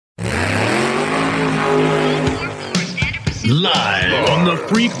Live on the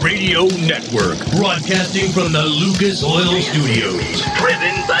Freak Radio Network, broadcasting from the Lucas Oil Studios.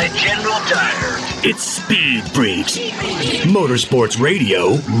 Driven by General Tire. It's Speed Freaks. Motorsports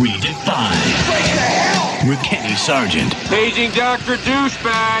Radio redefined. With Kenny Sargent. Paging Dr.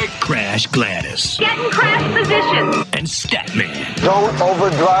 Douchebag. Crash Gladys. Get in crash position. And Statman. Don't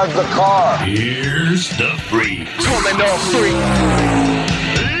overdrive the car. Here's the Freaks. Come on, no freak.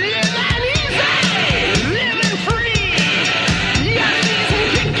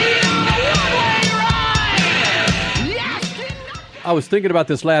 I was thinking about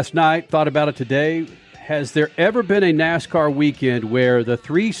this last night, thought about it today. Has there ever been a NASCAR weekend where the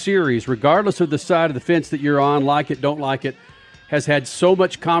three series, regardless of the side of the fence that you're on, like it, don't like it, has had so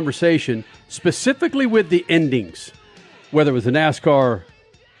much conversation, specifically with the endings, whether it was the NASCAR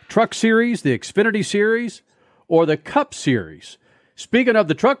Truck Series, the Xfinity Series, or the Cup Series? Speaking of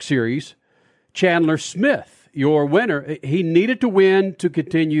the Truck Series, Chandler Smith, your winner, he needed to win to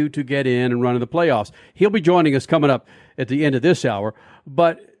continue to get in and run in the playoffs. He'll be joining us coming up at the end of this hour.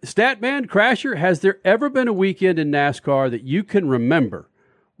 But Statman, Crasher, has there ever been a weekend in NASCAR that you can remember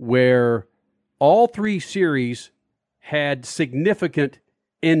where all three series had significant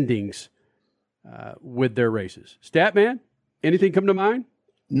endings with their races? Statman, anything come to mind?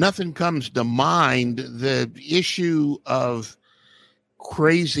 Nothing comes to mind. The issue of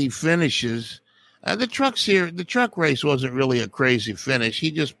crazy finishes. The truck race wasn't really a crazy finish. He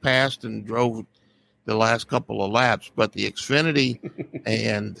just passed and drove the last couple of laps. But the Xfinity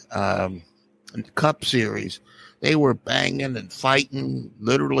and Cup Series, they were banging and fighting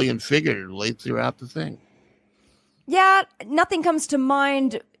literally and figuratively throughout the thing. Yeah, nothing comes to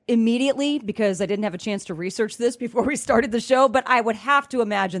mind immediately because I didn't have a chance to research this before we started the show, but I would have to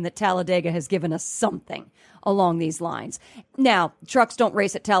imagine that Talladega has given us something along these lines. Now, trucks don't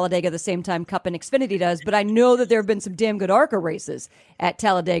race at Talladega the same time Cup and Xfinity does, but I know that there have been some damn good ARCA races at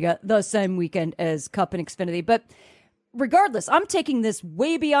Talladega the same weekend as Cup and Xfinity. But regardless, I'm taking this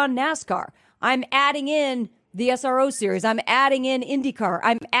way beyond NASCAR. I'm adding in the SRO series. I'm adding in IndyCar.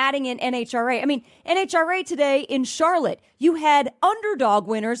 I'm adding in NHRA. I mean, NHRA today in Charlotte, you had underdog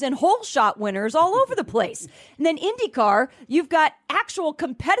winners and whole shot winners all over the place. And then IndyCar, you've got actual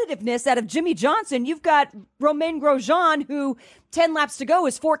competitiveness out of Jimmy Johnson. You've got Romain Grosjean, who 10 laps to go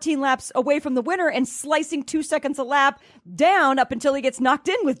is 14 laps away from the winner and slicing 2 seconds a lap down up until he gets knocked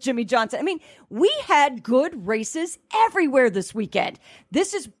in with Jimmy Johnson. I mean, we had good races everywhere this weekend.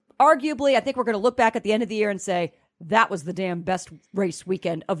 This is arguably, I think we're going to look back at the end of the year and say, that was the damn best race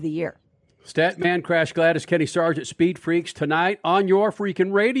weekend of the year. Statman, Crash Gladys, Kenny Sargent, Speed Freaks tonight on your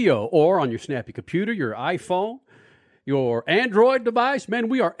freaking radio or on your snappy computer, your iPhone, your Android device. Man,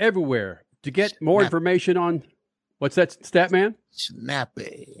 we are everywhere. To get more information on, what's that, Statman?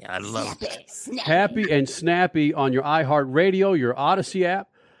 Snappy. I love it. Happy and snappy on your iHeartRadio, your Odyssey app.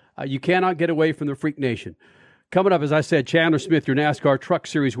 You cannot get away from the Freak Nation. Coming up, as I said, Chandler Smith, your NASCAR Truck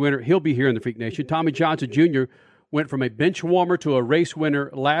Series winner. He'll be here in the Freak Nation. Tommy Johnson Jr. went from a bench warmer to a race winner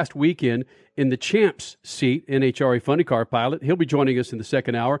last weekend in the champs seat, NHRA Funny Car pilot. He'll be joining us in the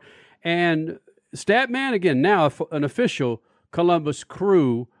second hour. And Statman, again, now an official Columbus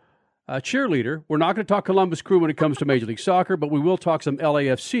Crew cheerleader. We're not going to talk Columbus Crew when it comes to Major League Soccer, but we will talk some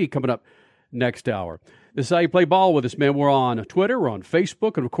LAFC coming up next hour. This is how you play ball with us, man. We're on Twitter, we're on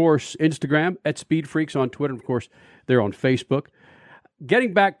Facebook, and, of course, Instagram, at Speed Freaks on Twitter. And, of course, they're on Facebook.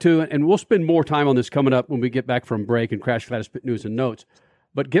 Getting back to, and we'll spend more time on this coming up when we get back from break and Crash Gladys Pit News and Notes.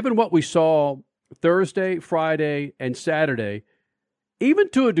 But given what we saw Thursday, Friday, and Saturday, even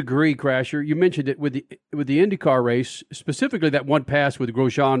to a degree, Crasher, you mentioned it with the IndyCar race, specifically that one pass with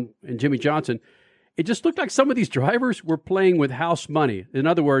Grosjean and Jimmy Johnson, it just looked like some of these drivers were playing with house money. In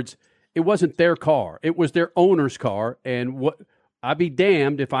other words, it wasn't their car. It was their owner's car. And I'd be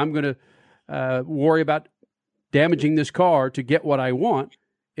damned if I'm going to worry about damaging this car to get what I want.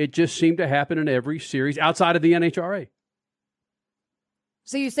 It just seemed to happen in every series outside of the NHRA.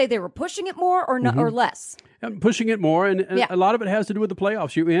 So you say they were pushing it more or not, or less? I'm pushing it more, and a lot of it has to do with the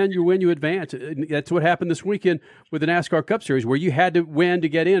playoffs. You win, you advance. That's what happened this weekend with the NASCAR Cup Series, where you had to win to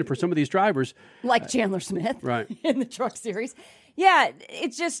get in for some of these drivers. Like Chandler Smith right. in the Truck Series. Yeah,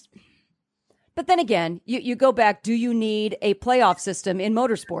 it's just... But then again, you go back, do you need a playoff system in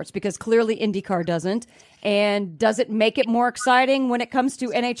motorsports? Because clearly IndyCar doesn't. And does it make it more exciting when it comes to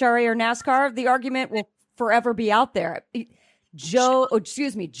NHRA or NASCAR? The argument will forever be out there.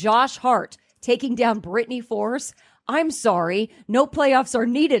 Josh Hart taking down Brittany Force. I'm sorry, no playoffs are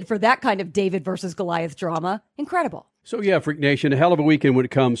needed for that kind of David versus Goliath drama. Incredible. So, yeah, Freak Nation, a hell of a weekend when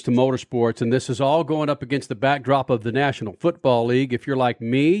it comes to motorsports, and this is all going up against the backdrop of the National Football League. If you're like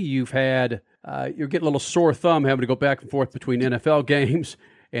me, you've had you're getting a little sore thumb having to go back and forth between NFL games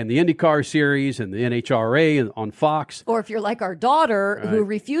and the IndyCar series and the NHRA and on Fox. Or if you're like our daughter who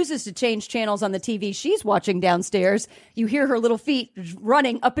refuses to change channels on the TV she's watching downstairs, you hear her little feet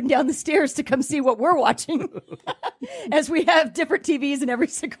running up and down the stairs to come see what we're watching. As we have different TVs in every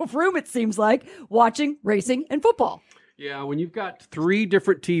single room, it seems like, watching racing and football. Yeah, when you've got 3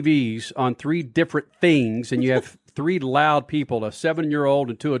 different TVs on 3 different things and you have 3 loud people, a 7-year-old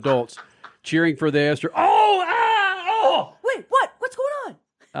and 2 adults, cheering for this, or Wait, what? What's going on?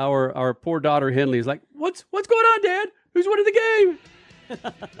 Our poor daughter Henley is like, what's going on, Dad? Who's winning the game?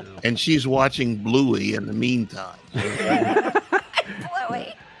 And she's watching Bluey in the meantime.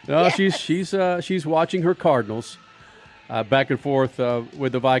 Bluey. No, she's watching her Cardinals back and forth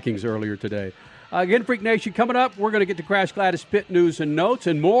with the Vikings earlier today. Again, Freak Nation, coming up, we're going to get to Crash Gladys Pit News and Notes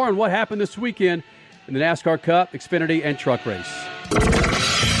and more on what happened this weekend in the NASCAR Cup, Xfinity, and Truck Race.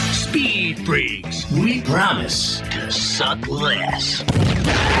 Speed Freaks, we promise to suck less.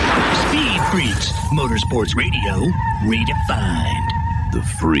 Speed Freaks, Motorsports Radio, redefined. The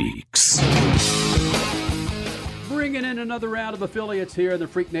Freaks. Bringing in another round of affiliates here in the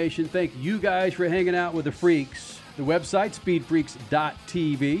Freak Nation. Thank you guys for hanging out with the Freaks. The website,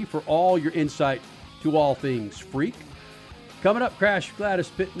 speedfreaks.tv, for all your insight to all things freak. Coming up, Crash Gladys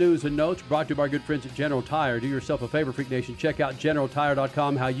Pit News and Notes, brought to you by our good friends at General Tire. Do yourself a favor, Freak Nation. Check out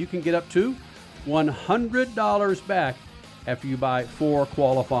GeneralTire.com, how you can get up to $100 back after you buy 4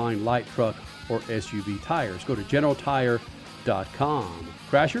 qualifying light truck or SUV tires. Go to GeneralTire.com.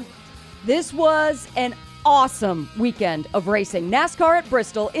 Crasher? This was an awesome weekend of racing. NASCAR at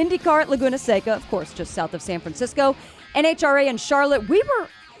Bristol, IndyCar at Laguna Seca, of course, just south of San Francisco, NHRA in Charlotte. We were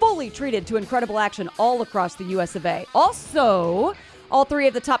fully treated to incredible action all across the US of A. Also, all 3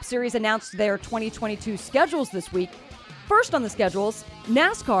 of the top series announced their 2022 schedules this week. First on the schedules,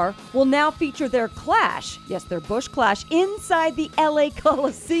 NASCAR will now feature their Clash, yes, their Busch Clash, inside the LA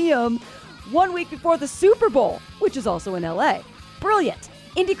Coliseum 1 week before the Super Bowl, which is also in LA. Brilliant.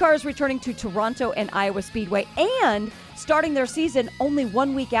 IndyCar is returning to Toronto and Iowa Speedway and starting their season only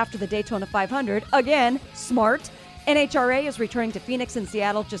 1 week after the Daytona 500. Again, smart. NHRA is returning to Phoenix and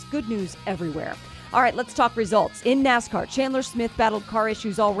Seattle. Just good news everywhere. All right, let's talk results. In NASCAR, Chandler Smith battled car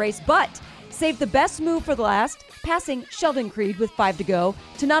issues all race, but saved the best move for the last, passing Sheldon Creed with 5 to go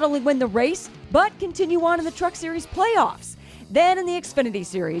to not only win the race, but continue on in the Truck Series playoffs. Then in the Xfinity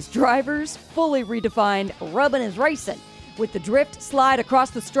Series, drivers fully redefined rubbing is racing with the drift slide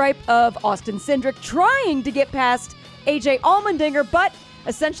across the stripe of Austin Cindric trying to get past AJ Allmendinger, but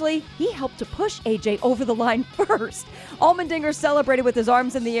essentially, he helped to push AJ over the line first. Allmendinger celebrated with his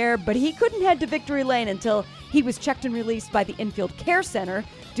arms in the air, but he couldn't head to victory lane until he was checked and released by the infield care center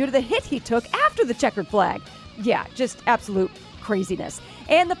due to the hit he took after the checkered flag. Yeah, just absolute craziness.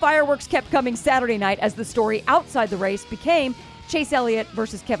 And the fireworks kept coming Saturday night as the story outside the race became Chase Elliott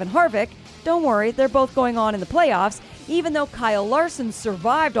versus Kevin Harvick. Don't worry, they're both going on in the playoffs, even though Kyle Larson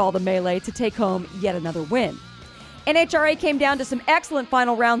survived all the melee to take home yet another win. NHRA came down to some excellent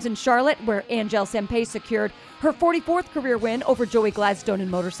final rounds in Charlotte, where Angelle Sampey secured her 44th career win over Joey Gladstone in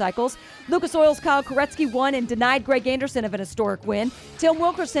motorcycles. Lucas Oil's Kyle Koretsky won and denied Greg Anderson of an historic win. Tim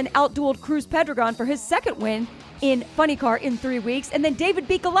Wilkerson outdueled Cruz Pedregon for his second win in Funny Car in 3 weeks. And then David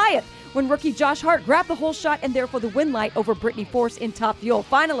beat Goliath when rookie Josh Hart grabbed the whole shot and therefore the win light over Brittany Force in Top Fuel.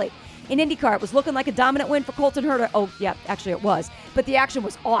 Finally, in IndyCar, it was looking like a dominant win for Colton Herta. Oh, yeah, actually it was. But the action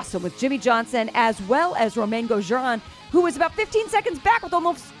was awesome with Jimmy Johnson as well as Romain Grosjean, who was about 15 seconds back with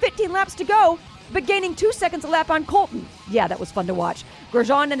almost 15 laps to go, but gaining 2 seconds a lap on Colton. Yeah, that was fun to watch.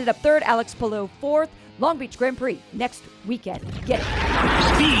 Grosjean ended up third, Alex Palou fourth. Long Beach Grand Prix next weekend. Get it.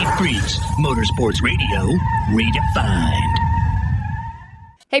 Speed Freaks, Motorsports Radio, redefined.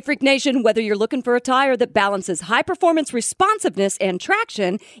 Hey, Freak Nation, whether you're looking for a tire that balances high-performance responsiveness and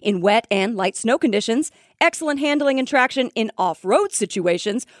traction in wet and light snow conditions, excellent handling and traction in off-road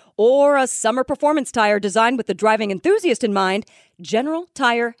situations, or a summer performance tire designed with the driving enthusiast in mind, General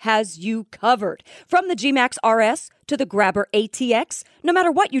Tire has you covered. From the G-Max RS to the Grabber ATX, no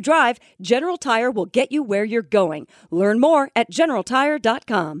matter what you drive, General Tire will get you where you're going. Learn more at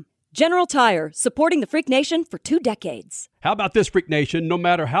GeneralTire.com. General Tire, supporting the Freak Nation for 2 decades. How about this, Freak Nation? No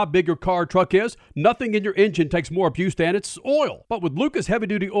matter how big your car or truck is, nothing in your engine takes more abuse than its oil. But with Lucas Heavy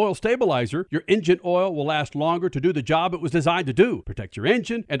Duty Oil Stabilizer, your engine oil will last longer to do the job it was designed to do. Protect your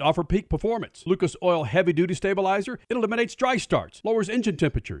engine and offer peak performance. Lucas Oil Heavy Duty Stabilizer, it eliminates dry starts, lowers engine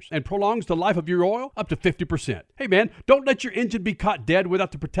temperatures, and prolongs the life of your oil up to 50%. Hey man, don't let your engine be caught dead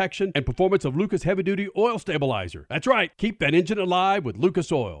without the protection and performance of Lucas Heavy Duty Oil Stabilizer. That's right, keep that engine alive with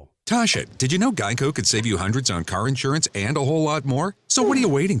Lucas Oil. Tasha, did you know Geico could save you hundreds on car insurance and and a whole lot more. So what are you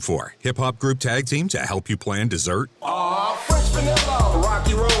waiting for? Hip-hop group tag team to help you plan dessert? Fresh vanilla,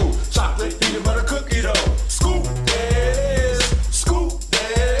 rocky road, chocolate peanut butter cookie dough. Scoop that is, scoop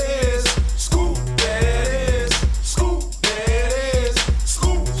that is, scoop that is, scoop that is,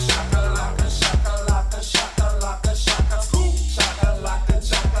 scoop. Shakalaka, shakalaka, shakalaka, shaka, scoop. Shakalaka,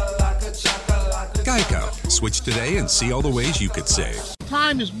 shakalaka, shakalaka. Geico. Switch today and see all the ways you could save.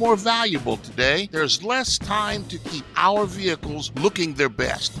 Time is more valuable today. There's less time to keep our vehicles looking their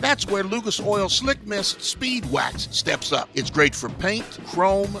best. That's where Lucas Oil Slick Mist Speed Wax steps up. It's great for paint,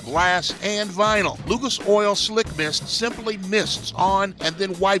 chrome, glass, and vinyl. Lucas Oil Slick Mist simply mists on and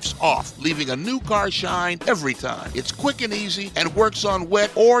then wipes off, leaving a new car shine every time. It's quick and easy and works on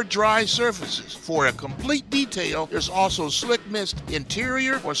wet or dry surfaces. For a complete detail, there's also Slick Mist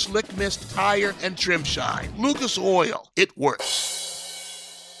Interior or Slick Mist Tire and Trim Shine. Lucas Oil, it works.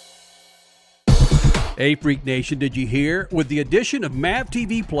 Hey, Freak Nation, did you hear? With the addition of MAV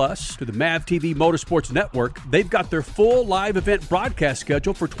TV Plus to the MAV TV Motorsports Network, they've got their full live event broadcast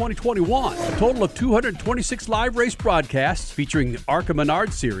schedule for 2021. A total of 226 live race broadcasts featuring the ARCA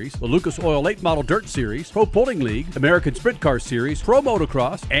Menard Series, the Lucas Oil Late Model Dirt Series, Pro Pulling League, American Sprint Car Series, Pro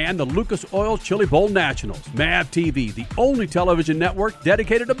Motocross, and the Lucas Oil Chili Bowl Nationals. MAV TV, the only television network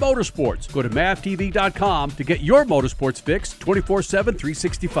dedicated to motorsports. Go to mavtv.com to get your motorsports fix 24/7,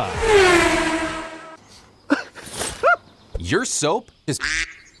 365. Your soap is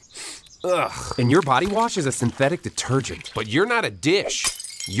ugh, and your body wash is a synthetic detergent. But you're not a dish.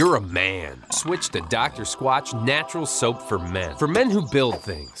 You're a man. Switch to Dr. Squatch Natural Soap for Men. For men who build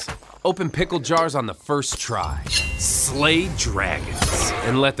things. Open pickle jars on the first try. Slay dragons.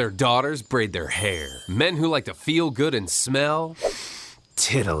 And let their daughters braid their hair. Men who like to feel good and smell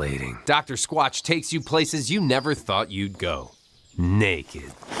titillating. Dr. Squatch takes you places you never thought you'd go.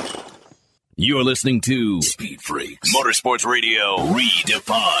 Naked. You're listening to Speed Freaks Motorsports Radio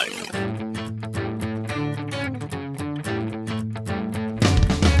Redefined.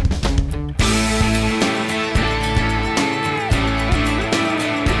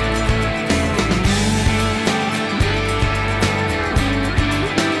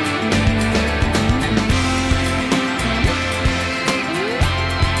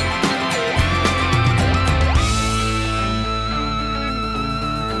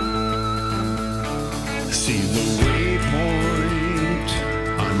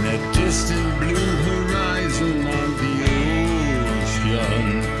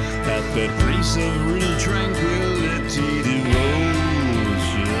 Of real tranquility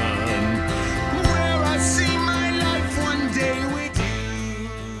devotion, where I see my life one day with you.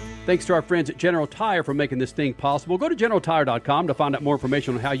 Thanks to our friends at General Tire for making this thing possible. Go to GeneralTire.com to find out more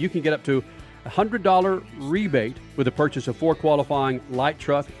information on how you can get up to a $100 rebate with the purchase of 4 qualifying light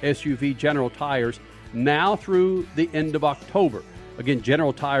truck SUV General Tires now through the end of October. Again,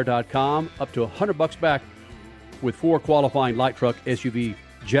 GeneralTire.com, up to $100 back with 4 qualifying light truck SUV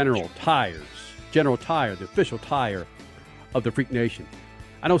General Tires. General Tire, the official tire of the Freak Nation.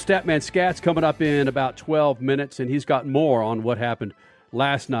 I know Statman Scat's coming up in about 12 minutes, and he's got more on what happened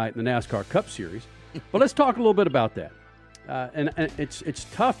last night in the NASCAR Cup Series. But let's talk a little bit about that. And it's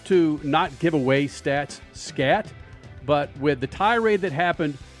tough to not give away stats, Scat, but with the tirade that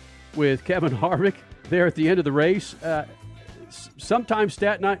happened with Kevin Harvick there at the end of the race, sometimes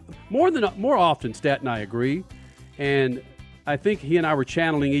Stat and I, more often Stat and I agree, and I think he and I were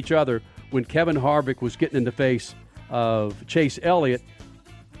channeling each other when Kevin Harvick was getting in the face of Chase Elliott.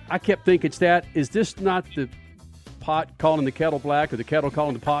 I kept thinking, Stat, is this not the pot calling the kettle black or the kettle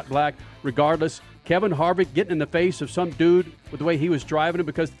calling the pot black? Regardless, Kevin Harvick getting in the face of some dude with the way he was driving him,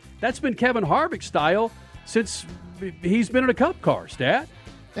 because that's been Kevin Harvick's style since he's been in a Cup car, Stat.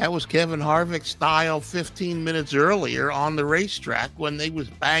 That was Kevin Harvick's style 15 minutes earlier on the racetrack when they was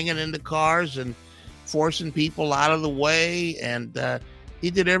banging into cars and forcing people out of the way, and he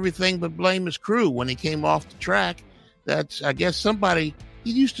did everything but blame his crew when he came off the track. That's, I guess, somebody,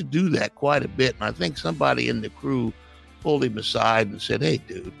 he used to do that quite a bit, and I think somebody in the crew pulled him aside and said, hey,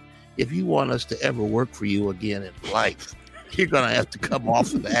 dude, if you want us to ever work for you again in life, you're going to have to come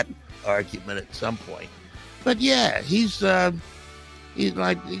off of that argument at some point. But yeah, he's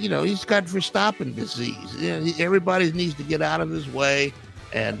like, you know, he's got Verstappen disease. You know, everybody needs to get out of his way,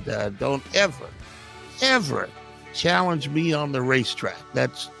 and don't ever challenge me on the racetrack.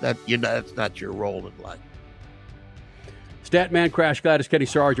 That's not your role in life. Statman Crash Gladys Kenny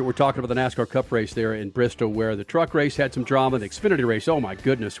Sargent. We're talking about the NASCAR Cup race there in Bristol, where the truck race had some drama. The Xfinity race, oh my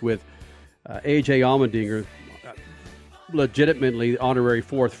goodness, with A.J. Allmendinger, legitimately honorary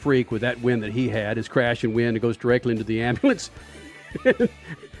fourth freak with that win that he had, his crash and win. It goes directly into the ambulance.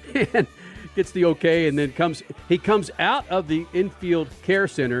 And gets the okay, and then he comes out of the infield care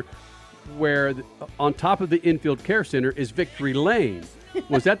center, where on top of the infield care center is Victory Lane.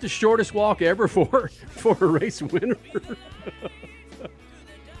 Was that the shortest walk ever for a race winner?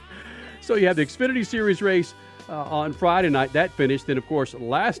 So you have the Xfinity Series race on Friday night. That finished. Then, of course,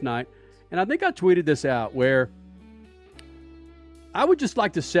 last night, and I think I tweeted this out, where I would just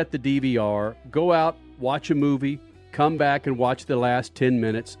like to set the DVR, go out, watch a movie, come back and watch the last 10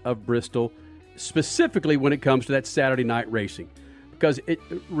 minutes of Bristol, specifically when it comes to that Saturday night racing. Because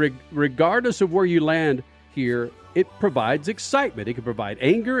regardless of where you land here, it provides excitement. It can provide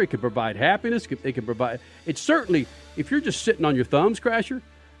anger. It can provide happiness. It can provide. It's certainly, if you're just sitting on your thumbs, Crasher,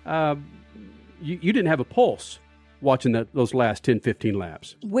 you didn't have a pulse watching those last 10, 15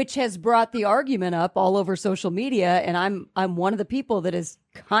 laps. Which has brought the argument up all over social media, and I'm one of the people that is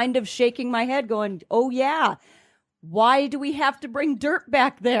kind of shaking my head going, oh, yeah, why do we have to bring dirt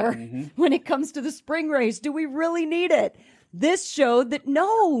back there when it comes to the spring race? Do we really need it? This showed that,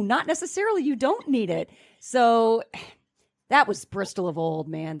 no, not necessarily. You don't need it. So that was Bristol of old,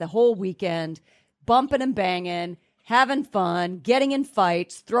 man. The whole weekend, bumping and banging, having fun, getting in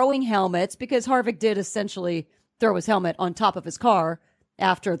fights, throwing helmets, because Harvick did essentially throw his helmet on top of his car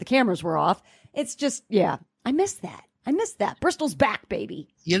after the cameras were off. It's just, yeah, I miss that. I miss that. Bristol's back, baby.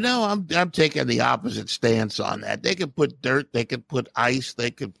 You know, I'm taking the opposite stance on that. They could put dirt, they could put ice,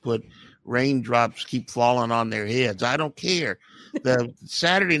 they could put raindrops keep falling on their heads. I don't care. The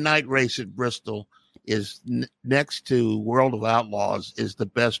Saturday night race at Bristol is next to World of Outlaws is the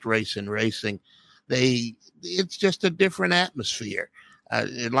best race in racing. It's just a different atmosphere.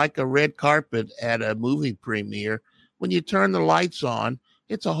 Like a red carpet at a movie premiere. When you turn the lights on,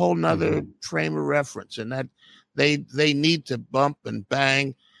 it's a whole nother frame of reference, and that they need to bump and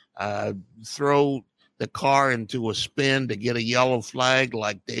bang, throw the car into a spin to get a yellow flag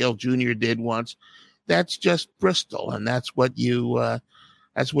like Dale Jr. did once. That's just Bristol, and that's what you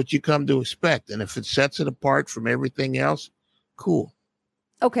come to expect. And if it sets it apart from everything else, cool.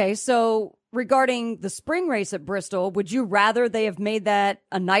 Okay, so regarding the spring race at Bristol, would you rather they have made that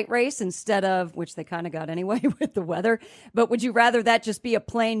a night race instead of, which they kind of got anyway with the weather, but would you rather that just be a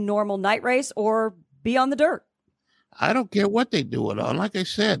plain normal night race or be on the dirt? I don't care what they do it on. Like I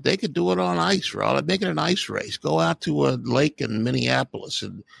said, they could do it on ice, for all. Make it an ice race. Go out to a lake in Minneapolis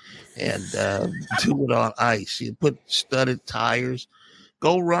and do it on ice. You put studded tires.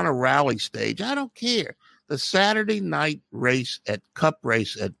 Go run a rally stage. I don't care. The Saturday night race Cup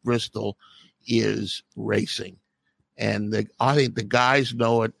race at Bristol is racing, and I think the guys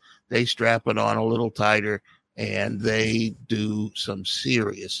know it. They strap it on a little tighter, and they do some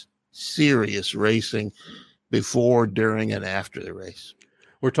serious racing before, during, and after the race.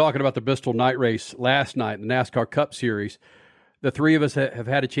 We're talking about the Bristol night race last night, the NASCAR Cup Series. The three of us have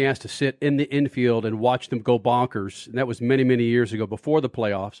had a chance to sit in the infield and watch them go bonkers, and that was many, many years ago before the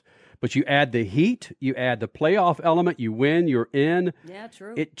playoffs. But you add the heat, you add the playoff element, you win, you're in. Yeah,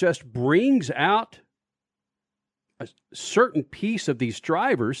 true. It just brings out a certain piece of these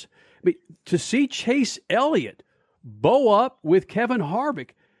drivers. I mean, to see Chase Elliott bow up with Kevin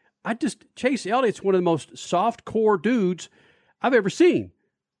Harvick, Chase Elliott's one of the most soft-core dudes I've ever seen.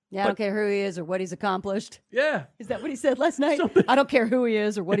 Yeah, I don't care who he is or what he's accomplished. Yeah. Is that what he said last night? I don't care who he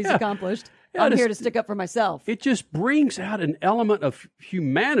is or what he's accomplished. Yeah, I'm here to stick up for myself. It just brings out an element of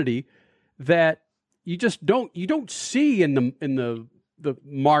humanity that you just don't see in the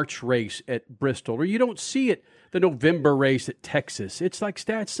March race at Bristol, or you don't see it the November race at Texas. It's like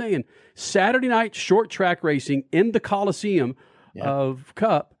Stats saying, Saturday night short track racing in the Coliseum of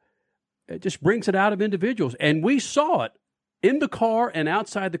Cup, it just brings it out of individuals. And we saw it in the car and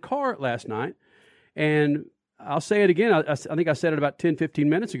outside the car last night. And I'll say it again. I think I said it about 10, 15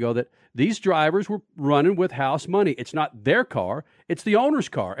 minutes ago that these drivers were running with house money. It's not their car. It's the owner's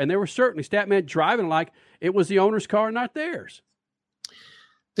car. And they were certainly, Statman, driving like it was the owner's car, not theirs.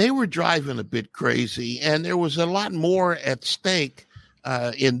 They were driving a bit crazy, and there was a lot more at stake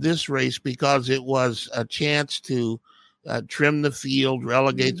in this race because it was a chance to trim the field,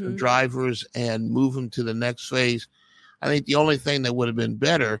 relegate the drivers, and move them to the next phase. I think the only thing that would have been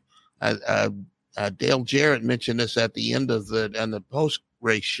better, Dale Jarrett mentioned this at the end of the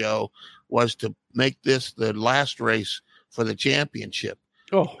post-race show, was to make this the last race for the championship.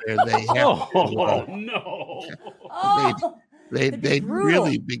 Oh, they have no. They'd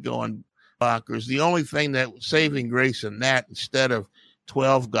really be going bonkers. The only thing that saving grace in that, instead of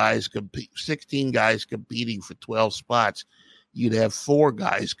 16 guys competing for 12 spots, you'd have 4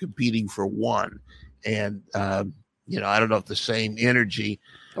 guys competing for 1. And, I don't know if the same energy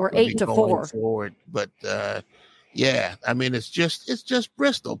or 8 to 4 forward, but Yeah, I mean it's just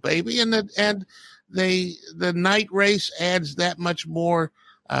Bristol, baby, and the night race adds that much more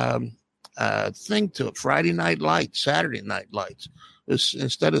thing to it. Friday Night Lights, Saturday Night Lights,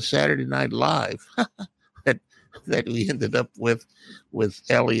 instead of Saturday Night Live that we ended up with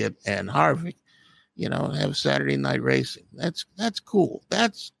Elliott and Harvick. Have Saturday night racing. That's cool.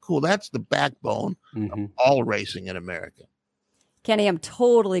 That's cool. That's the backbone of all racing in America. Kenny, I'm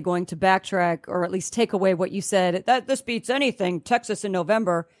totally going to backtrack, or at least take away what you said. That this beats anything. Texas in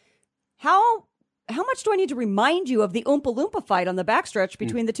November. How much do I need to remind you of the Oompa Loompa fight on the backstretch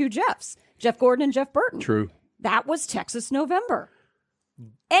between the two Jeffs, Jeff Gordon and Jeff Burton? True. That was Texas November.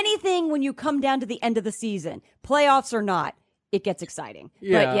 Anything when you come down to the end of the season, playoffs or not, it gets exciting.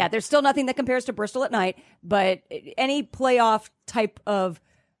 Yeah. But yeah, there's still nothing that compares to Bristol at night, but any playoff type of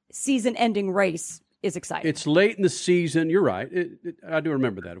season-ending race is exciting. It's late in the season. You're right. I do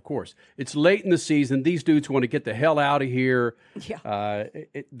remember that, of course. It's late in the season. These dudes want to get the hell out of here. Yeah.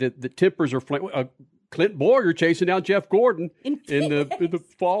 The tempers are flaming. Clint Boyer chasing down Jeff Gordon in the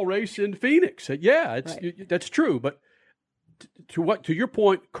fall race in Phoenix. Yeah, that's true. But to your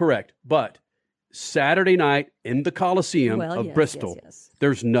point, correct. But Saturday night in the Coliseum of Bristol,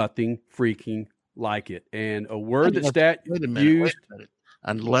 there's nothing freaking like it. And a word that Stat used,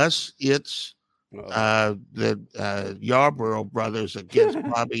 unless it's the Yarborough brothers against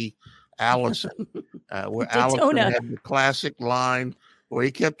Bobby Allison, where Allison had the classic line where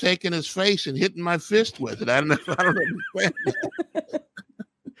he kept taking his face and hitting my fist with it. I don't understand.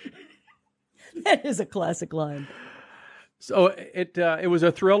 That is a classic line. So it was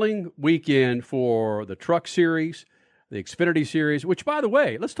a thrilling weekend for the Truck Series, the Xfinity Series, which, by the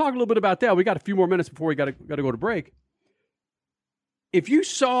way, let's talk a little bit about that. We got a few more minutes before we got to go to break. If you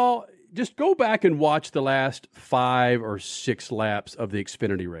saw, just go back and watch the last 5 or 6 laps of the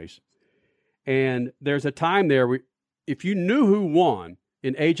Xfinity race. And there's a time there where if you knew who won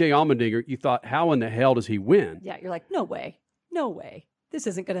in A.J. Allmendinger, you thought, how in the hell does he win? Yeah, you're like, no way. This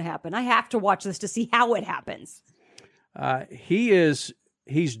isn't going to happen. I have to watch this to see how it happens. He's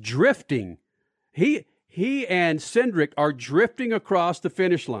drifting. He and Cindric are drifting across the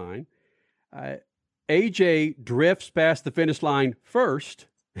finish line. AJ drifts past the finish line first,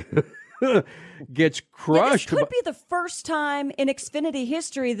 gets crushed. This could be the first time in Xfinity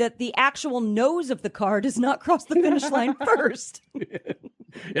history that the actual nose of the car does not cross the finish line first.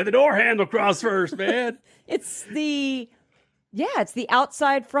 Yeah, the door handle crossed first, man. It's the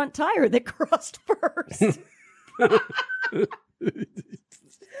outside front tire that crossed first.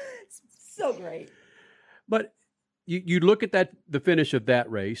 So great. But you look at the finish of that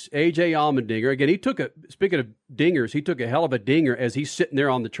race, A.J. Allmendinger, again, speaking of dingers, he took a hell of a dinger as he's sitting there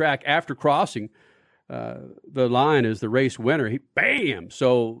on the track after crossing the line as the race winner. Bam!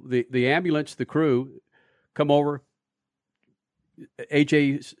 So the ambulance, the crew, come over.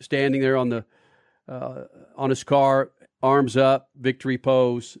 A.J. standing there on his car, arms up, victory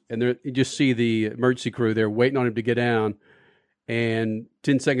pose, and you just see the emergency crew there waiting on him to get down. And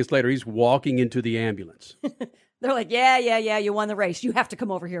 10 seconds later, he's walking into the ambulance. They're like, yeah, you won the race. You have to come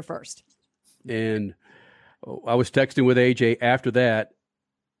over here first. And I was texting with AJ after that,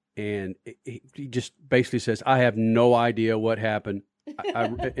 and he just basically says, I have no idea what happened.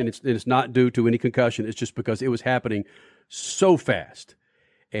 And it's not due to any concussion. It's just because it was happening so fast.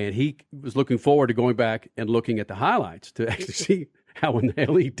 And he was looking forward to going back and looking at the highlights to actually see how in the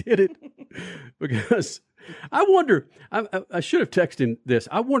hell he did it. Because I wonder, I should have texted him this.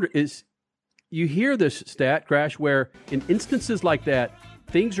 I wonder, you hear this stat, Crash, where in instances like that,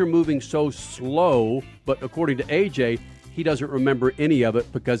 things are moving so slow, but according to AJ, he doesn't remember any of it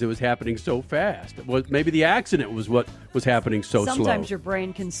because it was happening so fast. Maybe the accident was what was happening so slow. Sometimes your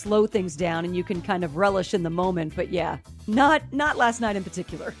brain can slow things down and you can kind of relish in the moment, but yeah, not last night in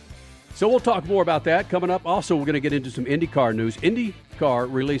particular. So we'll talk more about that coming up. Also, we're going to get into some IndyCar news.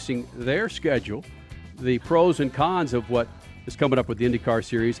 IndyCar releasing their schedule, the pros and cons of what is coming up with the IndyCar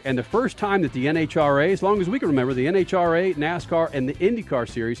series, and the first time that the NHRA, as long as we can remember, the NHRA, NASCAR, and the IndyCar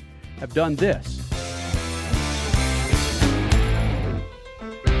series have done this.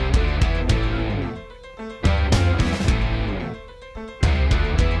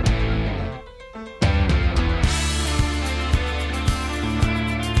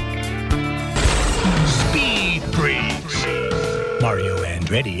 Speed Freaks. Mario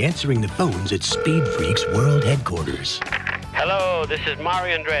Andretti answering the phones at Speed Freaks World Headquarters. Hello, this is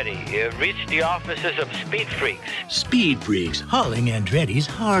Mario Andretti. You've reached the offices of Speed Freaks. Speed Freaks, hauling Andretti's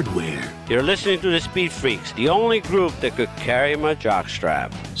hardware. You're listening to the Speed Freaks, the only group that could carry my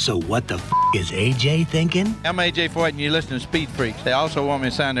jockstrap. So what the is AJ thinking? I'm AJ Foyt and you listen to Speed Freaks. They also want me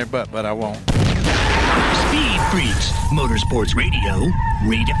to sign their butt, but I won't. Speed Freaks, Motorsports Radio,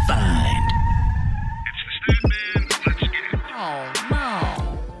 redefined.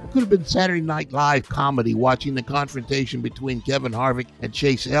 Could have been Saturday Night Live comedy watching the confrontation between Kevin Harvick and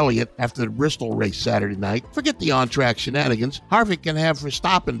Chase Elliott after the Bristol race Saturday night. Forget the on-track shenanigans. Harvick can have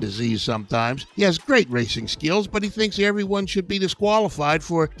Verstappen disease sometimes. He has great racing skills, but he thinks everyone should be disqualified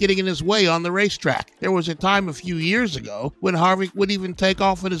for getting in his way on the racetrack. There was a time a few years ago when Harvick would even take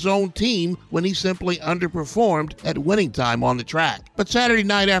off in his own team when he simply underperformed at winning time on the track. But Saturday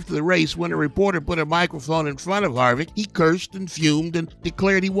night after the race, when a reporter put a microphone in front of Harvick, he cursed and fumed and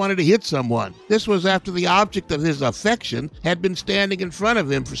declared he wanted to hit someone. This was after the object of his affection had been standing in front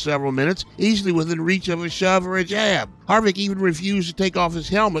of him for several minutes, easily within reach of a shove or a jab. Harvick even refused to take off his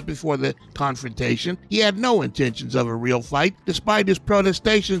helmet before the confrontation. He had no intentions of a real fight, despite his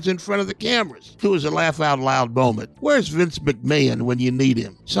protestations in front of the cameras. It was a laugh-out-loud moment. Where's Vince McMahon when you need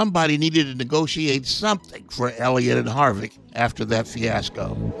him? Somebody needed to negotiate something for Elliott and Harvick after that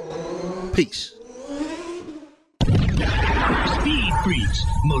fiasco. Peace. Speed Freaks,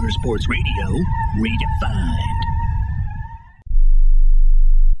 Motorsports Radio, redefined.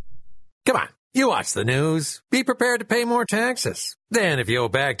 Come on, you watch the news. Be prepared to pay more taxes. Then if you owe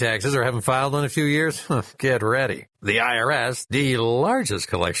back taxes or haven't filed in a few years, get ready. The IRS, the largest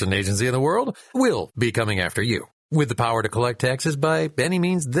collection agency in the world, will be coming after you with the power to collect taxes by any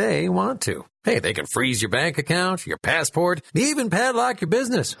means they want to. Hey, they can freeze your bank account, your passport, even padlock your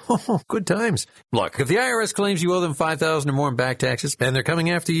business. Oh, good times. Look, if the IRS claims you owe them $5,000 or more in back taxes and they're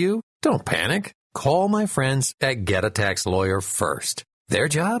coming after you, don't panic. Call my friends at Get a Tax Lawyer first. Their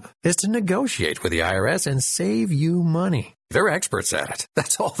job is to negotiate with the IRS and save you money. They're experts at it.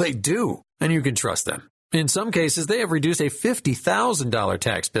 That's all they do, and you can trust them. In some cases, they have reduced a $50,000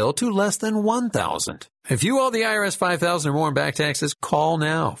 tax bill to less than $1,000. If you owe the IRS $5,000 or more in back taxes, call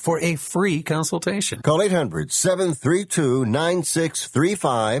now for a free consultation. Call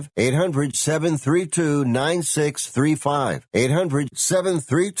 800-732-9635. 800-732-9635.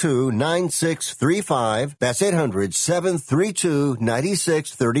 800-732-9635. That's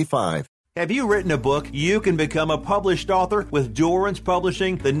 800-732-9635. Have you written a book? You can become a published author with Dorrance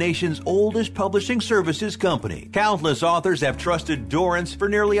Publishing, the nation's oldest publishing services company. Countless authors have trusted Dorrance for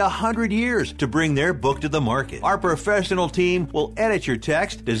nearly 100 years to bring their book to the market. Our professional team will edit your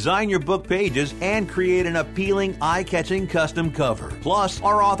text, design your book pages, and create an appealing, eye-catching custom cover. Plus,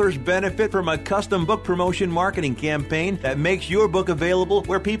 our authors benefit from a custom book promotion marketing campaign that makes your book available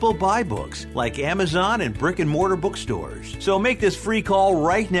where people buy books, like Amazon and brick-and-mortar bookstores. So make this free call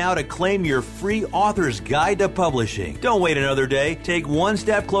right now to claim your free author's guide to publishing. Don't wait another day. Take one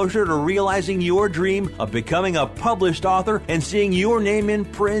step closer to realizing your dream of becoming a published author and seeing your name in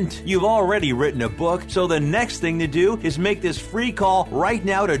print. You've already written a book, so the next thing to do is make this free call right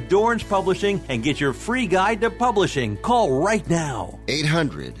now to Dorrance Publishing and get your free guide to publishing. Call right now.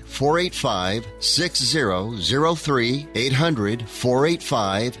 800-485-6003.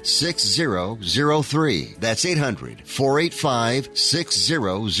 800-485-6003. That's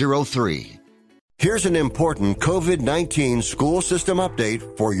 800-485-6003. Here's an important COVID-19 school system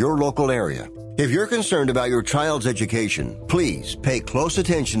update for your local area. If you're concerned about your child's education, please pay close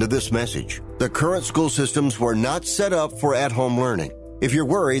attention to this message. The current school systems were not set up for at-home learning. If you're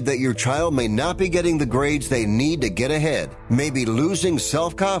worried that your child may not be getting the grades they need to get ahead, may be losing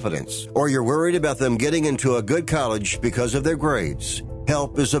self-confidence, or you're worried about them getting into a good college because of their grades,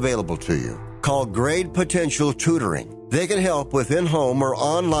 help is available to you. Call Grade Potential Tutoring. They can help with in-home or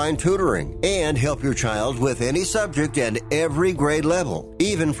online tutoring and help your child with any subject and every grade level,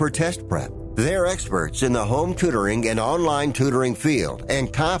 even for test prep. They're experts in the home tutoring and online tutoring field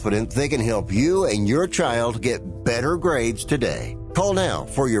and confident they can help you and your child get better grades today. Call now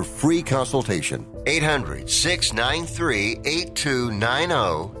for your free consultation.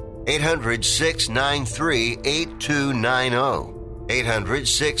 800-693-8290. 800-693-8290.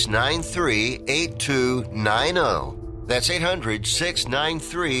 800-693-8290. That's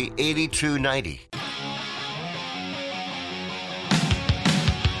 800-693-8290.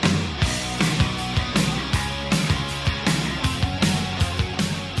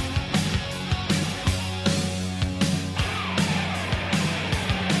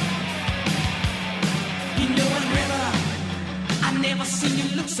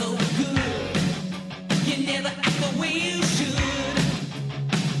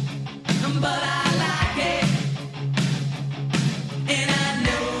 But I like it, and I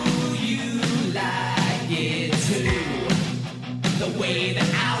know you like it.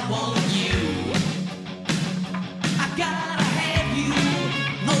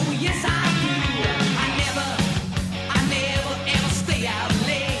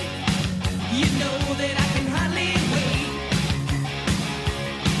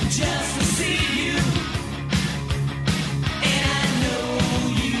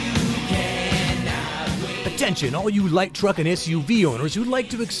 Attention, all you light truck and SUV owners who'd like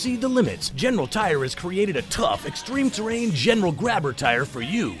to exceed the limits. General Tire has created a tough, extreme terrain General Grabber tire for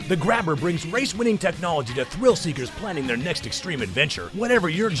you. The Grabber brings race-winning technology to thrill seekers planning their next extreme adventure. Whatever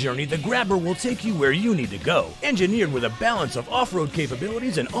your journey, the Grabber will take you where you need to go. Engineered with a balance of off-road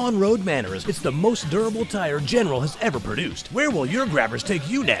capabilities and on-road manners, it's the most durable tire General has ever produced. Where will your Grabbers take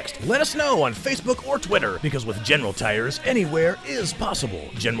you next? Let us know on Facebook or Twitter, because with General Tires, anywhere is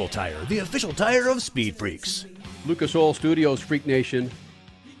possible. General Tire, the official tire of Speed Freaks. Lucas Oil Studios, Freak Nation,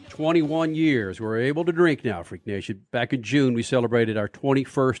 21 years. We're able to drink now, Freak Nation. Back in June, we celebrated our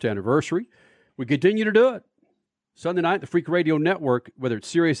 21st anniversary. We continue to do it. Sunday night, the Freak Radio Network, whether it's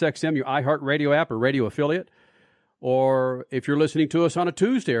SiriusXM, your iHeartRadio app, or radio affiliate, or if you're listening to us on a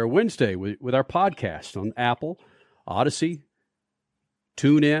Tuesday or Wednesday with our podcast on Apple, Odyssey,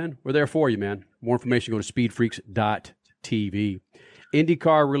 TuneIn, we're there for you, man. More information, go to speedfreaks.tv.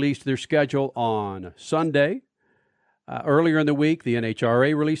 IndyCar released their schedule on Sunday. Earlier in the week, the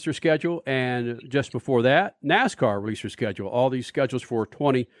NHRA released their schedule, and just before that, NASCAR released their schedule. All these schedules for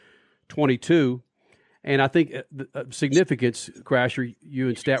 2022. And I think the significance, Crasher, you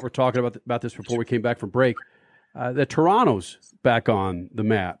and Stat were talking about this before we came back from break, that Toronto's back on the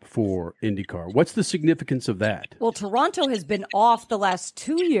map for IndyCar. What's the significance of that? Well, Toronto has been off the last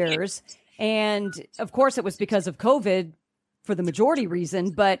 2 years, and of course it was because of COVID for the majority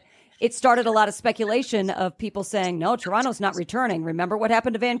reason, but it started a lot of speculation of people saying, no, Toronto's not returning. Remember what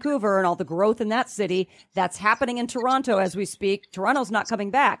happened to Vancouver and all the growth in that city? That's happening in Toronto as we speak. Toronto's not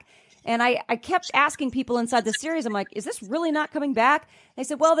coming back. And I kept asking people inside the series, I'm like, is this really not coming back? They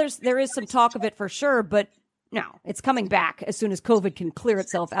said, well, there is some talk of it for sure, but no, it's coming back as soon as COVID can clear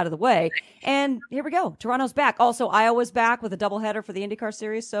itself out of the way. And here we go. Toronto's back. Also, Iowa's back with a doubleheader for the IndyCar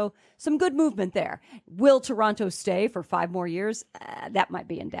series. So some good movement there. Will Toronto stay for 5 more years? That might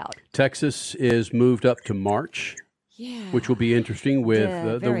be in doubt. Texas is moved up to March, which will be interesting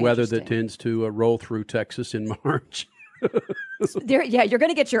with the weather that tends to roll through Texas in March. You're going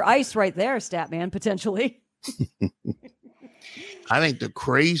to get your ice right there, Statman, potentially. I think the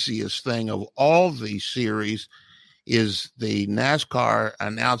craziest thing of all these series is the NASCAR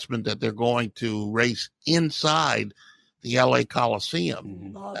announcement that they're going to race inside the LA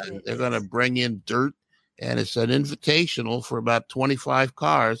Coliseum. They're going to bring in dirt, and it's an invitational for about 25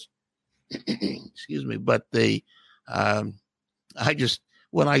 cars. Excuse me. But when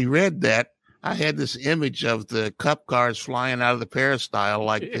I read that, I had this image of the Cup cars flying out of the peristyle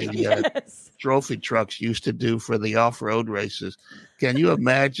like the trophy trucks used to do for the off-road races. Can you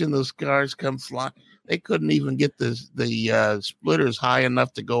imagine those cars come flying? They couldn't even get the splitters high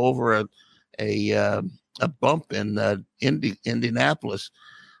enough to go over a bump in Indianapolis.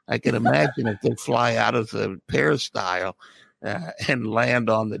 I can imagine if they fly out of the peristyle and land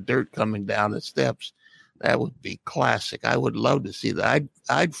on the dirt coming down the steps. That would be classic. I would love to see that.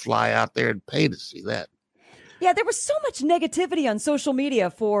 I'd fly out there and pay to see that. Yeah, there was so much negativity on social media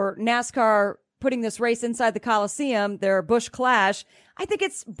for NASCAR putting this race inside the Coliseum, their Busch Clash. I think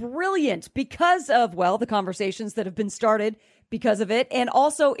it's brilliant because of, the conversations that have been started because of it. And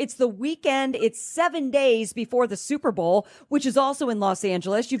also, it's the weekend. It's 7 days before the Super Bowl, which is also in Los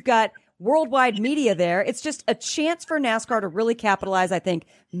Angeles. You've got worldwide media there. It's just a chance for NASCAR to really capitalize. I think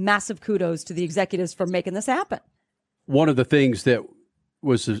massive kudos to the executives for making this happen. One of the things that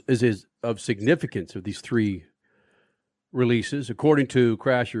is of significance of these 3 releases, according to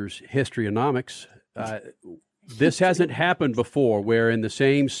Crasher's Historyonomics, this hasn't happened before, where in the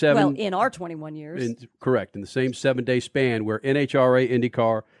same in our 21 years. In the same 7-day span where NHRA,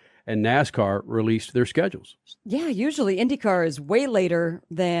 IndyCar, and NASCAR released their schedules. Yeah, usually IndyCar is way later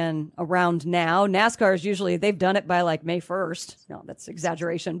than around now. NASCAR is usually, they've done it by like May 1st. No, that's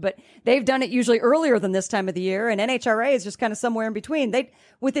exaggeration, but they've done it usually earlier than this time of the year. And NHRA is just kind of somewhere in between.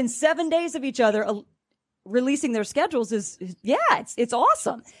 Within 7 days of each other, releasing their schedules it's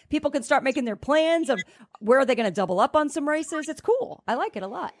awesome. People can start making their plans of where are they going to double up on some races. It's cool. I like it a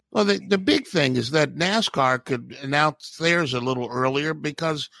lot. Well, the big thing is that NASCAR could announce theirs a little earlier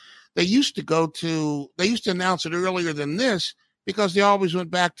because they used to announce it earlier than this because they always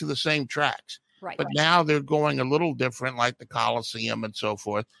went back to the same tracks. Right. But now they're going a little different, like the Coliseum and so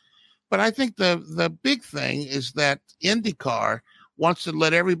forth. But I think the big thing is that IndyCar wants to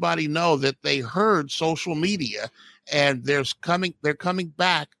let everybody know that they heard social media and they're coming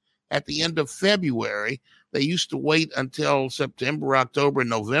back at the end of February. They used to wait until September, October,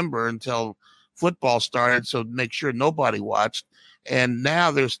 November until football started, so to make sure nobody watched. And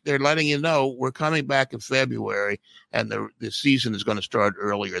now they're letting you know we're coming back in February, and the season is going to start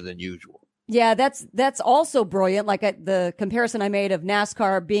earlier than usual. Yeah, that's also brilliant. Like the comparison I made of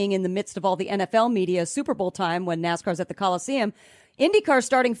NASCAR being in the midst of all the NFL media Super Bowl time when NASCAR's at the Coliseum. IndyCar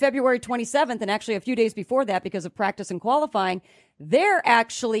starting February 27th, and actually a few days before that because of practice and qualifying, they're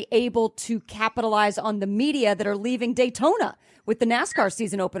actually able to capitalize on the media that are leaving Daytona with the NASCAR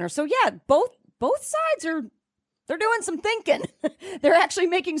season opener. So yeah, both sides they're doing some thinking. They're actually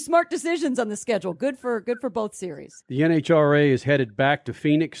making smart decisions on the schedule. Good for both series. The NHRA is headed back to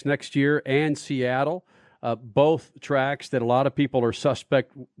Phoenix next year and Seattle. Both tracks that a lot of people are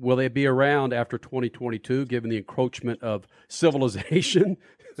suspect, will they be around after 2022, given the encroachment of civilization,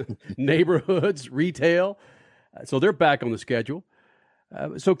 neighborhoods, retail. So they're back on the schedule.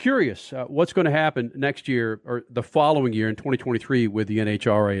 So curious, what's going to happen next year or the following year in 2023 with the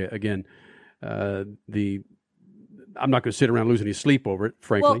NHRA again? I'm not going to sit around losing any sleep over it,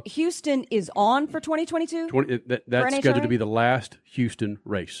 frankly. Well, Houston is on for 2022? That's scheduled to be the last Houston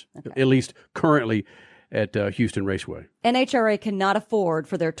race, at least currently at Houston Raceway. NHRA cannot afford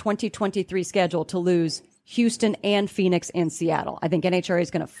for their 2023 schedule to lose Houston and Phoenix and Seattle. I think NHRA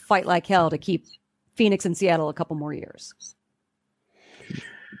is going to fight like hell to keep Phoenix and Seattle a couple more years.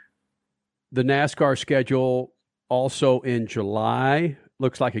 The NASCAR schedule also in July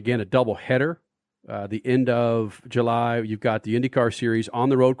looks like, again, a doubleheader. The end of July, you've got the IndyCar Series on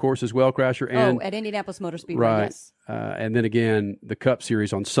the road course as well, Crasher. And, at Indianapolis Motor Speedway, right. Yes. And then again, the Cup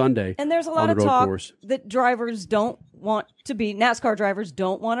Series on Sunday. And there's a lot of talk that NASCAR drivers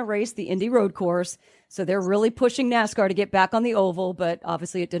don't want to race the Indy road course. So they're really pushing NASCAR to get back on the oval. But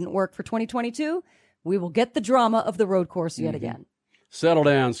obviously it didn't work for 2022. We will get the drama of the road course yet again. Settle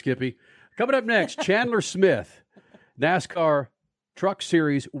down, Skippy. Coming up next, Chandler Smith, NASCAR Truck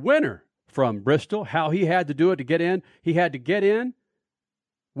Series winner from Bristol, how he had to do it to get in. He had to get in,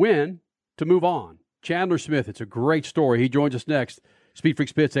 win, to move on. Chandler Smith, it's a great story. He joins us next. Speed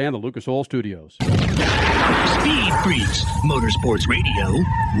Freaks Pits and the Lucas Oil Studios. Speed Freaks, Motorsports Radio,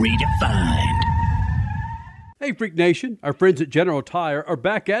 redefined. Hey, Freak Nation, our friends at General Tire are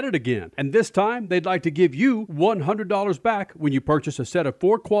back at it again. And this time, they'd like to give you $100 back when you purchase a set of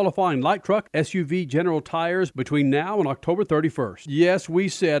 4 qualifying light truck SUV General Tires between now and October 31st. Yes, we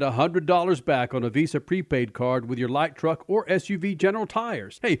said $100 back on a Visa prepaid card with your light truck or SUV General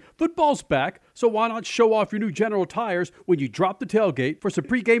Tires. Hey, football's back, so why not show off your new General Tires when you drop the tailgate for some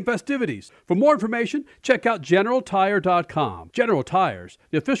pregame festivities? For more information, check out GeneralTire.com. General Tires,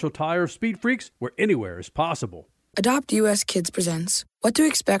 the official tire of Speed Freaks, where anywhere is possible. Adopt US Kids presents What to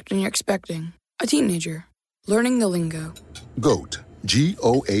Expect When You're Expecting a Teenager. Learning the lingo. GOAT,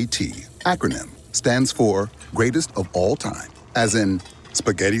 G-O-A-T, acronym, stands for Greatest of All Time. As in,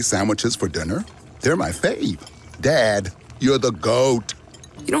 spaghetti sandwiches for dinner? They're my fave. Dad, you're the GOAT.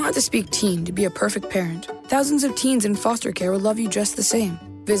 You don't have to speak teen to be a perfect parent. Thousands of teens in foster care will love you just the same.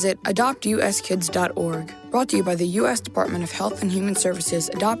 Visit adoptuskids.org. Brought to you by the U.S. Department of Health and Human Services,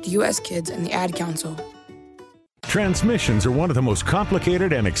 Adopt U.S. Kids, and the Ad Council. Transmissions are one of the most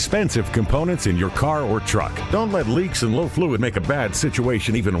complicated and expensive components in your car or truck. Don't let leaks and low fluid make a bad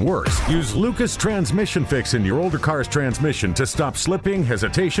situation even worse. Use Lucas Transmission Fix in your older car's transmission to stop slipping,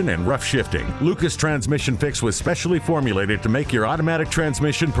 hesitation, and rough shifting. Lucas Transmission Fix was specially formulated to make your automatic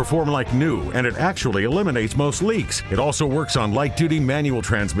transmission perform like new, and it actually eliminates most leaks. It also works on light-duty manual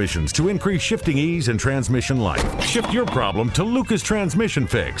transmissions to increase shifting ease and transmission life. Shift your problem to Lucas Transmission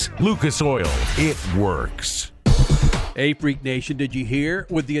Fix. Lucas Oil. It works. Hey, Freak Nation, did you hear?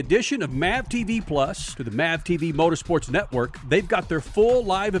 With the addition of MAV TV Plus to the MAV TV Motorsports Network, they've got their full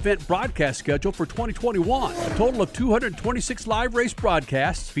live event broadcast schedule for 2021. A total of 226 live race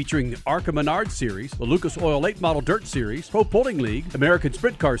broadcasts featuring the ARCA Menard Series, the Lucas Oil Late Model Dirt Series, Pro Pulling League, American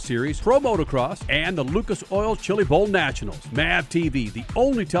Sprint Car Series, Pro Motocross, and the Lucas Oil Chili Bowl Nationals. MAV TV, the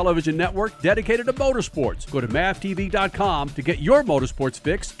only television network dedicated to motorsports. Go to mavtv.com to get your motorsports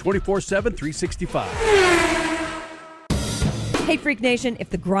fix 24/7, 365. Hey, Freak Nation, if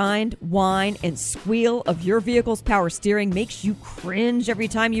the grind, whine, and squeal of your vehicle's power steering makes you cringe every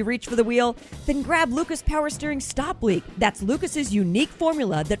time you reach for the wheel, then grab Lucas Power Steering Stop Leak. That's Lucas's unique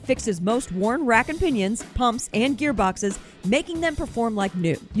formula that fixes most worn rack and pinions, pumps, and gearboxes, making them perform like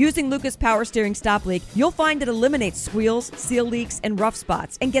new. Using Lucas Power Steering Stop Leak, you'll find it eliminates squeals, seal leaks, and rough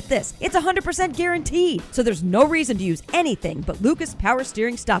spots. And get this, it's 100% guaranteed, so there's no reason to use anything but Lucas Power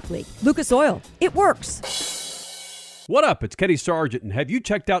Steering Stop Leak. Lucas Oil, it works. What up? It's Kenny Sargent, and have you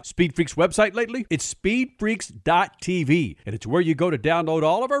checked out Speed Freaks' website lately? It's speedfreaks.tv, and it's where you go to download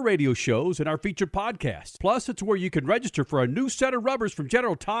all of our radio shows and our featured podcasts. Plus, it's where you can register for a new set of rubbers from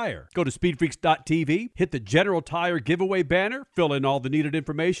General Tire. Go to speedfreaks.tv, hit the General Tire giveaway banner, fill in all the needed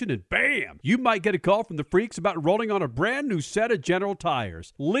information, and bam! you might get a call from the Freaks about rolling on a brand new set of General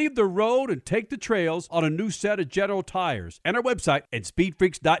Tires. Leave the road and take the trails on a new set of General Tires. And our website at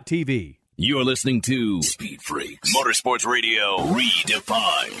speedfreaks.tv. You're listening to Speed Freaks Motorsports Radio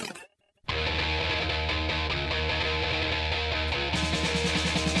Redefined.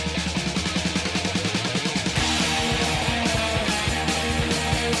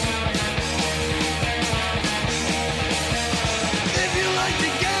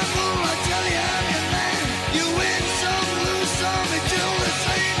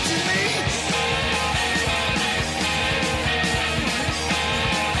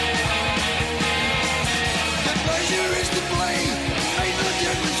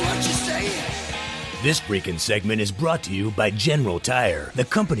 This freaking segment is brought to you by General Tire, the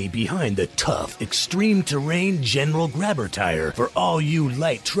company behind the tough, extreme terrain General Grabber tire for all you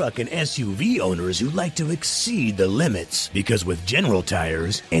light truck and SUV owners who like to exceed the limits. Because with General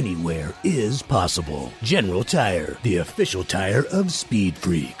Tires, anywhere is possible. General Tire, the official tire of Speed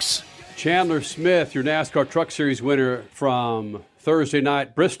Freaks. Chandler Smith, your NASCAR Truck Series winner from Thursday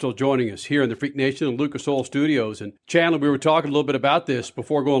night, Bristol, joining us here in the Freak Nation and Lucas Oil Studios. And Chandler, we were talking a little bit about this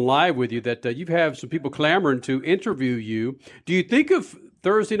before going live with you, that you've had some people clamoring to interview you. Do you think if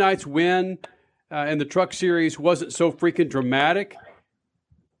Thursday night's win in the Truck Series wasn't so freaking dramatic,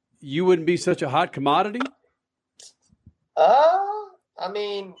 you wouldn't be such a hot commodity? I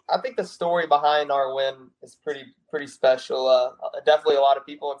mean, I think the story behind our win is pretty special. Definitely a lot of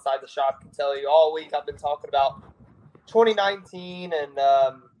people inside the shop can tell you all week I've been talking about 2019 and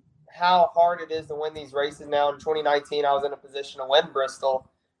how hard it is to win these races now. In 2019, I was in a position to win Bristol.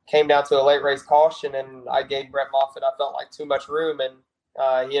 Came down to a late race caution, and I gave Brett Moffitt, I felt like, too much room,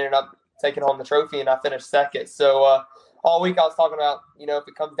 and he ended up taking home the trophy, and I finished second. So all week I was talking about, if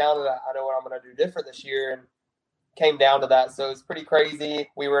it comes down to that, I know what I'm going to do different this year, and came down to that. So it's pretty crazy.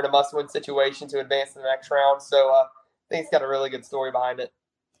 We were in a must-win situation to advance to the next round. So I think it's got a really good story behind it.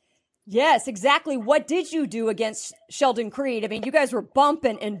 Yes, exactly. What did you do against Sheldon Creed? I mean, you guys were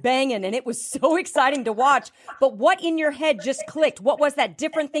bumping and banging, and it was so exciting to watch. But what in your head just clicked? What was that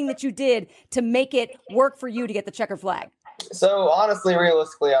different thing that you did to make it work for you to get the checker flag? So honestly,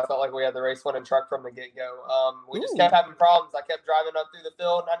 realistically, I felt like we had the race winning truck from the get-go. We just kept having problems. I kept driving up through the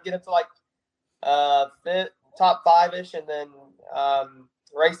field, and I'd get up to like top five-ish, and then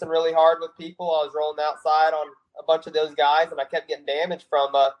racing really hard with people. I was rolling outside on a bunch of those guys, and I kept getting damage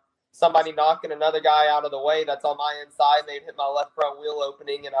from somebody knocking another guy out of the way that's on my inside, and they'd hit my left front wheel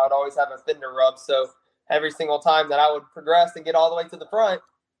opening, and I would always have a fender rub. So every single time that I would progress and get all the way to the front,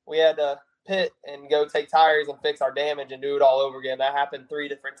 we had to pit and go take tires and fix our damage and do it all over again. That happened 3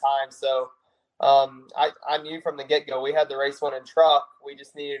 different times. So I knew from the get-go we had the race winning truck. We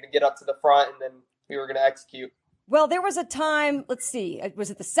just needed to get up to the front, and then we were going to execute. Well, there was a time, let's see,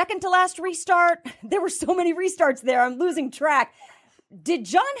 was it the second to last restart? There were so many restarts there, I'm losing track. Did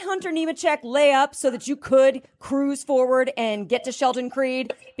John Hunter Nemechek lay up so that you could cruise forward and get to Sheldon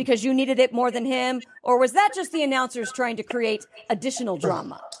Creed because you needed it more than him? Or was that just the announcers trying to create additional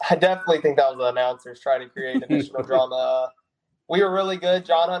drama? I definitely think that was the announcers trying to create additional drama. We were really good.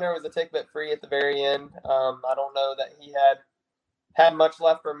 John Hunter was a tick bit free at the very end. I don't know that he had much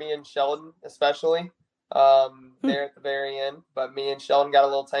left for me and Sheldon, especially there at the very end. But me and Sheldon got a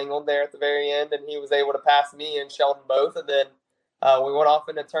little tangled there at the very end, and he was able to pass me and Sheldon both. And then we went off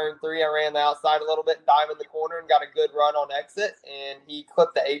into turn 3. I ran the outside a little bit and dived in the corner and got a good run on exit. And he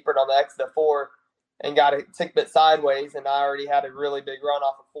clipped the apron on the exit of 4 and got a tick bit sideways. And I already had a really big run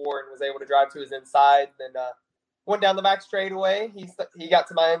off of 4 and was able to drive to his inside. Then went down the back straightaway. He got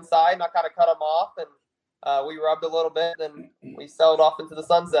to my inside, and I kind of cut him off. And we rubbed a little bit, and we sailed off into the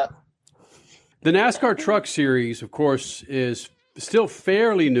sunset. The NASCAR Truck Series, of course, is still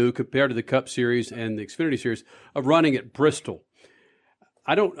fairly new compared to the Cup Series and the Xfinity Series of running at Bristol.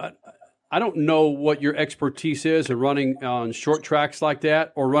 I don't know what your expertise is in running on short tracks like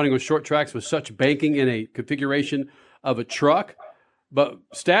that, or running on short tracks with such banking in a configuration of a truck. But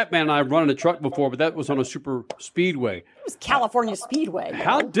Statman and I have run a truck before, but that was on a super speedway. It was California Speedway.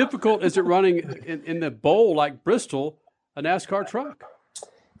 How difficult is it running in the bowl like Bristol, a NASCAR truck?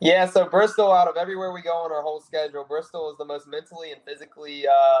 Yeah, so Bristol, out of everywhere we go on our whole schedule, Bristol is the most mentally and physically,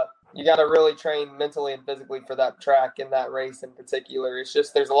 you got to really train mentally and physically for that track and that race in particular. It's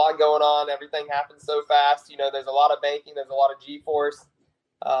just, there's a lot going on. Everything happens so fast. There's a lot of banking. There's a lot of G-force.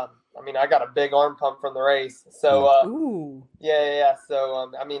 I got a big arm pump from the race. So, yeah.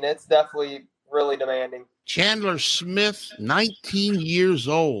 So, it's definitely really demanding. Chandler Smith, 19 years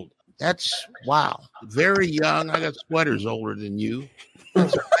old. That's, wow. Very young. I got sweaters older than you.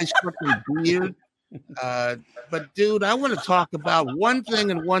 That's a nice looking beard. But dude, I want to talk about one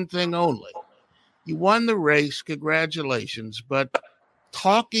thing and one thing only. You won the race, congratulations. But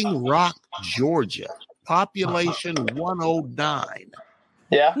Talking Rock, Georgia, population 109.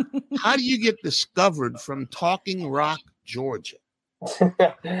 Yeah. How do you get discovered from Talking Rock, Georgia?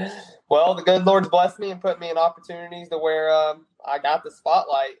 Well, the good Lord's blessed me and put me in opportunities to where I got the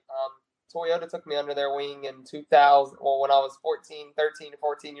spotlight. Toyota took me under their wing in 2000. Well, when I was 13 to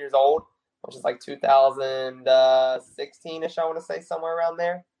 14 years old, which is like 2016-ish, I want to say, somewhere around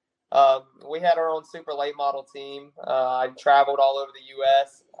there. We had our own super late model team. I traveled all over the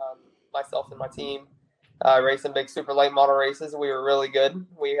U.S., myself and my team, racing big super late model races. We were really good.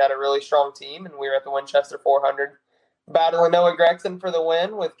 We had a really strong team, and we were at the Winchester 400 battling Noah Gregson for the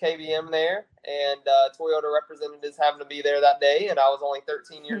win with KBM there. And Toyota representatives having to be there that day, and I was only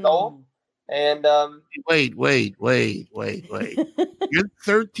 13 years old. And wait. You're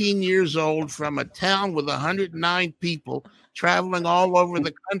 13 years old from a town with 109 people traveling all over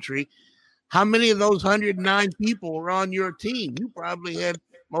the country. How many of those 109 people were on your team? You probably had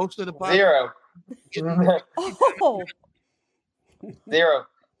most of the Zero. Zero.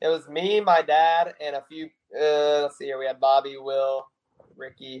 It was me, my dad, and a few. Let's see here. We had Bobby, Will,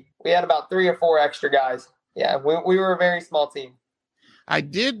 Ricky. We had about 3 or 4 extra guys. Yeah, we were a very small team. I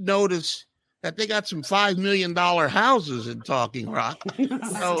did notice that they got some $5 million houses in Talking Rock.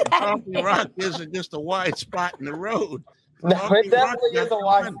 So Talking Rock isn't just a wide spot in the road. No, it definitely is a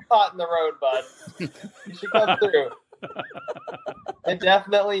wide spot in the road, bud. You should come through. It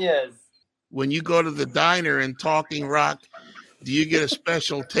definitely is. When you go to the diner in Talking Rock, do you get a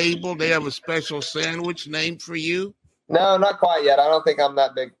special table? They have a special sandwich named for you? No, not quite yet. I don't think I'm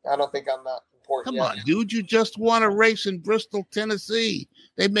that big. I don't think I'm that important yet. Come on, dude. You just won a race in Bristol, Tennessee.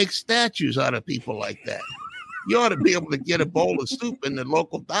 They make statues out of people like that. You ought to be able to get a bowl of soup in the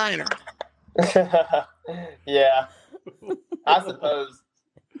local diner. Yeah, I suppose.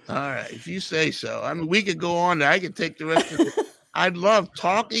 All right, if you say so. I mean, we could go on. I could take the rest of it. I'd love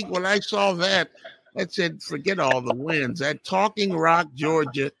Talking. When I saw that, I said, forget all the wins. That Talking Rock,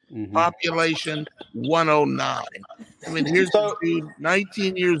 Georgia, population 109. I mean, here's a dude,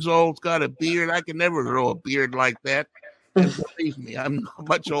 19 years old, got a beard. I could never grow a beard like that. And believe me, I'm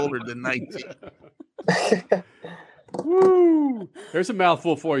much older than 19. Woo! There's a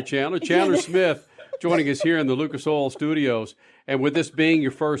mouthful for you, Chandler. Chandler Smith joining us here in the Lucas Oil Studios. And with this being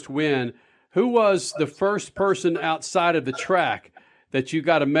your first win, who was the first person outside of the track that you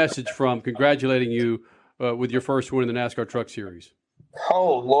got a message from congratulating you with your first win in the NASCAR Truck Series?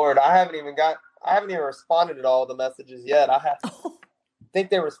 Oh Lord, I haven't even responded to all the messages yet. I think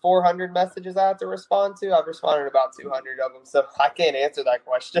there was 400 messages I have to respond to. I've responded to about 200 of them, so I can't answer that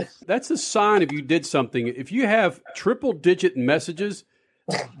question. That's a sign if you did something. If you have triple-digit messages,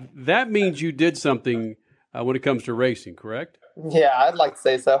 that means you did something when it comes to racing, correct? Yeah, I'd like to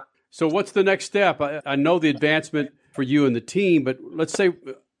say so. So what's the next step? I know the advancement for you and the team, but let's say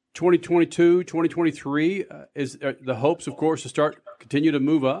 2022, 2023 is the hopes, of course, to continue to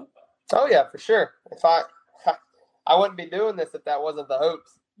move up? Oh, yeah, for sure. If I wouldn't be doing this if that wasn't the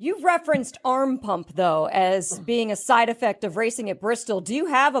hopes. You've referenced arm pump, though, as being a side effect of racing at Bristol. Do you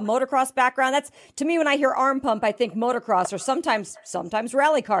have a motocross background? That's, to me, when I hear arm pump, I think motocross or sometimes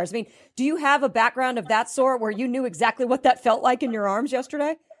rally cars. I mean, do you have a background of that sort where you knew exactly what that felt like in your arms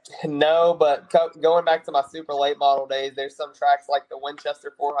yesterday? No, but going back to my super late model days, there's some tracks like the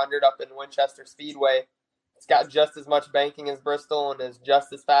Winchester 400 up in Winchester Speedway. It's got just as much banking as Bristol and is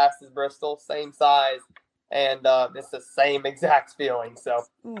just as fast as Bristol, same size. And it's the same exact feeling. So,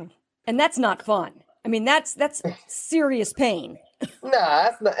 and that's not fun. I mean, that's serious pain. Nah,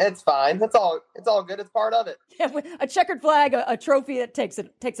 it's fine. It's all good. It's part of it. Yeah, a checkered flag, a trophy that takes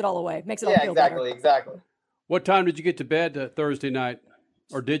it all away, makes it all feel better. Exactly. What time did you get to bed Thursday night,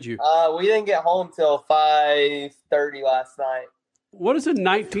 or did you? We didn't get home till 5:30 last night. What does a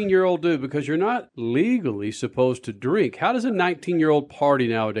 19-year-old do? Because you're not legally supposed to drink. How does a 19-year-old party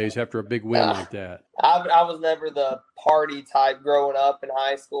nowadays after a big win like that? I was never the party type growing up in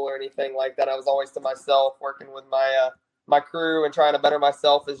high school or anything like that. I was always to myself, working with my crew and trying to better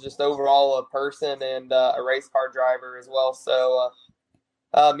myself as just overall a person and a race car driver as well. So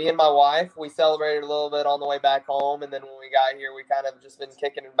me and my wife, we celebrated a little bit on the way back home. And then when we got here, we kind of just been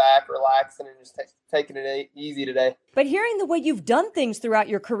kicking it back, relaxing, and just taking it easy today. But hearing the way you've done things throughout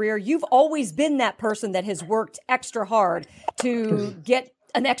your career, you've always been that person that has worked extra hard to get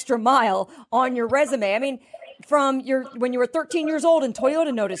an extra mile on your resume. I mean, from when you were 13 years old and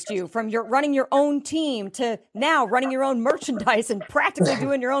Toyota noticed you, from your running your own team to now running your own merchandise and practically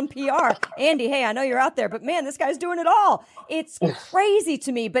doing your own PR. Andy, hey, I know you're out there, but man, this guy's doing it all. It's crazy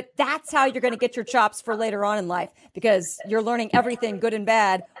to me, but that's how you're going to get your chops for later on in life, because you're learning everything good and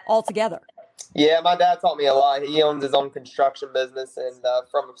bad all together. Yeah, my dad taught me a lot. He owns his own construction business, and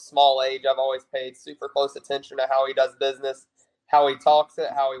from a small age, I've always paid super close attention to how he does business, how he talks it,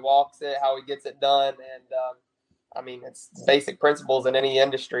 how he walks it, how he gets it done. And, I mean, it's basic principles in any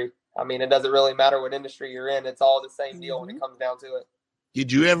industry. I mean, it doesn't really matter what industry you're in. It's all the same deal when it comes down to it.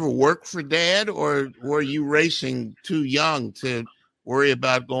 Did you ever work for Dad, or were you racing too young to worry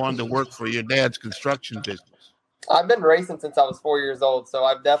about going to work for your dad's construction business? I've been racing since I was 4 years old, so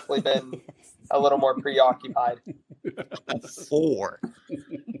I've definitely been a little more preoccupied. 4.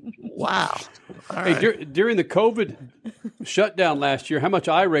 Wow. All Hey, right. during the COVID shutdown last year, how much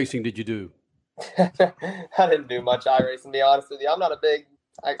iRacing did you do? I didn't do much iRacing, to be honest with you. I'm not a big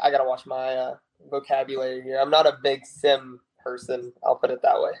 – I got to watch my vocabulary here. I'm not a big sim person. I'll put it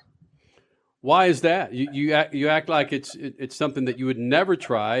that way. Why is that? You act like it's something that you would never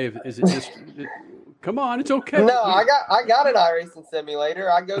try. Is it just come on, it's okay. No, I got an iRacing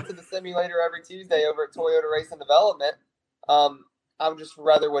simulator. I go to the simulator every Tuesday over at Toyota Racing Development. I would just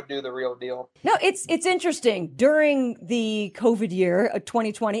rather would do the real deal. No, it's interesting. During the COVID year of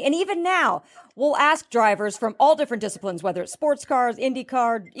 2020, and even now, we'll ask drivers from all different disciplines, whether it's sports cars,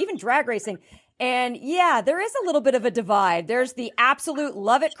 IndyCar, even drag racing. And yeah, there is a little bit of a divide. There's the absolute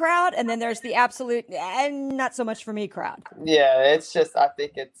love it crowd, and then there's the absolute not so much for me crowd. Yeah, it's just, I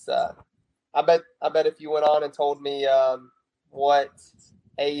think it's, I bet if you went on and told me what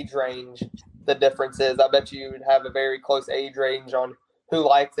age range the difference is, I bet you would have a very close age range on who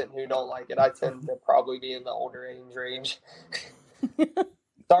likes it and who don't like it. I tend to probably be in the older age range.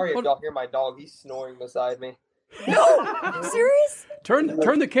 Sorry if y'all hear my dog. He's snoring beside me. No, serious? Turn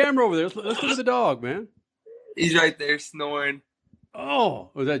the camera over there. Let's look at the dog, man. He's right there snoring.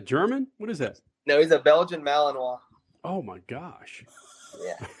 Oh, was that German? What is that? No, he's a Belgian Malinois. Oh my gosh.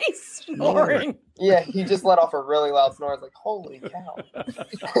 Yeah. He's snoring. Yeah, he just let off a really loud snore. I was like, holy cow.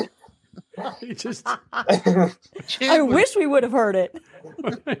 He just I wish we would have heard it.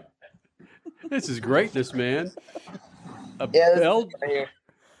 This is greatness, man. Yeah,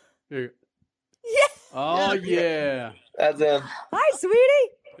 Here. Yeah. Oh yeah. That's him. Hi,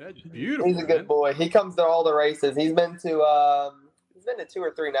 sweetie. That's beautiful. He's a good boy. He comes to all the races. He's been to 2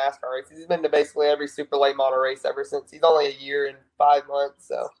 or 3 NASCAR races. He's been to basically every super late model race ever since. He's only a year and 5 months.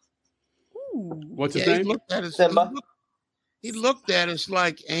 So, what's his name? Simba. He looked at us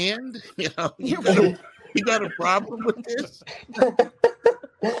like, and you got a problem with this?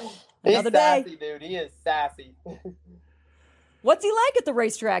 He's Another sassy, day. dude. He is sassy. What's he like at the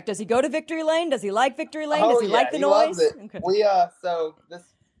racetrack? Does he go to Victory Lane? Does he like Victory Lane? Oh, Does he like the noise? Loves it. Okay. We so this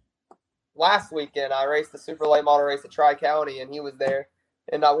last weekend I raced the super late model race at Tri-County, and he was there,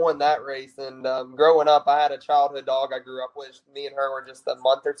 and I won that race. And growing up, I had a childhood dog I grew up with. Me and her were just a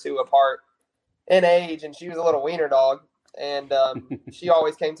month or 2 apart in age, and she was a little wiener dog. And she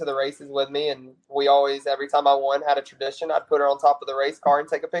always came to the races with me, and we always, every time I won, had a tradition. I'd put her on top of the race car and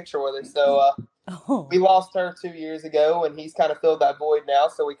take a picture with her. So we lost her 2 years ago, and he's kind of filled that void now.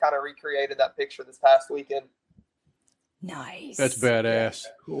 So we kind of recreated that picture this past weekend. Nice. That's badass.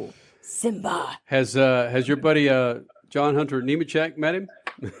 Cool. Simba. Has your buddy John Hunter Nemechek met him?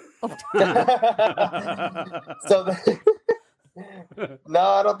 No,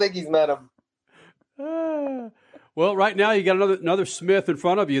 I don't think he's met him. Well, right now you got another Smith in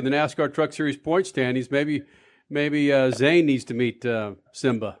front of you in the NASCAR Truck Series point standings. Maybe Zane needs to meet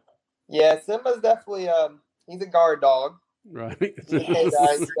Simba. Yeah, Simba's definitely he's a guard dog. Right. So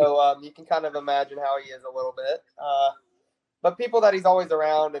you can kind of imagine how he is a little bit. But people that he's always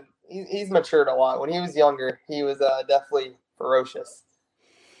around, and he's matured a lot. When he was younger, he was definitely ferocious.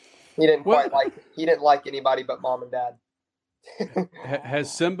 He didn't like anybody but mom and dad.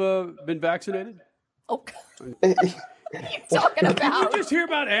 Has Simba been vaccinated? Oh, what are you talking about? You just hear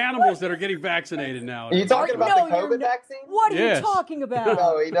about animals that are getting vaccinated now. Are you talking about the COVID vaccine? What are you talking about?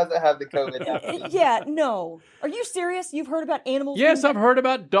 No, he doesn't have the COVID vaccine. Yeah, no. Are you serious? You've heard about animals? Yes, I've heard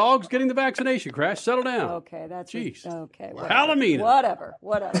about dogs getting the vaccination. Crash, settle down. Okay, that's Jeez. Okay, Palomino. Whatever.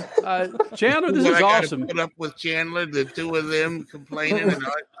 Chandler, this is awesome. Put up with Chandler, the 2 of them complaining, and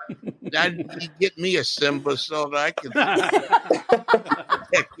I'd get me a Simba so that I could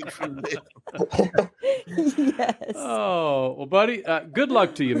protect it from this. Yes. Oh, well, buddy, good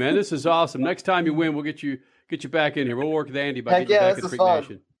luck to you, man. This is awesome. Next time you win, we'll get you back in here. We'll work with Andy about getting you back in Freak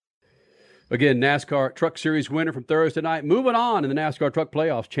Nation. Again, NASCAR Truck Series winner from Thursday night. Moving on in the NASCAR Truck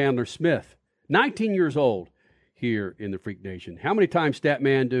Playoffs, Chandler Smith, 19 years old. here in the Freak Nation. How many times,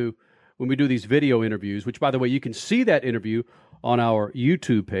 Statman, when we do these video interviews, which, by the way, you can see that interview on our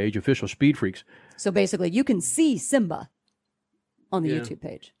YouTube page, Official Speed Freaks. So basically, you can see Simba on the YouTube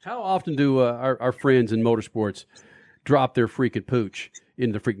page. How often do our friends in motorsports drop their freaking pooch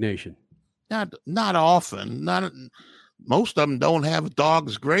in the Freak Nation? Not often. Most of them don't have a dog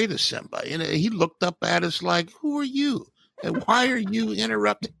as great as Simba. You know, he looked up at us like, "Who are you? And why are you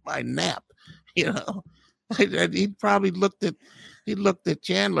interrupting my nap?" You know, he probably looked at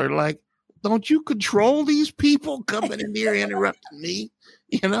Chandler like, "Don't you control these people coming in here interrupting me?"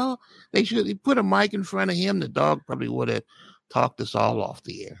 You know, they put a mic in front of him. The dog probably would have talked us all off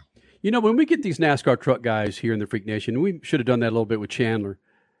the air. You know, when we get these NASCAR truck guys here in the Freak Nation, we should have done that a little bit with Chandler.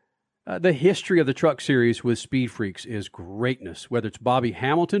 The history of the truck series with Speed Freaks is greatness, whether it's Bobby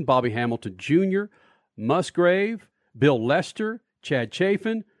Hamilton Jr., Musgrave, Bill Lester, Chad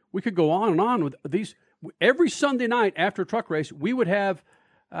Chafin. We could go on and on with these. Every Sunday night after a truck race, we would have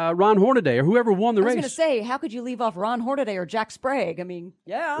Ron Hornaday or whoever won the race. I was going to say, how could you leave off Ron Hornaday or Jack Sprague? I mean,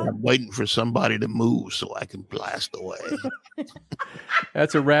 yeah. I'm waiting for somebody to move so I can blast away.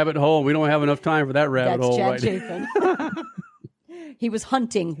 That's a rabbit hole. We don't have enough time for that rabbit hole Chad right Chafin. He was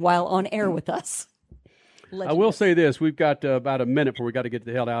hunting while on air with us. I will say this. We've got about a minute before we got to get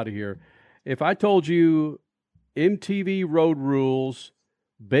the hell out of here. If I told you MTV Road Rules,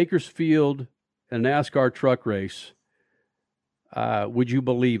 Bakersfield, and NASCAR truck race, would you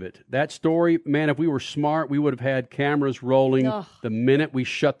believe it? That story, man, if we were smart, we would have had cameras rolling the minute we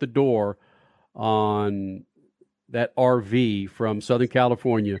shut the door on that RV from Southern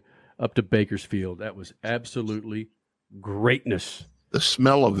California up to Bakersfield. That was absolutely greatness. The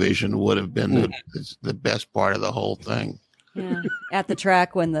smell-o-vision would have been the best part of the whole thing. Yeah, at the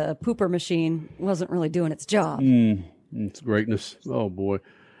track when the pooper machine wasn't really doing its job. It's greatness. Oh, boy.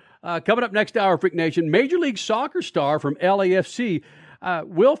 Coming up next hour, Freak Nation, Major League Soccer star from LAFC,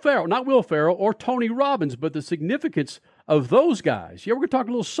 Will Ferrell, not Will Ferrell or Tony Robbins, but the significance of those guys. Yeah, we're going to talk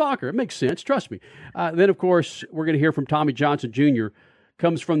a little soccer. It makes sense. Trust me. Then, of course, we're going to hear from Tommy Johnson Jr.,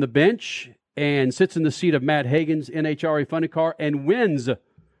 comes from the bench and sits in the seat of Matt Hagan's NHRA Funny Car and wins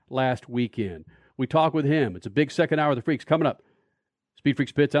last weekend. We talk with him. It's a big second hour of the Freaks. Coming up, Speed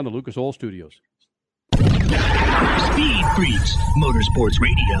Freaks Pits on the Lucas Oil Studios. Speed Freaks, Motorsports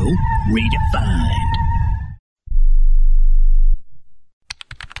Radio, redefined.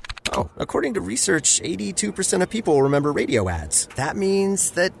 Oh, according to research, 82% of people remember radio ads. That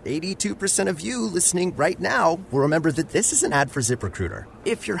means that 82% of you listening right now will remember that this is an ad for ZipRecruiter.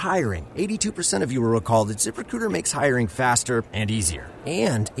 If you're hiring, 82% of you will recall that ZipRecruiter makes hiring faster and easier.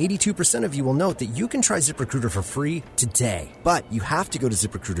 And 82% of you will note that you can try ZipRecruiter for free today. But you have to go to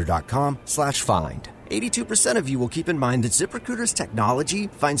ZipRecruiter.com/find. 82% of you will keep in mind that ZipRecruiter's technology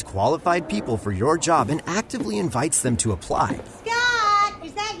finds qualified people for your job and actively invites them to apply. Scott,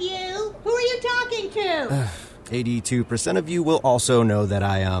 is that you? Who are you talking to? 82% of you will also know that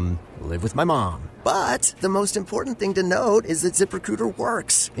I, live with my mom. But the most important thing to note is that ZipRecruiter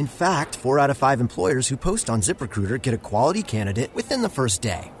works. In fact, 4 out of 5 employers who post on ZipRecruiter get a quality candidate within the first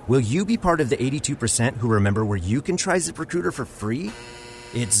day. Will you be part of the 82% who remember where you can try ZipRecruiter for free?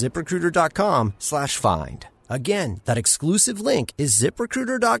 It's ZipRecruiter.com/find. Again, that exclusive link is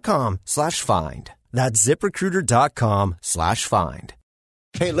ZipRecruiter.com/find. That's ZipRecruiter.com/find.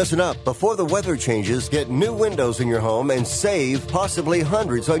 Hey, listen up. Before the weather changes, get new windows in your home and save possibly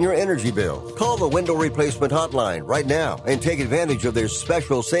hundreds on your energy bill. Call the Window Replacement Hotline right now and take advantage of their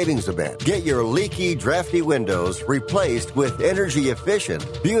special savings event. Get your leaky, drafty windows replaced with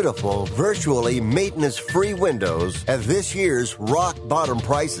energy-efficient, beautiful, virtually maintenance-free windows at this year's rock-bottom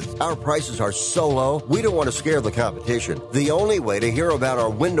prices. Our prices are so low, we don't want to scare the competition. The only way to hear about our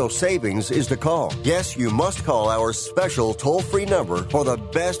window savings is to call. Yes, you must call our special toll-free number for the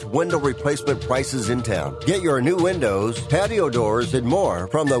best window replacement prices in town. Get your new windows, patio doors, and more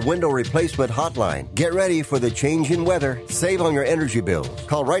from the Window Replacement Hotline. Get ready for the change in weather. Save on your energy bills.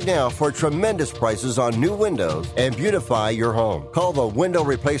 Call right now for tremendous prices on new windows and beautify your home. Call the Window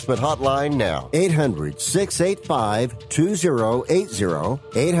Replacement Hotline now. 800-685-2080.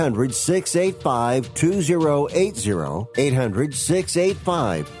 800-685-2080.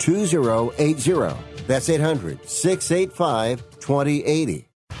 800-685-2080. That's 800-685-2080.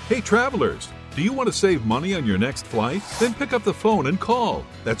 Hey travelers, do you want to save money on your next flight? Then pick up the phone and call.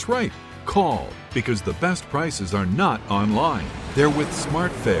 That's right, call, because the best prices are not online. They're with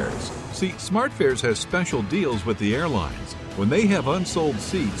SmartFares. See, SmartFares has special deals with the airlines. When they have unsold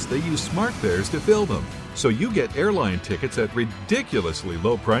seats, they use SmartFares to fill them. So you get airline tickets at ridiculously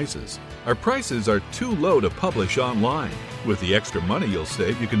low prices. Our prices are too low to publish online. With the extra money you'll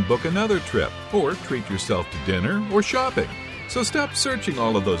save, you can book another trip or treat yourself to dinner or shopping. So stop searching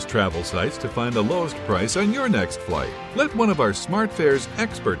all of those travel sites to find the lowest price on your next flight. Let one of our SmartFares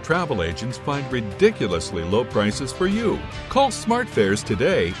expert travel agents find ridiculously low prices for you. Call SmartFares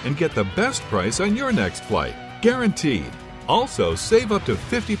today and get the best price on your next flight. Guaranteed. Also, save up to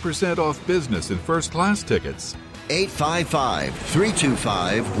 50% off business and first class tickets.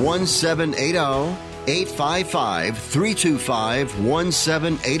 855-325-1780.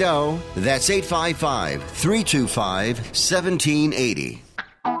 855-325-1780. That's 855-325-1780.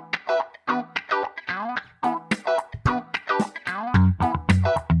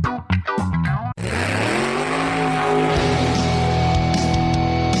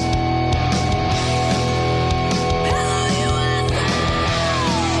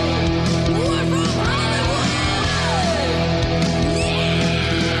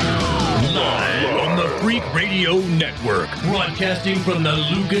 Network, broadcasting from the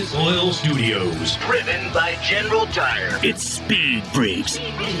Lucas Oil Studios. Driven by General Tire. It's Speed Freaks.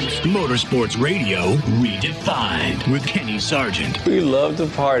 Motorsports Radio redefined with Kenny Sargent. We love to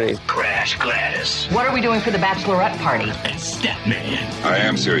party. Crash Gladys. What are we doing for the bachelorette party? And Statman. I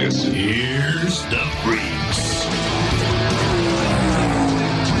am serious. Here's the Freaks.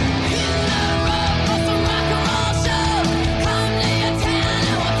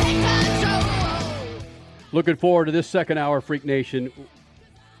 Looking forward to this second hour, Freak Nation.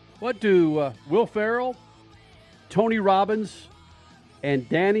 What do Will Ferrell, Tony Robbins, and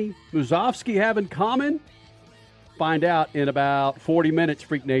Danny Musovsky have in common? Find out in about 40 minutes,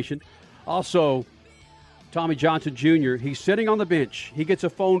 Freak Nation. Also, Tommy Johnson Jr., he's sitting on the bench. He gets a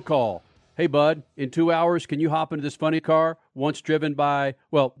phone call. Hey, bud, in 2 hours, can you hop into this funny car once driven by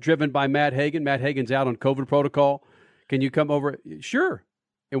Matt Hagan? Matt Hagan's out on COVID protocol. Can you come over? Sure.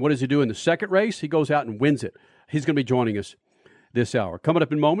 And what does he do in the second race? He goes out and wins it. He's going to be joining us this hour. Coming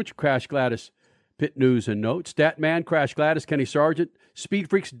up in moments, Crash Gladys, Pit News and Notes. Statman, Crash Gladys, Kenny Sargent.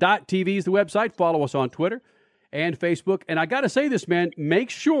 Speedfreaks.tv is the website. Follow us on Twitter and Facebook. And I got to say this, man, make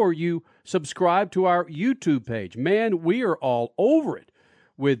sure you subscribe to our YouTube page. Man, we are all over it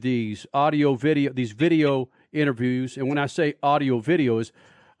with these video interviews. And when I say audio videos,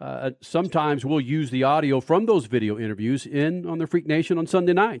 sometimes we'll use the audio from those video interviews on the Freak Nation on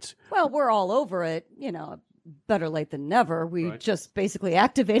Sunday nights. Well, we're all over it. Better late than never. We just basically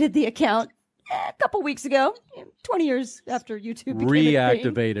activated the account a couple weeks ago, 20 years after YouTube became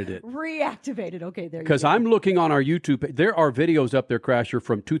reactivated it. Reactivated. Okay, there you go. Because I'm looking on our YouTube page. There are videos up there, Crasher,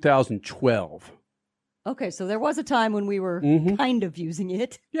 from 2012. Okay, so there was a time when we were kind of using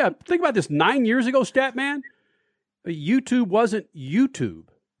it. Yeah, think about this. 9 years ago, Statman, YouTube wasn't YouTube.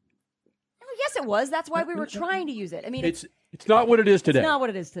 Yes, it was. That's why we were trying to use it. I mean, it's not what it is today. It's not what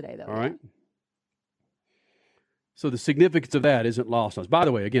it is today, though. All right. So the significance of that isn't lost on us. By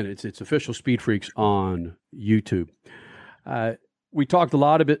the way, again, it's official Speed Freaks on YouTube. We talked a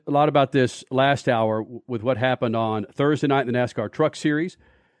lot about this last hour with what happened on Thursday night in the NASCAR Truck Series,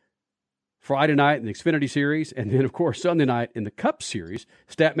 Friday night in the Xfinity Series, and then, of course, Sunday night in the Cup Series.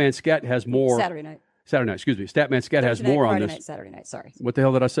 Statman Scat has more. Saturday night, excuse me. Statman Scat has more on this. Friday night, Saturday night, sorry. What the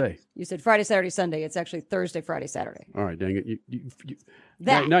hell did I say? You said Friday, Saturday, Sunday. It's actually Thursday, Friday, Saturday. All right, dang it.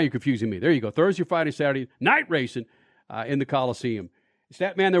 Now you're confusing me. There you go. Thursday, Friday, Saturday, night racing in the Coliseum.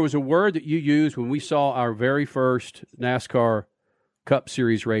 Statman, there was a word that you used when we saw our very first NASCAR Cup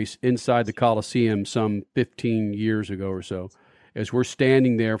Series race inside the Coliseum some 15 years ago or so, as we're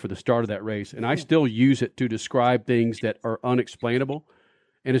standing there for the start of that race. And I still use it to describe things that are unexplainable.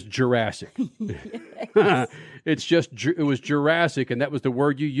 And it's Jurassic. It was Jurassic, and that was the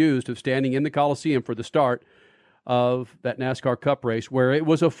word you used of standing in the Coliseum for the start of that NASCAR Cup race, where it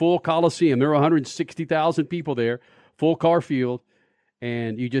was a full Coliseum. There were 160,000 people there, full car field,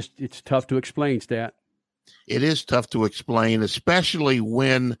 and it's tough to explain, Stat. It is tough to explain, especially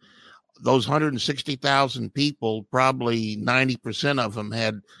when those 160,000 people, probably 90% of them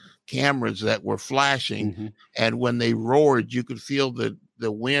had cameras that were flashing, and when they roared, you could feel the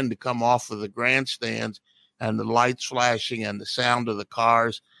wind come off of the grandstands and the lights flashing and the sound of the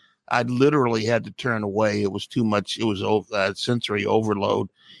cars. I literally had to turn away. It was too much. It was sensory overload.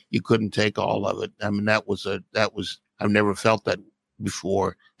 You couldn't take all of it. I mean, I've never felt that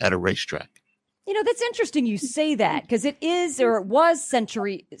before at a racetrack. That's interesting you say that, because it is, or it was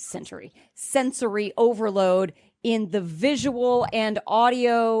sensory overload in the visual and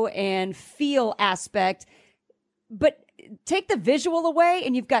audio and feel aspect. But take the visual away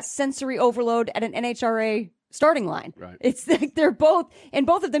and you've got sensory overload at an NHRA starting line. Right. It's like they're both, and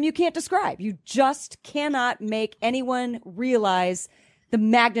both of them you can't describe. You just cannot make anyone realize the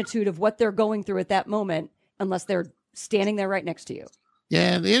magnitude of what they're going through at that moment unless they're standing there right next to you.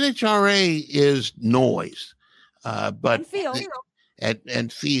 Yeah, the NHRA is noise, but And feel.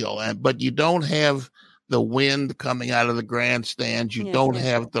 and feel, but you don't have the wind coming out of the grandstands. You Yeah, don't it's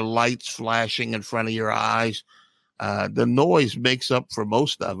have the lights flashing in front of your eyes. The noise makes up for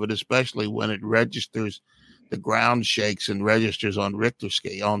most of it, especially when it registers. The ground shakes and registers on Richter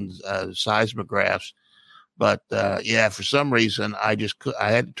scale, on seismographs. But for some reason, I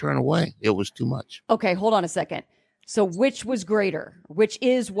had to turn away. It was too much. Okay, hold on a second. So which was greater?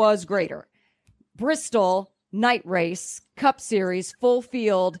 Was greater? Bristol night race, Cup Series, full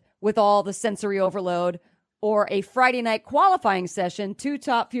field with all the sensory overload, or a Friday night qualifying session, 2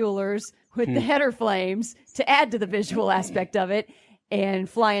 top fuelers with the header flames to add to the visual aspect of it and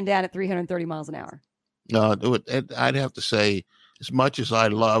flying down at 330 miles an hour? No, I'd have to say, as much as I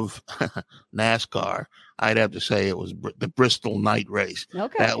love NASCAR, I'd have to say it was the Bristol night race.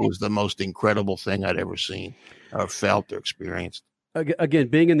 Okay. That was the most incredible thing I'd ever seen or felt or experienced. Again,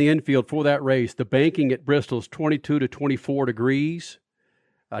 being in the infield for that race, the banking at Bristol is 22 to 24 degrees.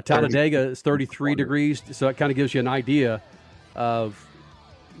 Talladega is 33 degrees. So it kind of gives you an idea of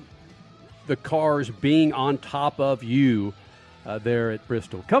the cars being on top of you there at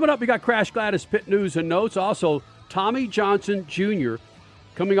Bristol. Coming up, we got Crash Gladys pit news and notes. Also, Tommy Johnson Jr.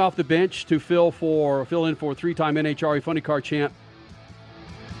 coming off the bench to fill in for 3-time NHRA Funny Car champ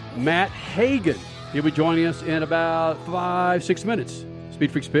Matt Hagan. He'll be joining us in about 5-6 minutes.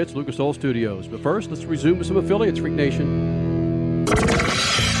 Speed Freaks Pits, Lucas Oil Studios. But first, let's resume with some affiliates, Freak Nation.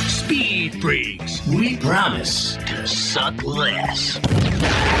 Speed Freaks, we promise to suck less.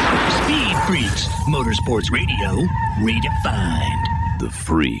 Speed Freaks, Motorsports Radio, redefined. The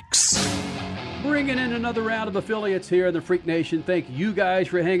Freaks. Bringing in another round of affiliates here in the Freak Nation. Thank you guys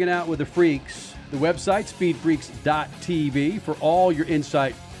for hanging out with the Freaks. The website, speedfreaks.tv, for all your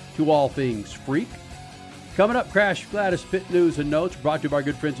insight to all things freak. Coming up, Crash Gladys pit news and notes brought to you by our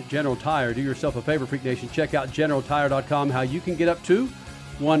good friends at General Tire. Do yourself a favor, Freak Nation. Check out GeneralTire.com, how you can get up to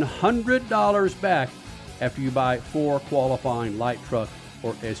 $100 back after you buy 4 qualifying light truck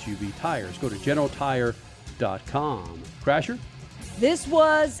or SUV tires. Go to GeneralTire.com. Crasher? This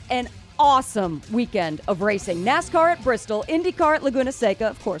was an awesome weekend of racing. NASCAR at Bristol, IndyCar at Laguna Seca,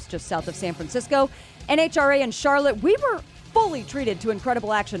 of course, just south of San Francisco, NHRA in Charlotte. We were fully treated to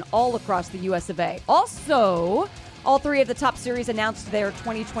incredible action all across the US of A. Also, all 3 of the top series announced their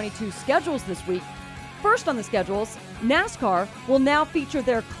 2022 schedules this week. First on the schedules, NASCAR will now feature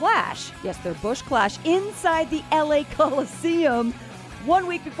their Clash, yes, their Busch Clash, inside the LA Coliseum 1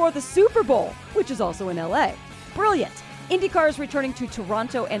 week before the Super Bowl, which is also in LA. Brilliant. IndyCar is returning to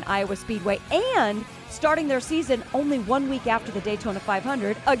Toronto and Iowa Speedway and starting their season only 1 week after the Daytona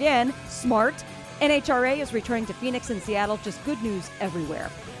 500. Again, smart. NHRA is returning to Phoenix and Seattle. Just good news everywhere.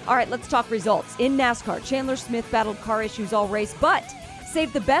 All right, let's talk results. In NASCAR, Chandler Smith battled car issues all race, but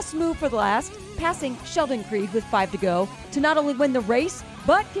saved the best move for the last, passing Sheldon Creed with 5 to go to not only win the race,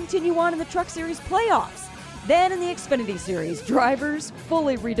 but continue on in the Truck Series playoffs. Then in the Xfinity Series, drivers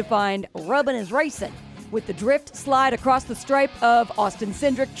fully redefined rubbing is racing with the drift slide across the stripe of Austin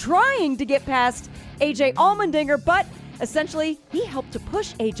Cindric trying to get past AJ Allmendinger, but essentially, he helped to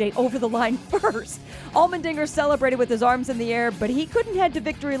push AJ over the line first. Allmendinger celebrated with his arms in the air, but he couldn't head to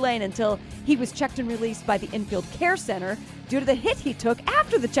victory lane until he was checked and released by the infield care center due to the hit he took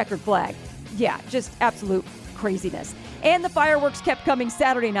after the checkered flag. Yeah, just absolute craziness. And the fireworks kept coming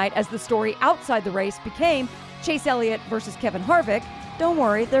Saturday night as the story outside the race became Chase Elliott versus Kevin Harvick. Don't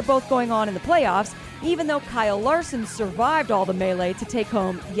worry, they're both going on in the playoffs, even though Kyle Larson survived all the melee to take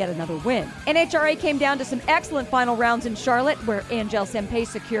home yet another win. NHRA came down to some excellent final rounds in Charlotte, where Angelle Sampey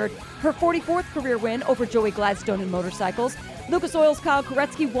secured her 44th career win over Joey Gladstone in motorcycles. Lucas Oil's Kyle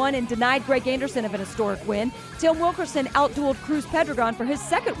Koretsky won and denied Greg Anderson of an historic win. Tim Wilkerson outdueled Cruz Pedregon for his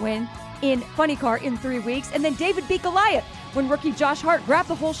second win in Funny Car in 3 weeks. And then David beat Goliath when rookie Josh Hart grabbed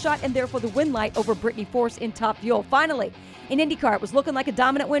the whole shot and therefore the win light over Brittany Force in Top Fuel. Finally, in IndyCar, it was looking like a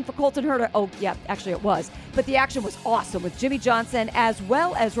dominant win for Colton Herta. Oh, yeah, actually it was. But the action was awesome with Jimmy Johnson as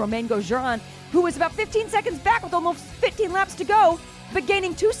well as Romain Grosjean, who was about 15 seconds back with almost 15 laps to go, but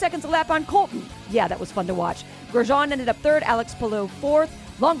gaining 2 seconds a lap on Colton. Yeah, that was fun to watch. Grosjean ended up third, Alex Palou fourth.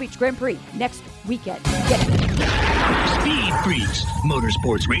 Long Beach Grand Prix next weekend. Get it. Speed Freaks,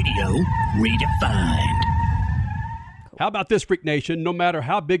 Motorsports Radio, redefined. How about this, Freak Nation? No matter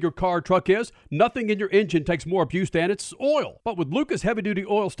how big your car or truck is, nothing in your engine takes more abuse than its oil. But with Lucas Heavy Duty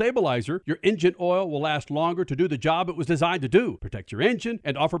Oil Stabilizer, your engine oil will last longer to do the job it was designed to do. Protect your engine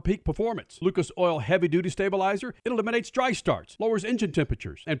and offer peak performance. Lucas Oil Heavy Duty Stabilizer, it eliminates dry starts, lowers engine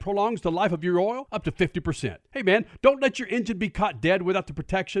temperatures, and prolongs the life of your oil up to 50%. Hey man, don't let your engine be caught dead without the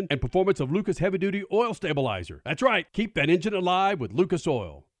protection and performance of Lucas Heavy Duty Oil Stabilizer. That's right, keep that engine alive with Lucas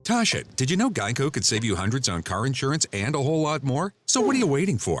Oil. Tasha, did you know Geico could save you hundreds on car insurance and a whole lot more? So what are you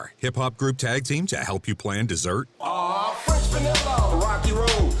waiting for? Hip Hop Group Tag Team to help you plan dessert? Fresh vanilla, rocky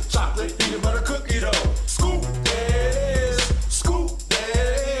road, chocolate peanut butter cookie dough. Scoop this, scoop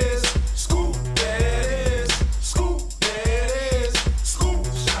this, scoop this, scoop this, scoop.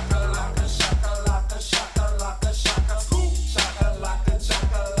 Shakalaka, shakalaka, shakalaka, shaka, scoop. Shakalaka,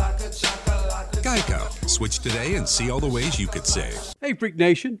 shakalaka, shakalaka. Geico. Switch today and see all the ways you could save. Hey, Freak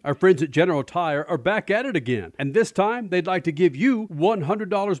Nation, our friends at General Tire are back at it again. And this time, they'd like to give you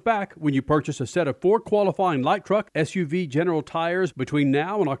 $100 back when you purchase a set of 4 qualifying light truck SUV General Tires between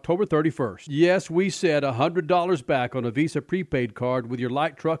now and October 31st. Yes, we said $100 back on a Visa prepaid card with your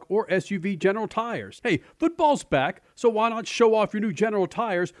light truck or SUV General Tires. Hey, football's back, so why not show off your new General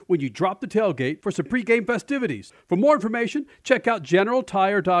Tires when you drop the tailgate for some pregame festivities? For more information, check out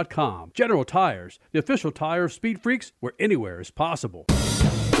GeneralTire.com. General Tires, the official tire of Speed Freaks, where anywhere is possible.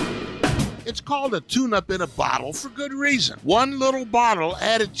 It's called a tune-up in a bottle for good reason. One little bottle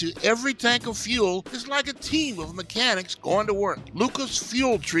added to every tank of fuel is like a team of mechanics going to work. Lucas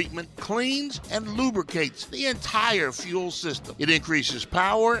Fuel Treatment cleans and lubricates the entire fuel system. It increases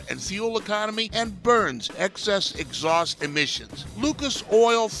power and fuel economy and burns excess exhaust emissions. Lucas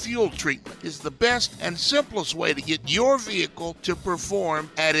Oil Fuel Treatment is the best and simplest way to get your vehicle to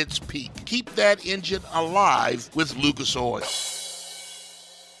perform at its peak. Keep that engine alive with Lucas Oil.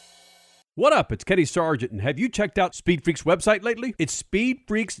 What up? It's Kenny Sargent, and have you checked out Speed Freaks' website lately? It's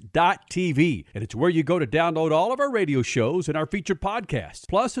speedfreaks.tv, and it's where you go to download all of our radio shows and our featured podcasts.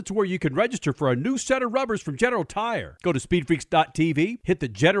 Plus, it's where you can register for a new set of rubbers from General Tire. Go to speedfreaks.tv, hit the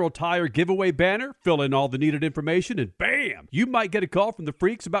General Tire giveaway banner, fill in all the needed information, and bam! You might get a call from the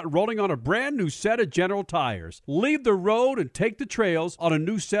freaks about rolling on a brand new set of General Tires. Leave the road and take the trails on a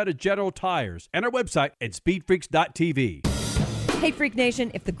new set of General Tires, and our website at speedfreaks.tv. Hey, Freak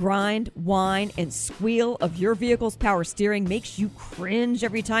Nation, if the grind, whine, and squeal of your vehicle's power steering makes you cringe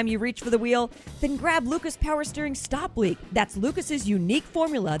every time you reach for the wheel, then grab Lucas Power Steering Stop Leak. That's Lucas's unique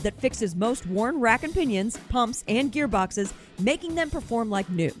formula that fixes most worn rack and pinions, pumps, and gearboxes, making them perform like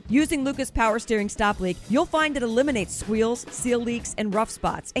new. Using Lucas Power Steering Stop Leak, you'll find it eliminates squeals, seal leaks, and rough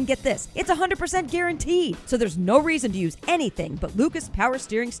spots. And get this, it's 100% guaranteed, so there's no reason to use anything but Lucas Power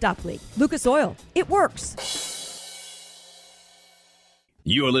Steering Stop Leak. Lucas Oil, it works.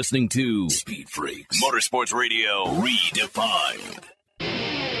 You're listening to Speed Freaks Motorsports Radio Redefined.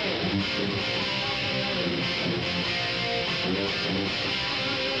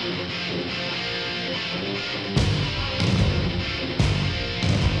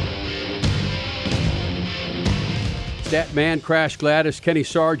 Statman, Crash Gladys, Kenny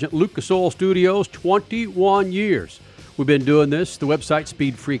Sargent, Lucas Oil Studios, 21 years. We've been doing this. The website,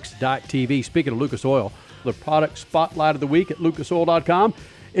 speedfreaks.tv. Speaking of Lucas Oil, the product spotlight of the week at lucasoil.com.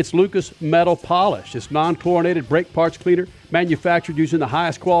 It's Lucas Metal Polish. It's non-chlorinated brake parts cleaner, manufactured using the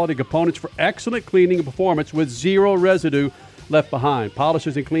highest quality components for excellent cleaning and performance with zero residue left behind.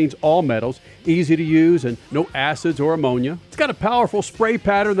 Polishes and cleans all metals, easy to use, and no acids or ammonia. It's got a powerful spray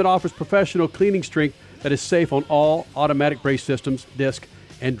pattern that offers professional cleaning strength that is safe on all automatic brake systems, disc,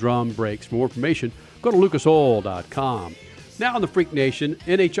 and drum brakes. For more information, go to lucasoil.com. Now in the Freak Nation,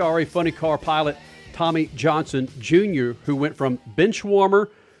 NHRA funny car pilot Tommy Johnson Jr., who went from bench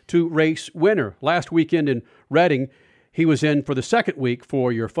warmer to race winner. Last weekend in Reading, he was in for the second week for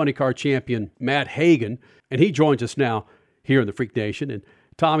your funny car champion, Matt Hagan, and he joins us now here in the Freak Nation. And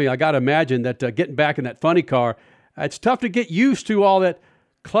Tommy, I got to imagine that getting back in that funny car, it's tough to get used to all that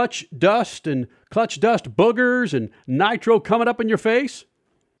clutch dust boogers and nitro coming up in your face.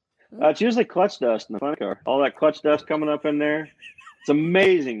 It's usually clutch dust in the funny car. All that clutch dust coming up in there. It's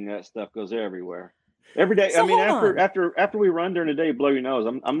amazing that stuff goes everywhere. Every day. So I mean, after we run during the day, blow your nose.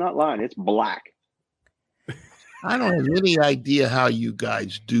 I'm not lying. It's black. I don't have any idea how you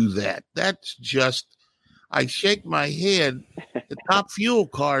guys do that. That's just, I shake my head. The top fuel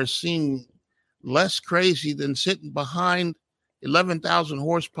cars seem less crazy than sitting behind 11,000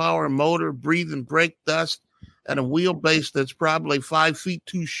 horsepower motor, breathing brake dust, and a wheelbase that's probably 5 feet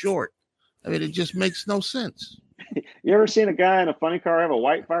too short. I mean, it just makes no sense. You ever seen a guy in a funny car have a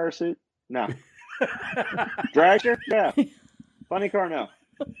white fire suit? No. Dragster? Yeah. Funny car? No.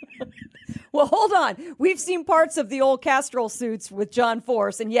 Well, hold on. We've seen parts of the old Castrol suits with John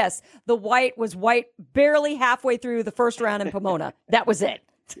Force, and yes, the white was white barely halfway through the first round in Pomona. That was it.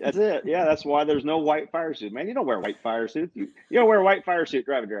 That's it. Yeah, that's why there's no white fire suit. Man, you don't wear white fire suits. You don't wear a white fire suit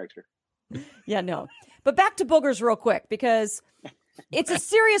driving dragster. Yeah, no. But back to boogers real quick, because it's a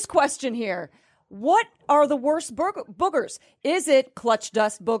serious question here. What are the worst boogers? Is it clutch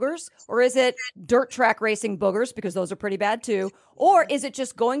dust boogers, or is it dirt track racing boogers, because those are pretty bad too? Or is it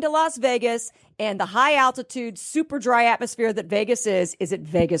just going to Las Vegas and the high altitude, super dry atmosphere that Vegas is it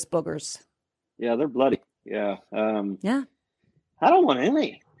Vegas boogers? Yeah, they're bloody. Yeah. Yeah. I don't want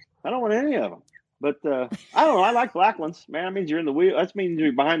any. I don't want any of them. But I don't know. I like black ones. Man, that means you're in the wheel. That means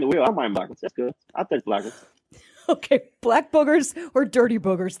you're behind the wheel. I don't mind black ones. That's good. I'll take black ones. Okay, black boogers or dirty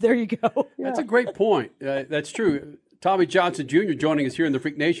boogers. There you go. That's a great point. That's true. Tommy Johnson Jr. joining us here in the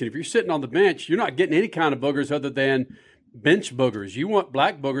Freak Nation. If you're sitting on the bench, you're not getting any kind of boogers other than bench boogers. You want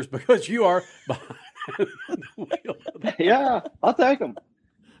black boogers because you are behind the wheel. Yeah, I'll take them.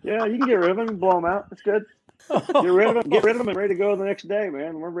 Yeah, you can get rid of them and blow them out. That's good. Get rid of them and ready to go the next day,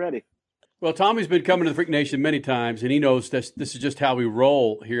 man. We're ready. Well, Tommy's been coming to the Freak Nation many times, and he knows this is just how we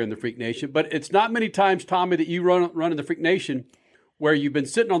roll here in the Freak Nation. But it's not many times, Tommy, that you run in the Freak Nation where you've been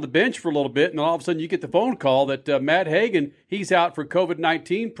sitting on the bench for a little bit, and all of a sudden you get the phone call that Matt Hagan, he's out for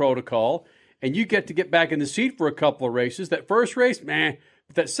COVID-19 protocol, and you get to get back in the seat for a couple of races. That first race, man,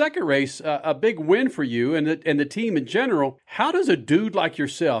 but that second race, a big win for you and the team in general. How does a dude like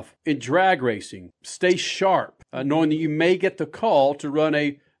yourself in drag racing stay sharp, knowing that you may get the call to run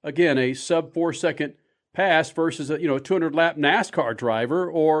a sub 4 second pass versus a 200 lap NASCAR driver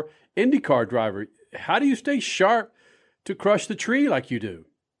or IndyCar driver? How do you stay sharp to crush the tree like you do?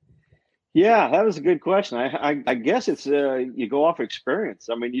 Yeah, that was a good question. I guess it's you go off experience.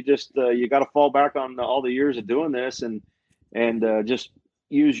 I mean, you just you got to fall back on all the years of doing this and just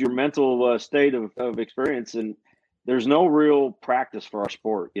use your mental state of experience. And there's no real practice for our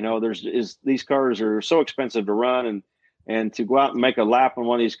sport. These cars are so expensive to run, and to go out and make a lap on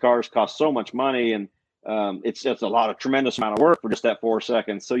one of these cars costs so much money, and it's a tremendous amount of work for just that 4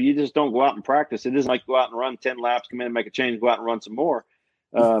 seconds. So you just don't go out and practice. It isn't like go out and run 10 laps, come in and make a change, go out and run some more.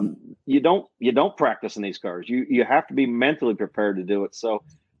 You don't practice in these cars. You have to be mentally prepared to do it. So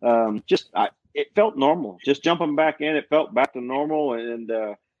it felt normal. Just jumping back in, it felt back to normal, and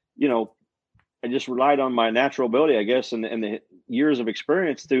I just relied on my natural ability, I guess, and the years of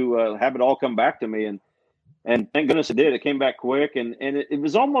experience to have it all come back to me. And thank goodness it did. It came back quick, and it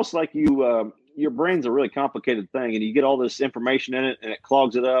was almost like your brain's a really complicated thing, and you get all this information in it, and it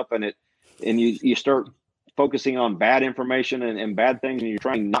clogs it up, and you start focusing on bad information and bad things, and you're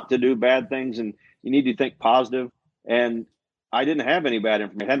trying not to do bad things, and you need to think positive. And I didn't have any bad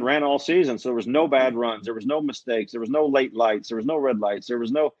information. I hadn't ran all season, so there was no bad runs, there was no mistakes, there was no late lights, there was no red lights, there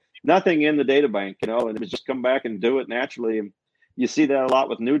was nothing in the data bank, and it was just come back and do it naturally. And you see that a lot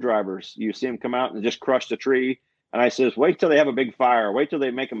with new drivers. You see them come out and just crush the tree. And I says, wait till they have a big fire. Wait till they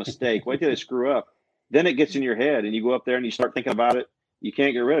make a mistake. Wait till they screw up. Then it gets in your head, and you go up there and you start thinking about it. You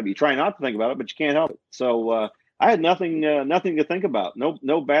can't get rid of it. You try not to think about it, but you can't help it. So I had nothing to think about.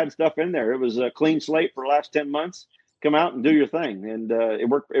 No bad stuff in there. It was a clean slate for the last 10 months. Come out and do your thing. And it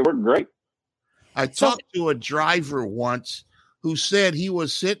worked great. I talked to a driver once who said he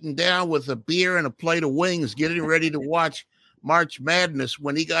was sitting down with a beer and a plate of wings, getting ready to watch March Madness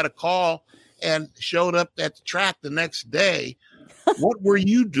when he got a call and showed up at the track the next day. What were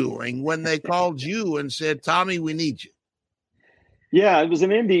you doing when they called you and said, Tommy, we need you? Yeah, it was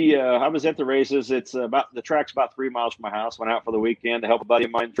in Indy. I was at the races. The track's about 3 miles from my house. Went out for the weekend to help a buddy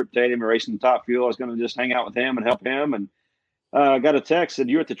of mine, Trip Tatum, racing Top Fuel. I was going to just hang out with him and help him. And got a text, said,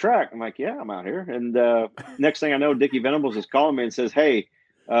 you at the track? I'm like, yeah, I'm out here. And next thing I know, Dickie Venables is calling me and says, hey,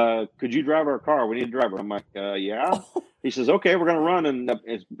 could you drive our car? We need a driver. I'm like, yeah. He says, okay, we're going to run. And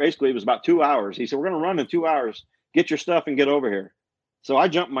it was about 2 hours. He said, we're going to run in 2 hours. Get your stuff and get over here. So I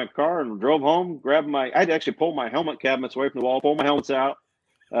jumped in my car and drove home, I had to actually pull my helmet cabinets away from the wall, pull my helmets out,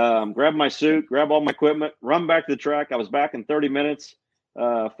 grab my suit, grab all my equipment, run back to the track. I was back in 30 minutes.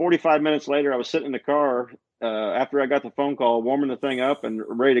 45 minutes later, I was sitting in the car after I got the phone call, warming the thing up and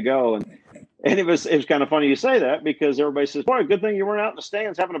ready to go. And it was kind of funny you say that, because everybody says, boy, good thing you weren't out in the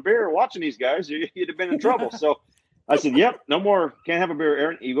stands having a beer watching these guys. You'd have been in trouble. So I said, yep, no more. Can't have a beer,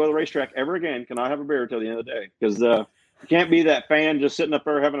 Aaron. You go to the racetrack ever again. Cannot have a beer till the end of the day, because you can't be that fan just sitting up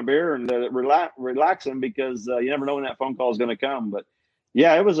there having a beer and relaxing, because you never know when that phone call is going to come. But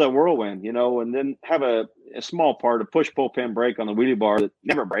yeah, it was a whirlwind, and then have a small part, a push-pull pin brake on the wheelie bar that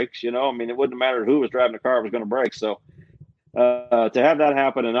never breaks, I mean, it wouldn't matter who was driving the car, it was going to break. So to have that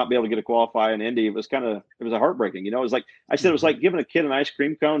happen and not be able to get a qualify in Indy, it was a heartbreaking. You know, it was like I said, it was like giving a kid an ice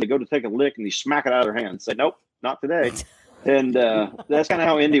cream cone. They go to take a lick and you smack it out of their hand. Say, nope, not today. And that's kind of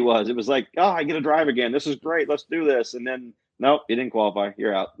how Indy was. It was like, oh, I get to drive again. This is great. Let's do this. And then, nope, you didn't qualify.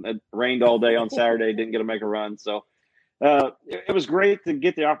 You're out. It rained all day on Saturday. Didn't get to make a run. So it was great to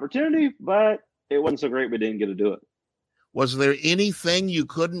get the opportunity, but it wasn't so great we didn't get to do it. Was there anything you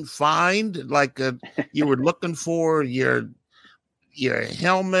couldn't find, like you were looking for your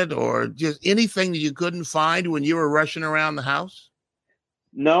helmet or just anything that you couldn't find when you were rushing around the house?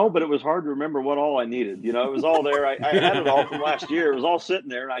 No, but it was hard to remember what all I needed. You know, it was all there. I had it all from last year. It was all sitting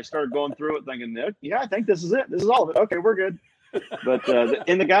there, and I started going through it thinking, yeah, I think this is it. This is all of it. Okay, we're good. But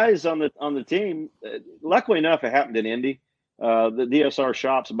and the guys on the team, luckily enough, it happened in Indy. The DSR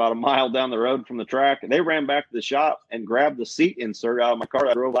shop's about a mile down the road from the track. They ran back to the shop and grabbed the seat insert out of my car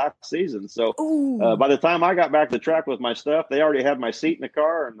that I drove last season. So by the time I got back to the track with my stuff, they already had my seat in the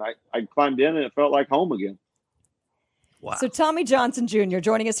car, and I climbed in, and it felt like home again. Wow. So Tommy Johnson Jr.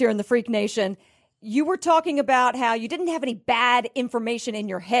 joining us here in the Freak Nation. You were talking about how you didn't have any bad information in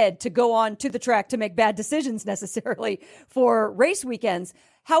your head to go on to the track to make bad decisions necessarily for race weekends.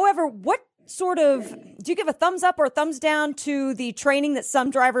 However, what sort of, do you give a thumbs up or a thumbs down to the training that some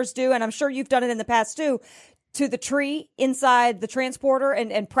drivers do, and I'm sure you've done it in the past too, to the tree inside the transporter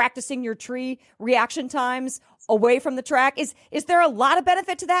and practicing your tree reaction times away from the track? Is there a lot of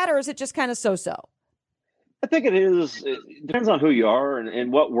benefit to that, or is it just kind of so-so? I think it is. It depends on who you are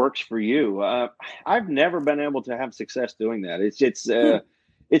and what works for you. I've never been able to have success doing that.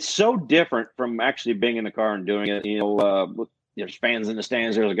 It's so different from actually being in the car and doing it. You know, there's fans in the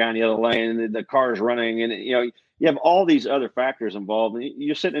stands. There's a guy in the other lane, and the car's running, and you know you have all these other factors involved. And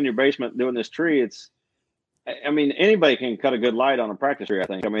you're sitting in your basement doing this tree. I mean, anybody can cut a good light on a practice tree. I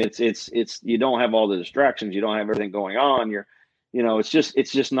think. I mean, it's you don't have all the distractions. You don't have everything going on. You know, it's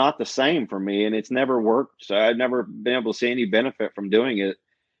just not the same for me, and it's never worked. So I've never been able to see any benefit from doing it.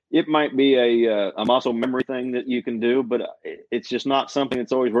 It might be a muscle memory thing that you can do, but it's just not something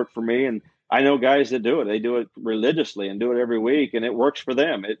that's always worked for me. And I know guys that do it. They do it religiously and do it every week, and it works for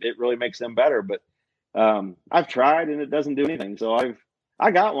them. It really makes them better. But I've tried, and it doesn't do anything. So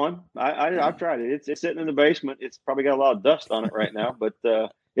I got one. I've tried it. It's sitting in the basement. It's probably got a lot of dust on it right now, but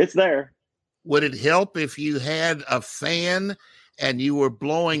it's there. Would it help if you had a fan and you were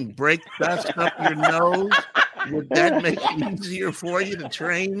blowing brake dust up your nose? Would that make it easier for you to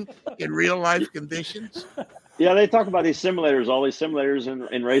train in real life conditions? Yeah, they talk about these simulators, all these simulators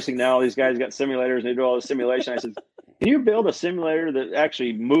in racing now. All these guys got simulators and they do all the simulation. I said, can you build a simulator that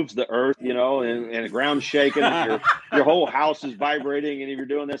actually moves the earth, you know, and the ground's shaking and your whole house is vibrating, and if you're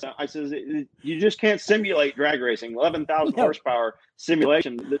doing this? I says, you just can't simulate drag racing. 11,000 horsepower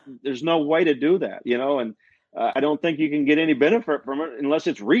simulation. There's no way to do that, you know, and I don't think you can get any benefit from it unless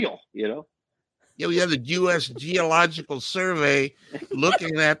it's real, you know. Yeah, we have the U.S. Geological Survey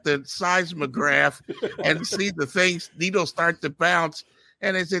looking at the seismograph and see the things, needles start to bounce.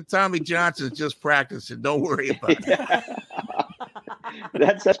 And they said, Tommy Johnson's just practicing. Don't worry about it.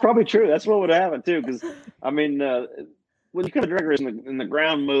 That's probably true. That's what would happen, too. Because, I mean, when you come to drag racing and the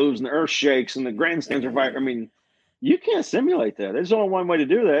ground moves and the earth shakes and the grandstands are fighting, I mean, you can't simulate that. There's only one way to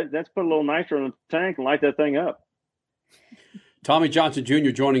do that. That's put a little nitro in the tank and light that thing up. Tommy Johnson Jr.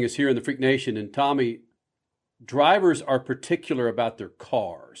 joining us here in the Freak Nation. And Tommy, drivers are particular about their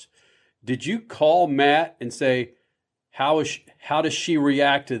cars. Did you call Matt and say, how does she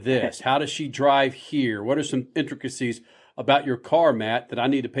react to this? How does she drive here? What are some intricacies about your car, Matt, that I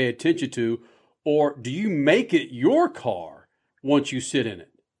need to pay attention to? Or do you make it your car once you sit in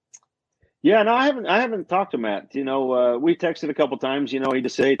it? Yeah, no, I haven't talked to Matt. You know, we texted a couple times. You know, he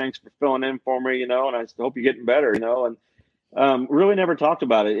just said, hey, thanks for filling in for me. You know, and I hope you're getting better. You know, and really never talked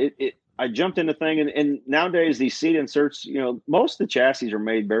about it. I jumped in the thing, and nowadays these seat inserts, you know, most of the chassis are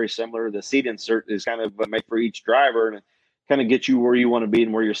made very similar. The seat insert is kind of made for each driver, and it kind of gets you where you want to be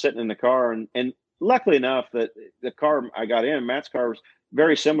and where you're sitting in the car. And luckily enough that the car I got in, Matt's car, was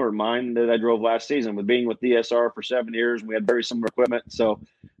very similar to mine that I drove last season, with being with DSR for 7 years. And we had very similar equipment. So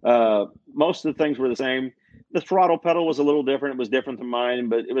most of the things were the same. The throttle pedal was a little different. It was different than mine,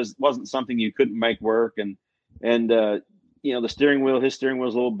 but it wasn't something you couldn't make work. And you know, the steering wheel, his steering wheel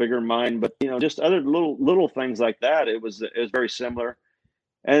was a little bigger than mine, but you know, just other little things like that. It was very similar.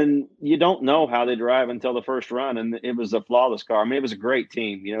 And you don't know how they drive until the first run. And it was a flawless car. I mean, it was a great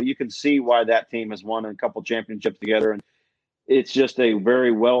team. You know, you can see why that team has won a couple championships together. And it's just a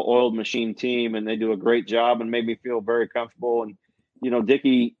very well-oiled machine team, and they do a great job and made me feel very comfortable. And, you know,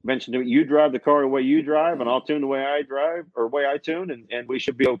 Dickie mentioned to me, you drive the car the way you drive, and I'll tune the way I drive, or way I tune, and we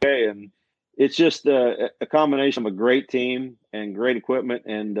should be okay. And it's just a combination of a great team and great equipment,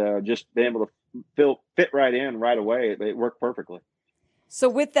 and just being able to fit right in right away. It worked perfectly. So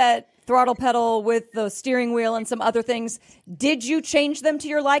with that throttle pedal, with the steering wheel and some other things, did you change them to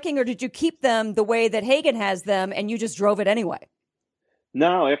your liking, or did you keep them the way that Hagan has them and you just drove it anyway?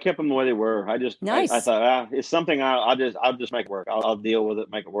 No, I kept them the way they were. I just, nice. I thought, it's something I'll just make it work. I'll deal with it,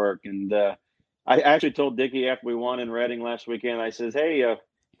 make it work. And I actually told Dickie after we won in Reading last weekend, I says, hey, if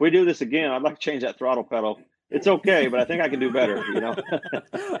we do this again, I'd like to change that throttle pedal. It's okay, but I think I can do better, you know?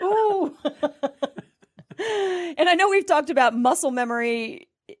 Ooh. And I know we've talked about muscle memory,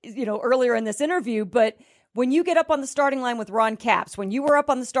 you know, earlier in this interview, but when you get up on the starting line with Ron Capps, when you were up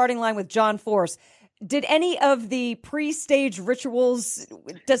on the starting line with John Force, did any of the pre-stage rituals,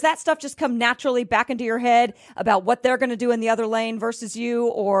 does that stuff just come naturally back into your head about what they're going to do in the other lane versus you?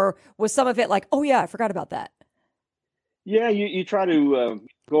 Or was some of it like, oh yeah, I forgot about that? Yeah, you try to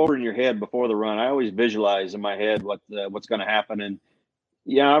go over in your head before the run. I always visualize in my head what's going to happen. And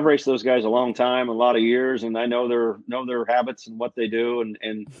yeah, I've raced those guys a long time, a lot of years, and I know their habits and what they do.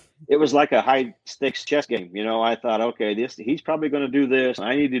 And it was like a high stakes chess game. You know, I thought, okay, he's probably going to do this. And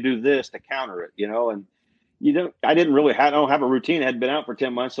I need to do this to counter it. You know, and I don't have a routine. I had been out for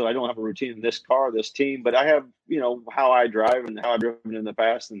 10 months, so I don't have a routine in this car, this team. But I have, you know, how I drive and how I've driven in the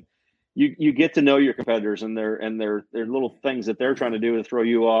past, and you get to know your competitors and their little things that they're trying to do to throw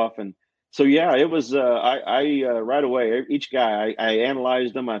you off. And so, yeah, it was, I right away, each guy, I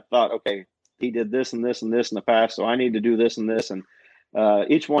analyzed them. I thought, okay, he did this and this and this in the past, so I need to do this and this. And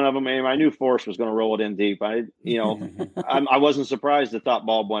each one of them, I knew Force was going to roll it in deep. I wasn't surprised the top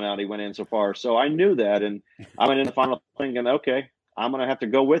bulb went out. He went in so far. So I knew that. And I went in the final thinking, okay, I'm going to have to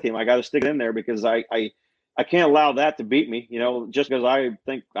go with him. I got to stick it in there because I can't allow that to beat me, you know, just because I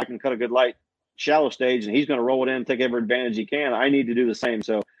think I can cut a good light shallow stage and he's going to roll it in and take every advantage he can. I need to do the same.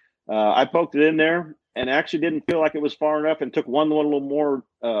 So I poked it in there and actually didn't feel like it was far enough and took one little more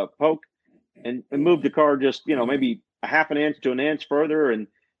poke and moved the car just, you know, maybe a half an inch to an inch further. And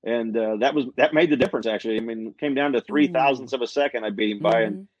that made the difference, actually. I mean, it came down to 0.003 of a second I beat him by.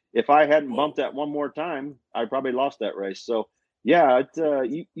 And if I hadn't bumped that one more time, I probably lost that race. So, yeah,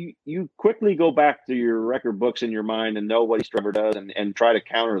 you quickly go back to your record books in your mind and know what each driver does and try to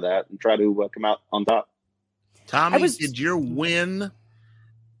counter that and try to come out on top. Tommy, did your win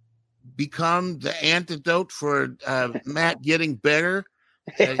become the antidote for Matt getting better?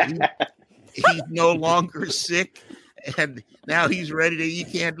 He's no longer sick, and now he's ready to. You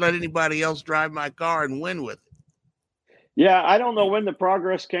can't let anybody else drive my car and win with it. Yeah, I don't know when the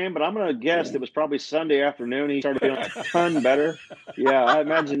progress came, but I'm going to guess it was probably Sunday afternoon. He started feeling a ton better. Yeah, I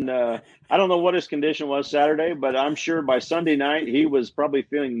imagine. I don't know what his condition was Saturday, but I'm sure by Sunday night he was probably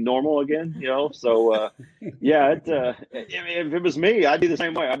feeling normal again. You know, so yeah. If it was me, I'd be the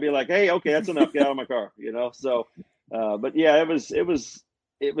same way. I'd be like, "Hey, okay, that's enough. Get out of my car." You know. So, but yeah, it was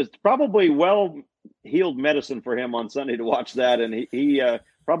probably well-healed medicine for him on Sunday to watch that, and he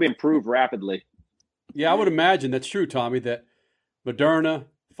probably improved rapidly. Yeah, I would imagine that's true, Tommy, that Moderna,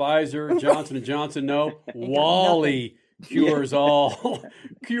 Pfizer, Johnson & Johnson, Wally cures all in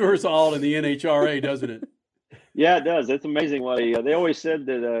the NHRA, doesn't it? Yeah, it does. It's amazing what they always said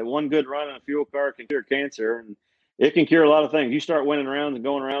that one good run in a fuel car can cure cancer, and it can cure a lot of things. You start winning rounds and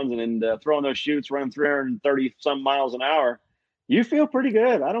going around and throwing those chutes, running 330 some miles an hour, you feel pretty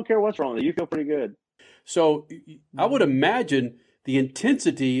good. I don't care what's wrong with you. You feel pretty good. So I would imagine the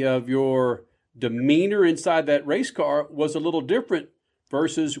intensity of your demeanor inside that race car was a little different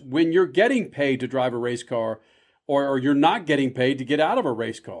versus when you're getting paid to drive a race car or you're not getting paid to get out of a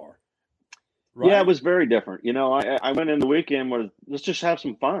race car. Right? Yeah, it was very different. You know, I went in the weekend where let's just have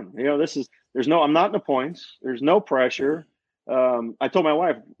some fun. You know, I'm not in the points. There's no pressure. I told my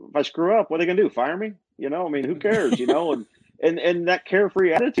wife, if I screw up, what are they going to do? Fire me? You know, I mean, who cares? You know, and that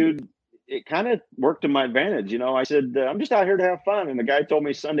carefree attitude, it kind of worked to my advantage. You know, I said, I'm just out here to have fun. And the guy told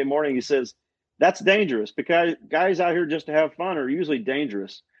me Sunday morning, he says, that's dangerous because guys out here just to have fun are usually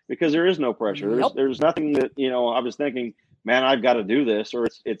dangerous because there is no pressure. There's nothing that, you know, I was thinking, man, I've got to do this or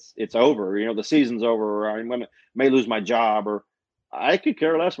it's over. You know, the season's over or I may lose my job or I could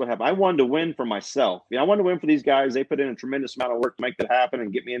care less what happened. I wanted to win for myself. You know, I wanted to win for these guys. They put in a tremendous amount of work to make that happen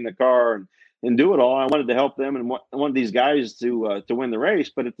and get me in the car and do it all. I wanted to help them and I wanted these guys to win the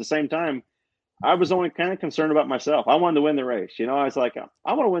race. But at the same time, I was only kind of concerned about myself. I wanted to win the race. You know, I was like,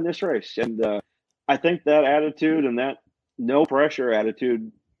 I want to win this race. And I think that attitude and that no pressure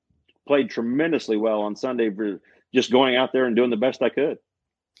attitude played tremendously well on Sunday for just going out there and doing the best I could.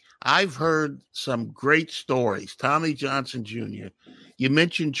 I've heard some great stories. Tommy Johnson Jr., you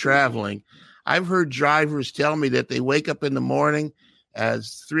mentioned traveling. I've heard drivers tell me that they wake up in the morning,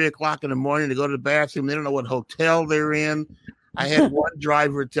 It's 3 o'clock in the morning to go to the bathroom. They don't know what hotel they're in. I had one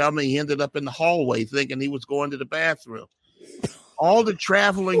driver tell me he ended up in the hallway thinking he was going to the bathroom. All the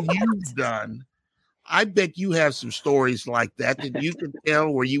traveling you've done, I bet you have some stories like that you can tell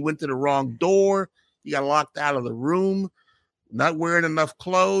where you went to the wrong door, you got locked out of the room, not wearing enough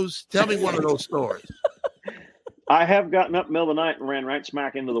clothes. Tell me one of those stories. I have gotten up in the middle of the night and ran right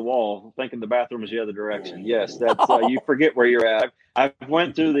smack into the wall, thinking the bathroom was the other direction. Yes, that's you forget where you're at. I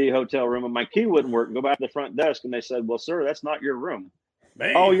went through the hotel room and my key wouldn't work and go back to the front desk and they said, "Well, sir, that's not your room."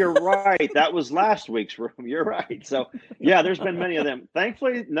 Man. Oh, you're right. That was last week's room. You're right. So yeah, there's been many of them.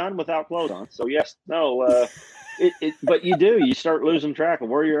 Thankfully, none without clothes on. So yes, no. But you start losing track of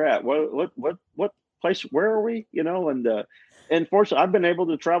where you're at. What place? Where are we? And fortunately, I've been able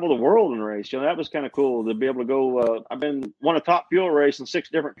to travel the world and race. That was kind of cool to be able to go. I've won a top fuel race in 6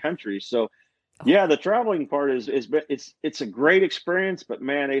 different countries. So, yeah, the traveling part it's a great experience, but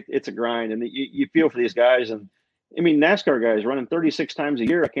man, it's a grind, and you feel for these guys. And I mean, NASCAR guys running 36 times a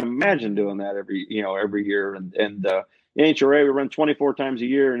year. I can't imagine doing that every year. And NHRA we run 24 times a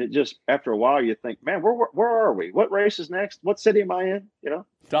year, and it just after a while you think, man, where are we? What race is next? What city am I in?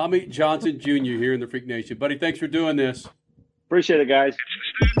 Tommy Johnson Jr. here in the Freak Nation, buddy. Thanks for doing this. Appreciate it, guys.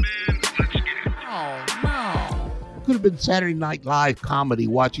 Oh, no. Could have been Saturday Night Live comedy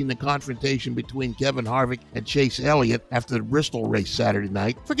watching the confrontation between Kevin Harvick and Chase Elliott after the Bristol race Saturday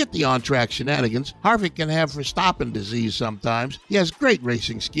night. Forget the on-track shenanigans. Harvick can have Verstappen disease sometimes. He has great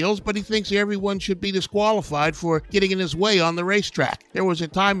racing skills, but he thinks everyone should be disqualified for getting in his way on the racetrack. There was a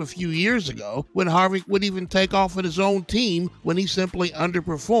time a few years ago when Harvick would even take off at his own team when he simply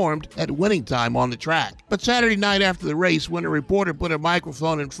underperformed at winning time on the track. But Saturday night after the race, when a reporter put a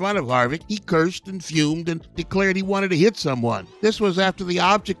microphone in front of Harvick, he cursed and fumed and declared he wanted to hit someone. This was after the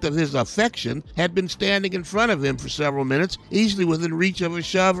object of his affection had been standing in front of him for several minutes, easily within reach of a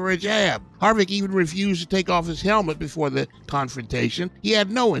shove or a jab. Harvick even refused to take off his helmet before the confrontation. He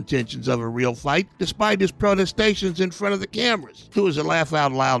had no intentions of a real fight, despite his protestations in front of the cameras. It was a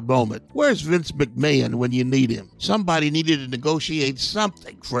laugh-out-loud moment. Where's Vince McMahon when you need him? Somebody needed to negotiate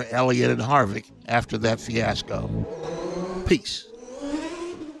something for Elliott and Harvick after that fiasco. Peace.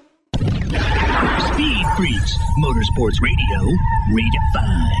 Speed Freaks, Motorsports Radio,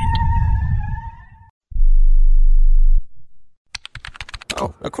 redefined.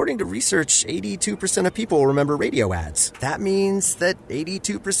 Oh, according to research, 82% of people remember radio ads. That means that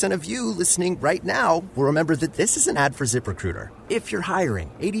 82% of you listening right now will remember that this is an ad for ZipRecruiter. If you're hiring,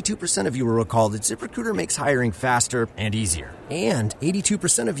 82% of you will recall that ZipRecruiter makes hiring faster and easier. And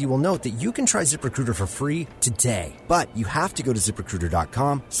 82% of you will note that you can try ZipRecruiter for free today. But you have to go to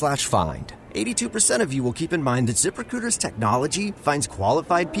ZipRecruiter.com/find. 82% of you will keep in mind that ZipRecruiter's technology finds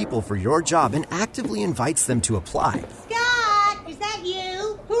qualified people for your job and actively invites them to apply. Scott, is that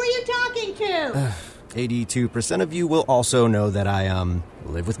you? Who are you talking to? 82% of you will also know that I,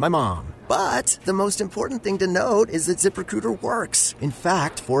 live with my mom. But the most important thing to note is that ZipRecruiter works. In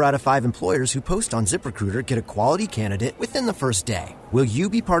fact, 4 out of 5 employers who post on ZipRecruiter get a quality candidate within the first day. Will you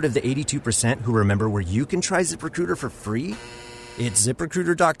be part of the 82% who remember where you can try ZipRecruiter for free? It's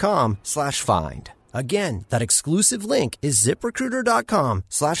ZipRecruiter.com/find. Again, that exclusive link is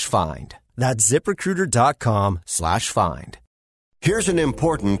ZipRecruiter.com/find. That's ZipRecruiter.com/find. Here's an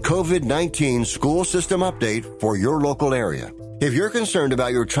important COVID-19 school system update for your local area. If you're concerned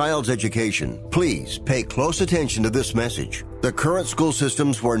about your child's education, please pay close attention to this message. The current school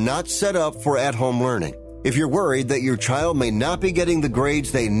systems were not set up for at-home learning. If you're worried that your child may not be getting the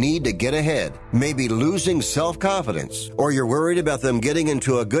grades they need to get ahead, maybe losing self-confidence, or you're worried about them getting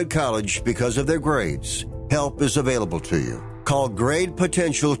into a good college because of their grades, help is available to you. Call Grade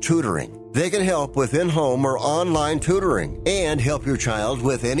Potential Tutoring. They can help with in-home or online tutoring and help your child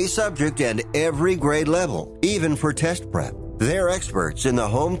with any subject and every grade level, even for test prep. They're experts in the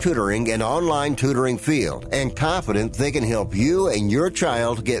home tutoring and online tutoring field and confident they can help you and your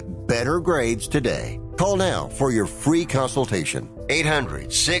child get better grades today. Call now for your free consultation.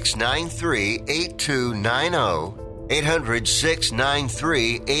 800-693-8290.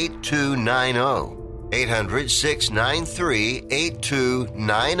 800-693-8290.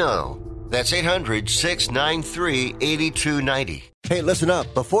 800-693-8290. That's 800-693-8290. Hey, listen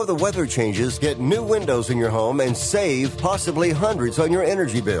up. Before the weather changes, get new windows in your home and save possibly hundreds on your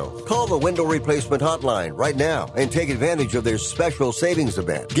energy bill. Call the Window Replacement Hotline right now and take advantage of their special savings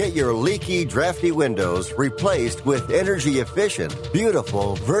event. Get your leaky, drafty windows replaced with energy-efficient,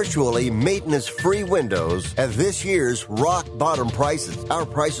 beautiful, virtually maintenance-free windows at this year's rock-bottom prices. Our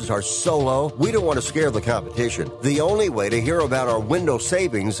prices are so low, we don't want to scare the competition. The only way to hear about our window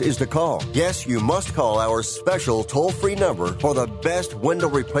savings is to call. Yes, you must call our special toll-free number for the best window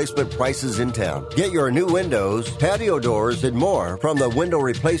replacement prices in town. Get your new windows, patio doors, and more from the Window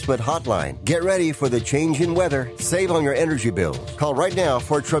Replacement Hotline. Get ready for the change in weather. Save on your energy bills. Call right now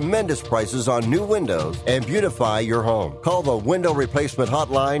for tremendous prices on new windows and beautify your home. Call the Window Replacement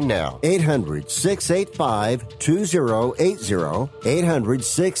Hotline now. 800-685-2080.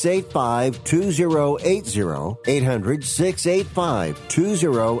 800-685-2080.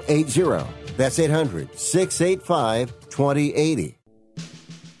 800-685-2080. That's 800-685-2080.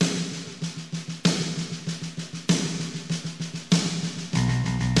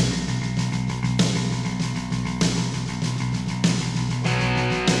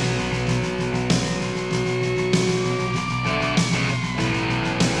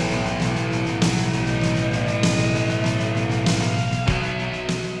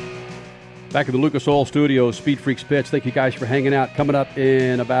 Back in the Lucas Oil Studios, Speed Freaks Pits. Thank you guys for hanging out. Coming up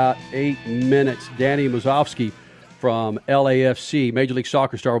in about 8 minutes, Danny Musovsky from LAFC, Major League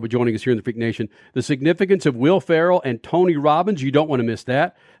Soccer star, will be joining us here in the Freak Nation. The significance of Will Ferrell and Tony Robbins, you don't want to miss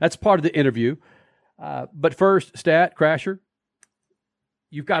that. That's part of the interview. But first, Stat Crasher,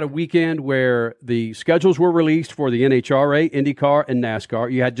 you've got a weekend where the schedules were released for the NHRA, IndyCar, and NASCAR.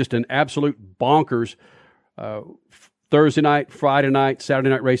 You had just an absolute bonkers Thursday night, Friday night, Saturday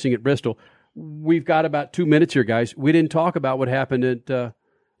night racing at Bristol. We've got about 2 minutes here, guys. We didn't talk about what happened at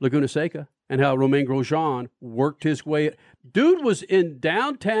Laguna Seca and how Romain Grosjean worked his way. Dude was in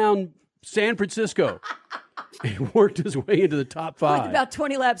downtown San Francisco. He worked his way into the top 5. With about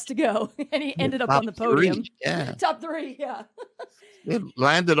 20 laps to go, and he ended up on the podium. Top 3, yeah. It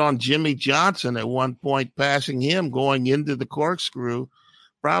landed on Jimmy Johnson at one point, passing him going into the corkscrew.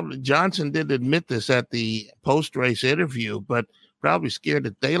 Probably Johnson didn't admit this at the post-race interview, but probably scared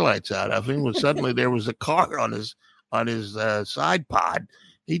the daylights out of him when suddenly there was a car on his side pod.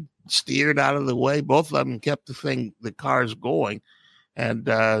 He steered out of the way. Both of them kept the cars going. And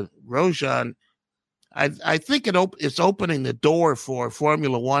Grosjean, I think it's opening the door for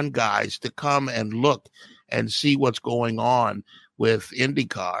Formula One guys to come and look and see what's going on with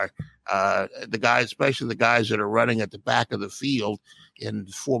IndyCar. The guys, especially the guys that are running at the back of the field in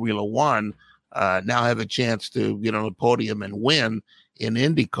Formula One, now have a chance to get on the podium and win in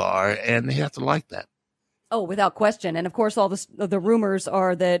IndyCar, and they have to like that. Oh, without question. And of course, all the rumors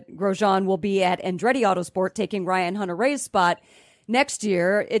are that Grosjean will be at Andretti Autosport taking Ryan Hunter-Reay's spot next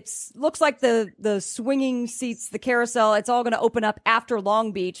year. It looks like the swinging seats, the carousel, it's all going to open up after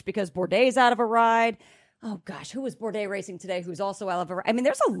Long Beach because Bourdais out of a ride. Oh gosh, who was Bourdais racing today who's also out of a ride? I mean,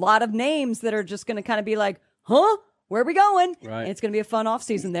 there's a lot of names that are just going to kind of be like, huh? Where are we going? Right. And it's going to be a fun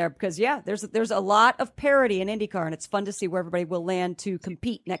offseason there because, yeah, there's a lot of parity in IndyCar, and it's fun to see where everybody will land to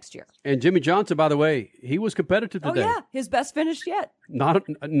compete next year. And Jimmy Johnson, by the way, he was competitive today. Oh, yeah, his best finish yet. Not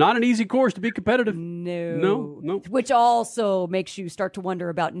an easy course to be competitive. No. Which also makes you start to wonder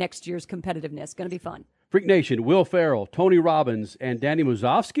about next year's competitiveness. Going to be fun. Freak Nation, Will Ferrell, Tony Robbins, and Danny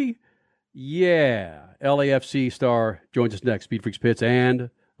Musovsky. Yeah. LAFC star joins us next. Speed Freaks Pits and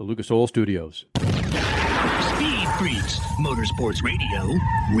the Lucas Oil Studios. Speed Freaks, Motorsports Radio,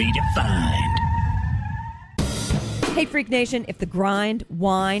 redefined. Hey, Freak Nation, if the grind,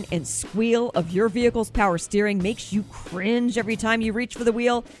 whine, and squeal of your vehicle's power steering makes you cringe every time you reach for the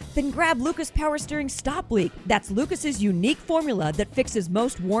wheel, then grab Lucas Power Steering Stop Leak. That's Lucas's unique formula that fixes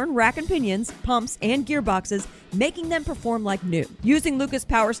most worn rack and pinions, pumps, and gearboxes, making them perform like new. Using Lucas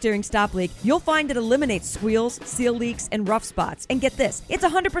Power Steering Stop Leak, you'll find it eliminates squeals, seal leaks, and rough spots. And get this, it's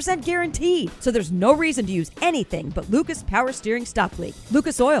 100% guaranteed, so there's no reason to use anything but Lucas Power Steering Stop Leak.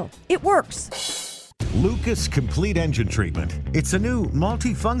 Lucas Oil, it works. Lucas Complete Engine Treatment. It's a new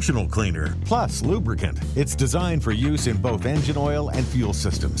multifunctional cleaner plus lubricant. It's designed for use in both engine oil and fuel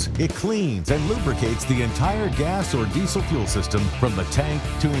systems. It cleans and lubricates the entire gas or diesel fuel system from the tank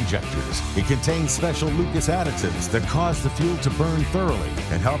to injectors. It contains special Lucas additives that cause the fuel to burn thoroughly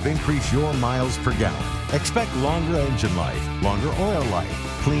and help increase your miles per gallon. Expect longer engine life, longer oil life,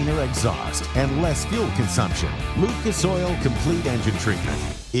 cleaner exhaust, and less fuel consumption. Lucas Oil Complete Engine Treatment.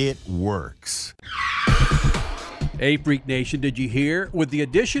 It works. Hey, Freak Nation, did you hear? With the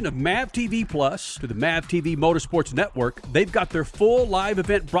addition of MAV TV Plus to the MAV TV Motorsports Network, they've got their full live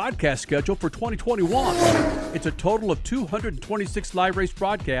event broadcast schedule for 2021. It's a total of 226 live race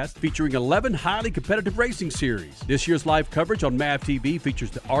broadcasts featuring 11 highly competitive racing series. This year's live coverage on MAV TV features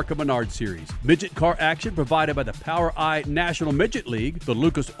the ARCA Menard Series, midget car action provided by the Power Eye National Midget League, the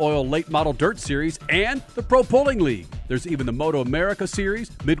Lucas Oil Late Model Dirt Series, and the Pro Pulling League. There's even the Moto America Series,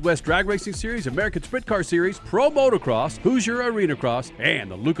 Midwest Drag Racing Series, American Sprint Car Series, Pro Motocross, Hoosier Arena Cross,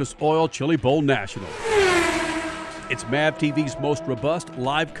 and the Lucas Oil Chili Bowl National. It's MAV TV's most robust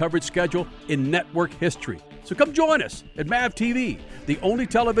live coverage schedule in network history. So come join us at MAV TV, the only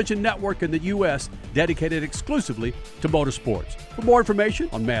television network in the U.S. dedicated exclusively to motorsports. For more information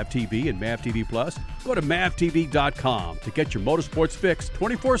on MAV TV and MAV TV Plus, go to mavtv.com to get your motorsports fix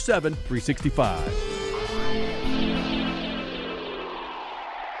 24/7, 365.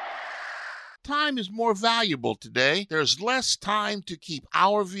 Time is more valuable today. There's less time to keep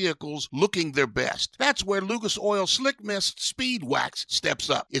our vehicles looking their best. That's where Lucas Oil Slick Mist Speed Wax steps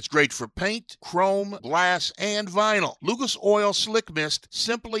up. It's great for paint, chrome, glass, and vinyl. Lucas Oil Slick Mist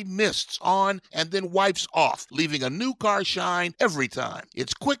simply mists on and then wipes off, leaving a new car shine every time.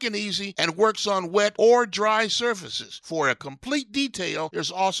 It's quick and easy and works on wet or dry surfaces. For a complete detail,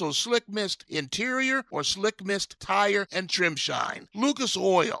 there's also Slick Mist Interior or Slick Mist Tire and Trim Shine. Lucas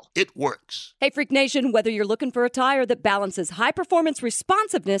Oil, it works. Hey, Freak Nation, whether you're looking for a tire that balances high-performance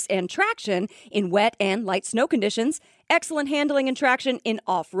responsiveness and traction in wet and light snow conditions, excellent handling and traction in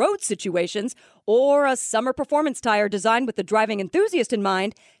off-road situations, or a summer performance tire designed with the driving enthusiast in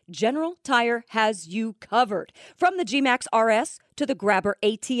mind, General Tire has you covered. From the G-Max RS to the Grabber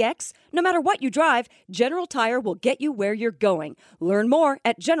ATX, no matter what you drive, General Tire will get you where you're going. Learn more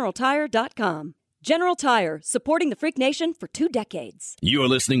at GeneralTire.com. General Tire, supporting the Freak Nation for 2 decades. You're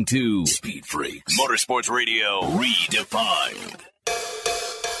listening to Speed Freaks, Motorsports Radio Redefined.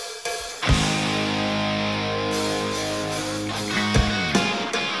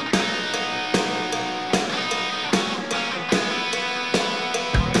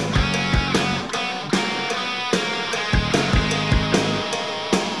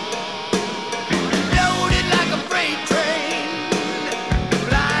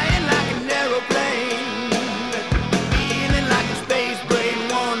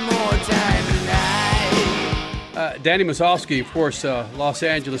 Danny Musovsky, of course, Los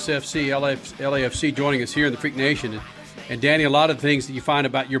Angeles FC, LAFC, joining us here in the Freak Nation. And Danny, a lot of the things that you find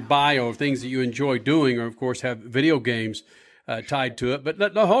about your bio or things that you enjoy doing are, of course, have video games tied to it. But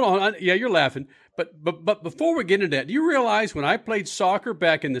no, hold on. Yeah, you're laughing. But before we get into that, do you realize when I played soccer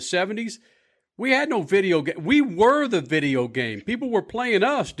back in the 70s, we had no video game. We were the video game. People were playing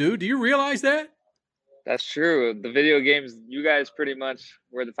us, dude. Do you realize that? That's true. The video games, you guys pretty much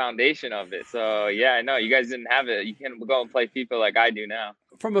were the foundation of it. So, yeah, I know. You guys didn't have it. You can't go and play FIFA like I do now.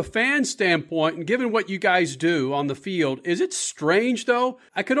 From a fan standpoint, and given what you guys do on the field, is it strange, though?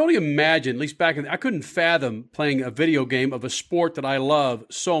 I could only imagine, at least back in I couldn't fathom playing a video game of a sport that I love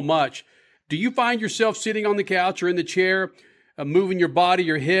so much. Do you find yourself sitting on the couch or in the chair, moving your body,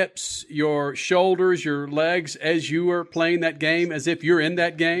 your hips, your shoulders, your legs as you are playing that game, as if you're in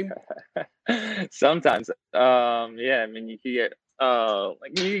that game? Sometimes, yeah. I mean, you could get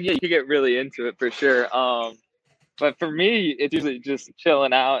you could get really into it for sure. But for me, it's usually just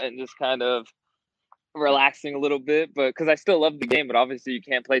chilling out and just kind of relaxing a little bit. But because I still love the game, but obviously you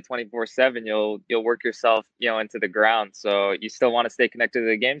can't play 24/7. You'll work yourself, into the ground. So you still want to stay connected to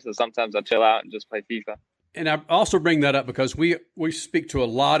the game. So sometimes I'll chill out and just play FIFA. And I also bring that up because we speak to a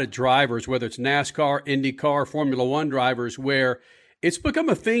lot of drivers, whether it's NASCAR, IndyCar, Formula One drivers, where it's become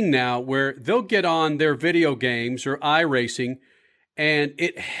a thing now where they'll get on their video games or iRacing, and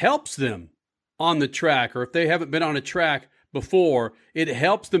it helps them on the track. Or if they haven't been on a track before, it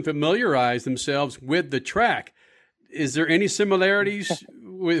helps them familiarize themselves with the track. Is there any similarities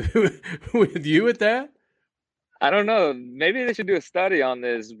with you at that? I don't know. Maybe they should do a study on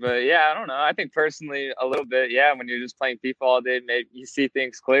this, but yeah, I don't know. I think personally a little bit. Yeah, when you're just playing FIFA all day, maybe you see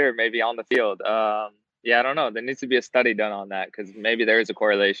things clear, maybe on the field. Yeah, I don't know. There needs to be a study done on that because maybe there is a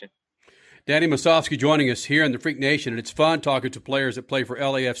correlation. Danny Musovsky joining us here in the Freak Nation, and it's fun talking to players that play for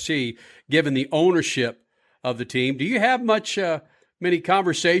LAFC, given the ownership of the team. Do you have many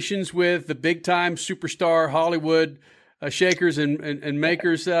conversations with the big-time superstar Hollywood shakers and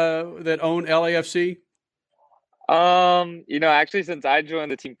makers that own LAFC? Actually, since I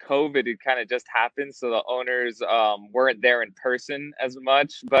joined the team, COVID, it kind of just happened. So the owners weren't there in person as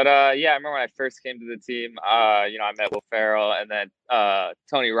much. But yeah, I remember when I first came to the team, I met Will Ferrell, and then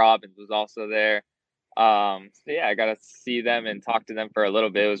Tony Robbins was also there. So yeah, I got to see them and talk to them for a little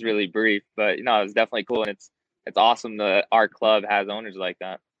bit. It was really brief, but it was definitely cool. And it's awesome that our club has owners like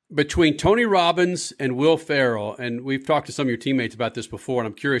that. Between Tony Robbins and Will Ferrell, and we've talked to some of your teammates about this before, and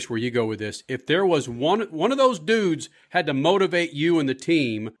I'm curious where you go with this. If there was one of those dudes had to motivate you and the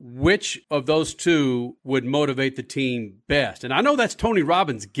team, which of those two would motivate the team best? And I know that's Tony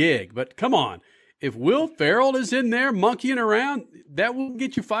Robbins' gig, but come on. If Will Ferrell is in there monkeying around, that will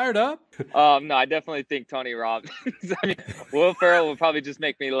get you fired up? No, I definitely think Tony Robbins. I mean, Will Ferrell would probably just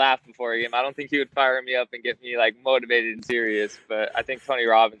make me laugh before a game. I don't think he would fire me up and get me motivated and serious, but I think Tony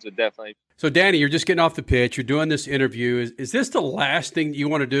Robbins would definitely. So, Danny, you're just getting off the pitch. You're doing this interview. Is this the last thing you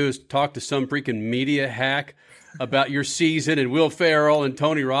want to do is talk to some freaking media hack about your season and Will Ferrell and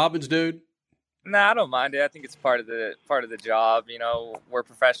Tony Robbins, dude? Nah, I don't mind it. I think it's part of the job. You know, we're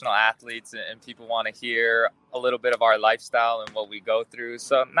professional athletes, and people want to hear a little bit of our lifestyle and what we go through.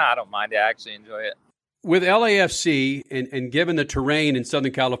 So, I don't mind it. I actually enjoy it. With LAFC and given the terrain in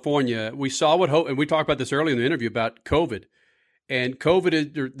Southern California, we saw and we talked about this earlier in the interview about COVID. And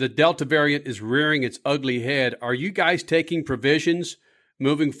COVID, the Delta variant is rearing its ugly head. Are you guys taking provisions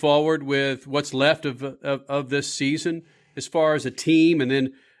moving forward with what's left of this season as far as a team and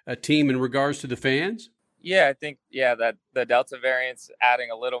then a team in regards to the fans? Yeah, I think, that the Delta variant's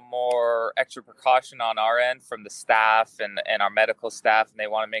adding a little more extra precaution on our end from the staff and our medical staff. And they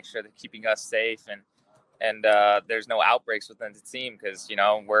want to make sure they're keeping us safe and there's no outbreaks within the team because,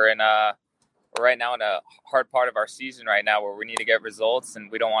 we're right now in a hard part of our season right now where we need to get results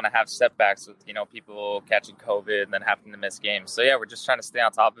and we don't want to have setbacks with, people catching COVID and then having to miss games. So, we're just trying to stay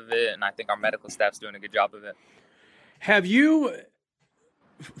on top of it. And I think our medical staff's doing a good job of it. Have you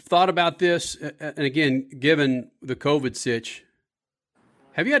thought about this? And again, given the COVID sitch,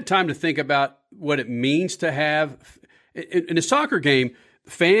 have you had time to think about what it means to have in a soccer game,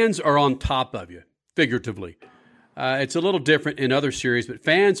 fans are on top of you, figuratively. It's a little different in other series, but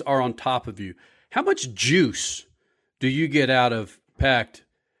fans are on top of you. How much juice do you get out of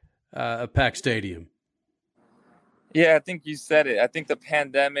a packed stadium? Yeah, I think you said it. I think the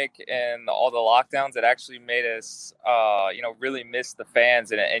pandemic and all the lockdowns, it actually made us, really miss the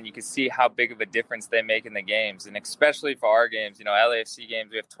fans. And you can see how big of a difference they make in the games. And especially for our games, LAFC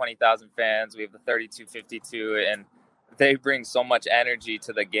games, we have 20,000 fans. We have the 3252, and they bring so much energy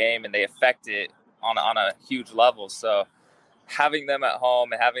to the game and they affect it on a huge level. So having them at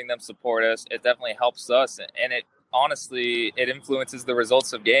home and having them support us, it definitely helps us. And it honestly, it influences the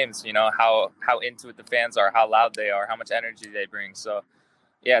results of games, how into it the fans are, how loud they are, how much energy they bring. So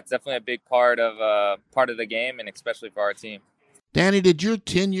yeah, it's definitely a big part of the game and especially for our team. Danny, did your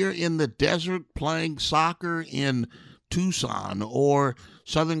tenure in the desert playing soccer in Tucson or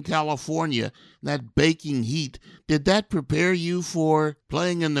Southern California, that baking heat, did that prepare you for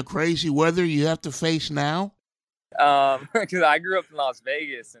playing in the crazy weather you have to face now? Because I grew up in Las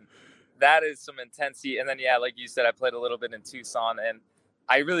Vegas, and that is some intense heat. And then, like you said, I played a little bit in Tucson, and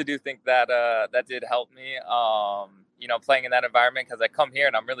I really do think that that did help me, playing in that environment, because I come here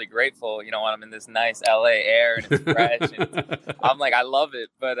and I'm really grateful, when I'm in this nice LA air and it's fresh. And I'm like, I love it.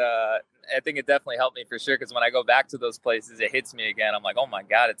 But I think it definitely helped me for sure, because when I go back to those places, it hits me again. I'm like, oh my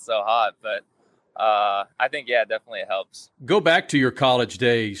God, it's so hot. But I think, definitely it helps. Go back to your college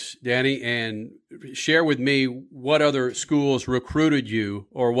days, Danny, and share with me what other schools recruited you,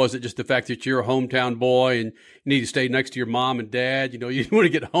 or was it just the fact that you're a hometown boy and you need to stay next to your mom and dad? You want to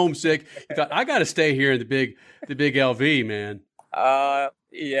get homesick. You thought, I got to stay here in the big LV, man.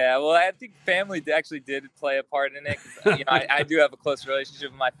 Well, I think family actually did play a part in it. I do have a close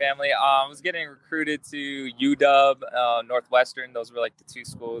relationship with my family. I was getting recruited to UW, Northwestern. Those were like the two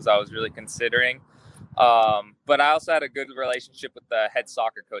schools I was really considering. But I also had a good relationship with the head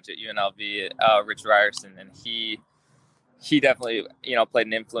soccer coach at UNLV, Rich Ryerson, and he definitely, played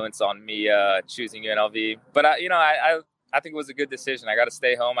an influence on me choosing UNLV. But I think it was a good decision. I got to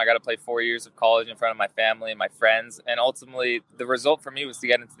stay home. I got to play 4 years of college in front of my family and my friends. And ultimately, the result for me was to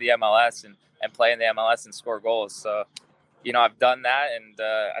get into the MLS and play in the MLS and score goals. So, I've done that, and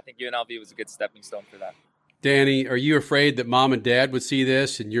I think UNLV was a good stepping stone for that. Danny, are you afraid that mom and dad would see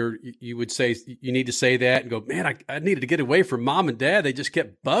this and you would say you need to say that and go, man, I needed to get away from mom and dad. They just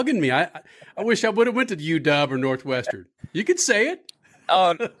kept bugging me. I wish I would have went to UW or Northwestern. You could say it.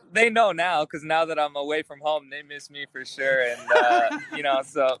 Oh, they know now, because now that I'm away from home, they miss me for sure. And,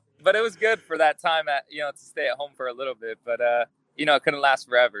 but it was good for that time to stay at home for a little bit, but, it couldn't last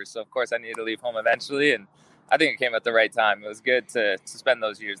forever. So of course I needed to leave home eventually. And I think it came at the right time. It was good to spend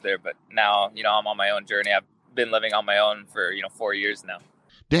those years there, but now, I'm on my own journey. I've been living on my own for, 4 years now.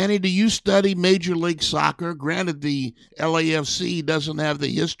 Danny, do you study Major League Soccer? Granted, the LAFC doesn't have the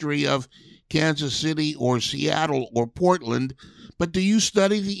history of Kansas City or Seattle or Portland, but do you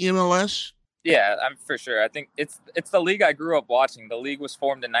study the MLS? Yeah, I'm for sure. I think it's the league I grew up watching. The league was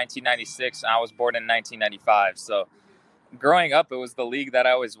formed in 1996, and I was born in 1995. So growing up, it was the league that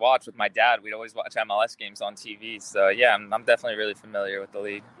I always watched with my dad. We'd always watch MLS games on TV. So, yeah, I'm definitely really familiar with the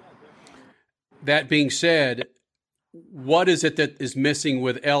league. That being said, what is it that is missing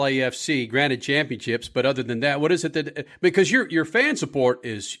with LAFC? Granted, championships, but other than that, what is it that – because your fan support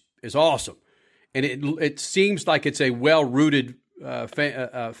is awesome, and it seems like it's a well-rooted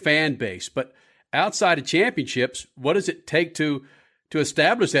fan base. But outside of championships, what does it take to to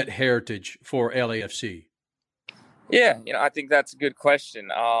establish that heritage for LAFC? Yeah, I think that's a good question.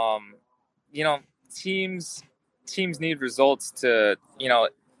 Teams need results to,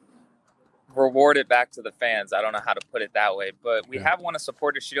 reward it back to the fans. I don't know how to put it that way, but we have won a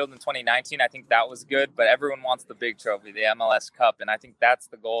Supporters Shield in 2019. I think that was good, but everyone wants the big trophy, the MLS Cup, and I think that's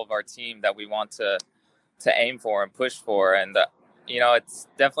the goal of our team that we want to aim for and push for. And it's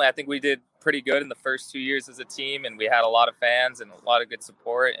definitely, I think we did pretty good in the first 2 years as a team, and we had a lot of fans and a lot of good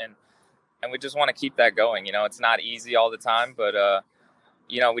support, and we just want to keep that going. It's not easy all the time, but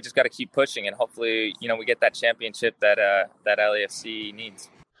we just got to keep pushing, and hopefully, we get that championship that LAFC needs.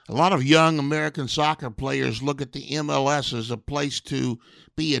 A lot of young American soccer players look at the MLS as a place to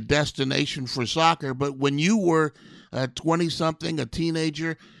be a destination for soccer. But when you were 20-something, a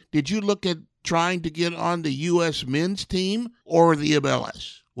teenager, did you look at trying to get on the U.S. men's team or the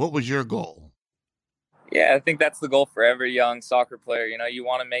MLS? What was your goal? Yeah, I think that's the goal for every young soccer player. You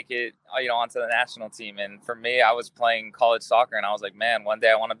want to make it, onto the national team. And for me, I was playing college soccer, and I was like, man, one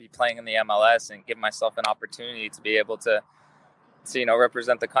day I want to be playing in the MLS and give myself an opportunity to be able to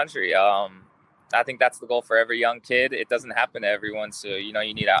represent the country. I think that's the goal for every young kid. It doesn't happen to everyone, so you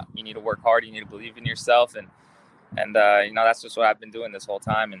need to work hard. You need to believe in yourself, and that's just what I've been doing this whole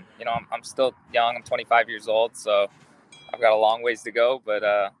time. And I'm still young. I'm 25 years old, so I've got a long ways to go, but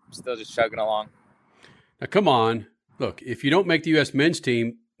I'm still just chugging along. Now, come on, look. If you don't make the U.S. men's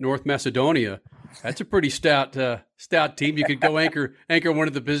team, North Macedonia, that's a pretty stout team. You could go anchor one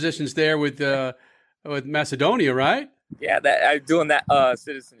of the positions there with Macedonia, right? Yeah, I'm doing that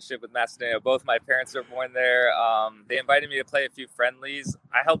citizenship with Macedonia. Both my parents are born there. They invited me to play a few friendlies.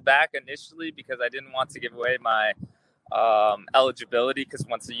 I held back initially because I didn't want to give away my eligibility, because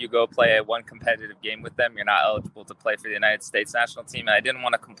once you go play one competitive game with them, you're not eligible to play for the United States national team. And I didn't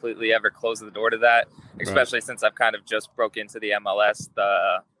want to completely ever close the door to that, especially since I've kind of just broke into the MLS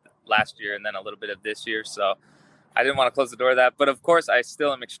last year and then a little bit of this year. So I didn't want to close the door to that. But of course, I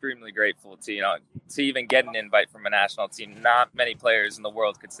still am extremely grateful to even get an invite from a national team. Not many players in the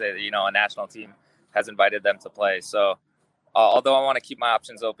world could say that, a national team has invited them to play. So although I want to keep my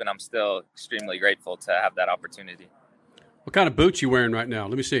options open, I'm still extremely grateful to have that opportunity. What kind of boots you wearing right now?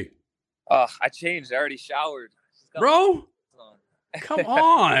 Let me see. I changed. I already showered. Bro, come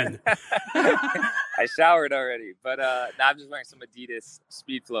on. I showered already, but now I'm just wearing some Adidas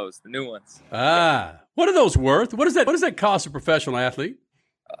Speed Flows, the new ones. What are those worth? What does that cost a professional athlete?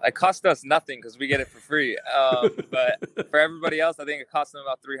 It cost us nothing because we get it for free. But for everybody else, I think it cost them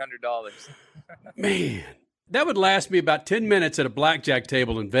about $300. Man, that would last me about 10 minutes at a blackjack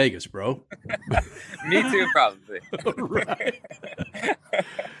table in Vegas, bro. Me too, probably. Right.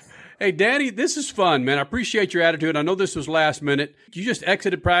 Hey, Danny, this is fun, man. I appreciate your attitude. I know this was last minute. You just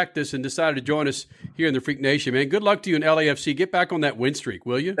exited practice and decided to join us here in the Freak Nation, man. Good luck to you in LAFC. Get back on that win streak,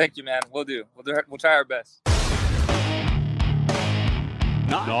 will you? Thank you, man. We'll do. We'll try our best.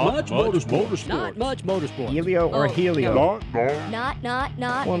 Not much motorsports. Not much motorsports. Helio or Helio?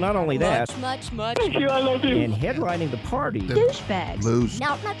 Not. Well, not only that. Much. Thank you, I love you. And headlining the party. Douchebags. Moose.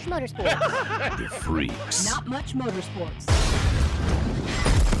 Not much motorsports. The Freaks. Not much motorsports.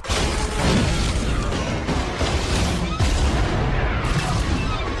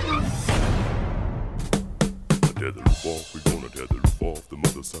 Tether roof off, we gonna tether roof off the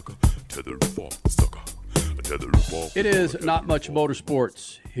mother sucker. Tether roof off the sucker. Tether roof off. It is Not Much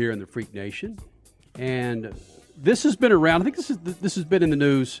Motorsports here in the Freak Nation, and this has been around. I think this has been in the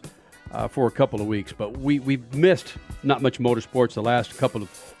news for a couple of weeks, but we've missed Not Much Motorsports the last couple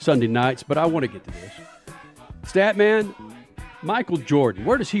of Sunday nights. But I want to get to this. Statman, Michael Jordan,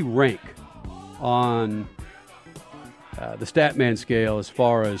 where does he rank on the Statman scale as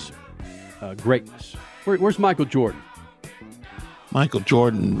far as greatness? Where's Michael Jordan? Michael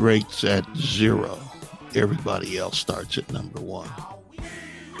Jordan rates at 0. Everybody else starts at number 1.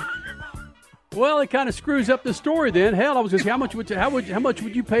 Well, it kind of screws up the story then. Hell, I was going to say, how much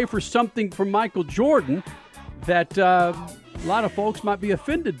would you pay for something from Michael Jordan that a lot of folks might be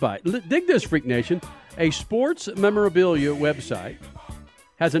offended by? Dig this, Freak Nation. A sports memorabilia website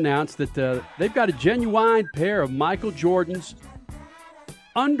has announced that they've got a genuine pair of Michael Jordan's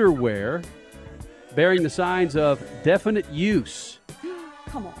underwear bearing the signs of definite use.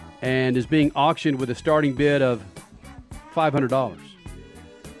 Come on. And is being auctioned with a starting bid of $500.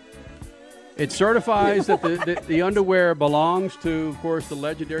 It certifies that the underwear belongs to, of course, the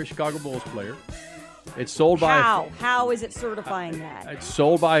legendary Chicago Bulls player. It's sold by... How is it certifying that? It's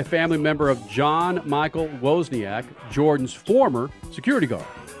sold by a family member of John Michael Wozniak, Jordan's former security guard.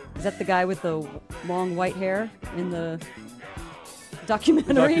 Is that the guy with the long white hair in the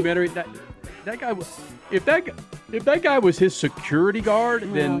documentary? That guy... If that guy was his security guard,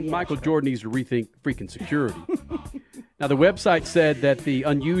 then Michael Jordan needs to rethink freaking security. Now, the website said that the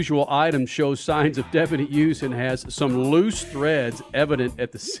unusual item shows signs of definite use and has some loose threads evident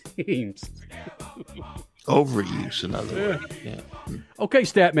at the seams. Overuse, in other words. Yeah. Okay,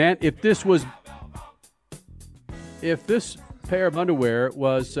 Statman, if this pair of underwear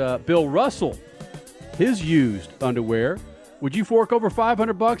was Bill Russell, his used underwear, would you fork over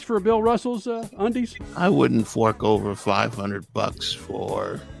 $500 for Bill Russell's undies? I wouldn't fork over $500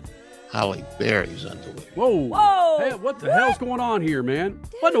 for Halle Berry's underwear. Whoa! Hey, what the hell's going on here, man?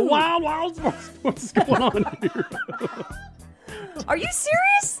 What the wild? What's going on here? Are you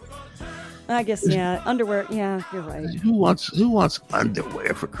serious? I guess, yeah. Underwear, yeah, you're right. Who wants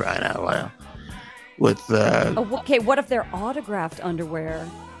underwear, for crying out loud? With okay, what if they're autographed underwear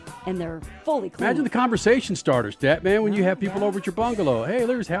and they're fully clean? Imagine the conversation starters, Statman, when you have people over at your bungalow. Hey,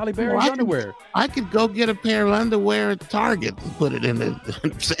 there's Halle Berry's underwear. I could go get a pair of underwear at Target and put it in it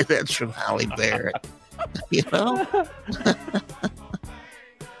and say that's from Halle Berry. You know?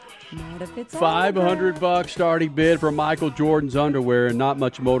 Not if it's $500 starting bid for Michael Jordan's underwear and not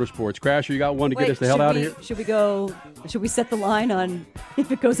much motorsports. Crasher, you got one to get us the hell out of here? Should we set the line on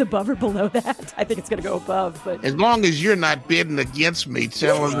if it goes above or below that? I think it's going to go above. But as long as you're not bidding against me,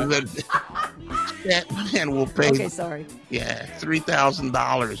 tell him that man will pay. Okay, sorry. Yeah,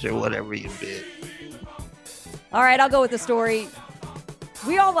 $3,000 or whatever you bid. All right, I'll go with the story.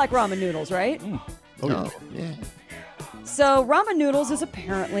 We all like ramen noodles, right? Oh, yeah. So ramen noodles is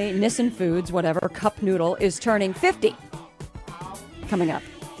apparently Nissan Foods, whatever, cup noodle, is turning 50 coming up.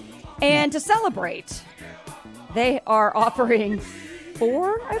 And to celebrate, they are offering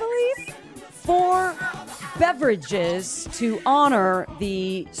four beverages to honor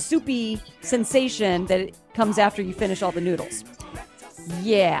the soupy sensation that it comes after you finish all the noodles.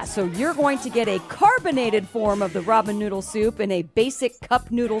 Yeah, so you're going to get a carbonated form of the ramen noodle soup and a basic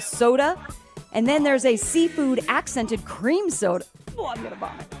cup noodle soda. And then there's a seafood accented cream soda. Oh, I'm going to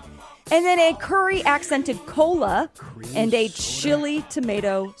vomit. And then a curry accented cola and a chili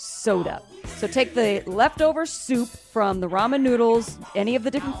tomato soda. So take the leftover soup from the ramen noodles, any of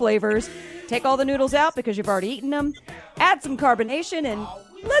the different flavors, take all the noodles out because you've already eaten them, add some carbonation, and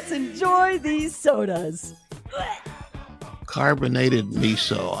let's enjoy these sodas. Carbonated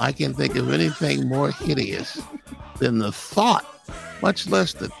miso. I can think of anything more hideous than the thought, much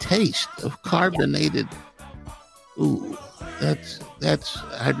less the taste of carbonated. Ooh, that's.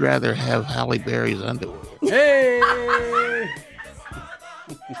 I'd rather have Halle Berry's underwear. Hey!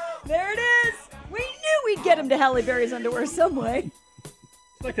 There it is. We knew we'd get him to Halle Berry's underwear some way.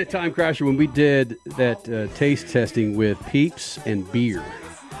 It's like that time, Crasher, when we did that taste testing with Peeps and beer.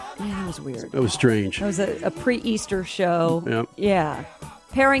 Yeah, that was weird. That was strange. That was a pre-Easter show. Yep. Yeah.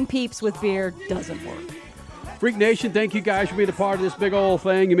 Pairing Peeps with beer doesn't work. Freak Nation, thank you guys for being a part of this big old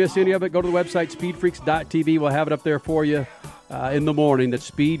thing. You miss any of it, go to the website, speedfreaks.tv. We'll have it up there for you in the morning. That's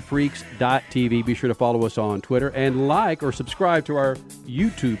speedfreaks.tv. Be sure to follow us on Twitter and like or subscribe to our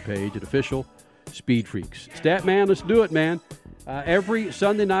YouTube page at Official Speed Freaks. Statman, let's do it, man. Every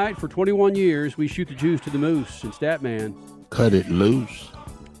Sunday night for 21 years, we shoot the juice to the moose. And Statman, cut it loose.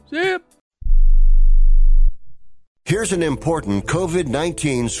 Zip. Here's an important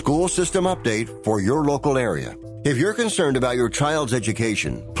COVID-19 school system update for your local area. If you're concerned about your child's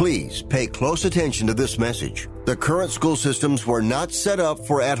education, please pay close attention to this message. The current school systems were not set up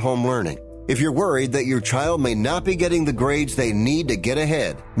for at-home learning. If you're worried that your child may not be getting the grades they need to get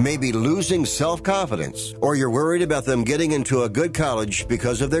ahead, may be losing self-confidence, or you're worried about them getting into a good college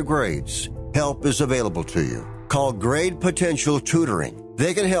because of their grades, help is available to you. Call Grade Potential Tutoring.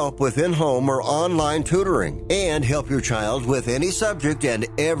 They can help with in-home or online tutoring and help your child with any subject and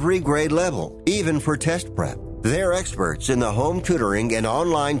every grade level, even for test prep. They're experts in the home tutoring and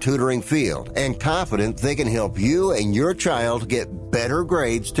online tutoring field and confident they can help you and your child get better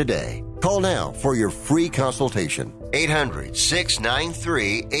grades today. Call now for your free consultation.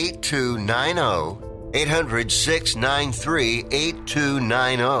 800-693-8290.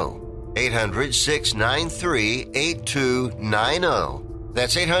 800-693-8290. 800-693-8290.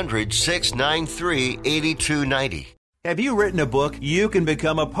 That's 800-693-8290. Have you written a book? You can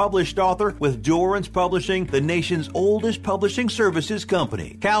become a published author with Dorrance Publishing, the nation's oldest publishing services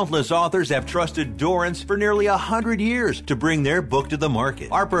company. Countless authors have trusted Dorrance for nearly 100 years to bring their book to the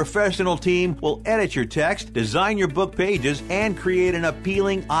market. Our professional team will edit your text, design your book pages, and create an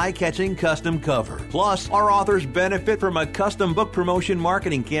appealing, eye-catching custom cover. Plus, our authors benefit from a custom book promotion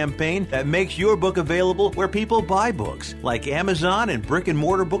marketing campaign that makes your book available where people buy books, like Amazon and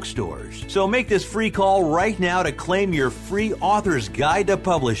brick-and-mortar bookstores. So make this free call right now to claim claim your free author's guide to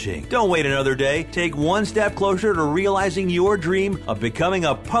publishing. Don't wait another day. Take one step closer to realizing your dream of becoming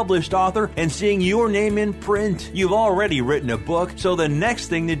a published author and seeing your name in print. You've already written a book, so the next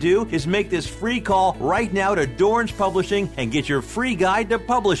thing to do is make this free call right now to Dorrance Publishing and get your free guide to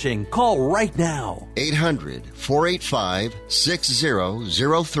publishing. Call right now.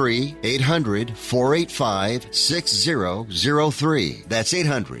 800-485-6003. 800-485-6003. That's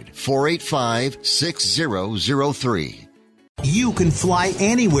 800-485-6003. You can fly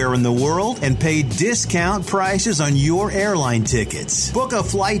anywhere in the world and pay discount prices on your airline tickets. Book a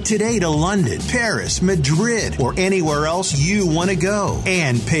flight today to London, Paris, Madrid, or anywhere else you want to go.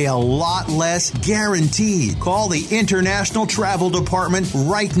 And pay a lot less guaranteed. Call the International Travel Department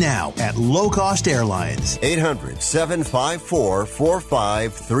right now at Low Cost Airlines.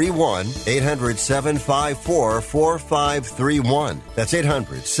 800-754-4531. 800-754-4531. That's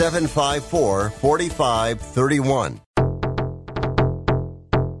 800-754-4531.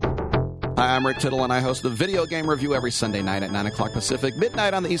 Hi, I'm Rick Tittle, and I host the Video Game Review every Sunday night at 9 o'clock Pacific,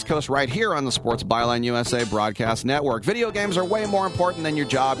 midnight on the East Coast, right here on the Sports Byline USA Broadcast Network. Video games are way more important than your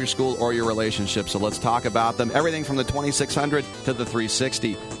job, your school, or your relationship, so let's talk about them. Everything from the 2600 to the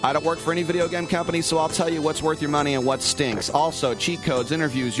 360. I don't work for any video game company, so I'll tell you what's worth your money and what stinks. Also, cheat codes,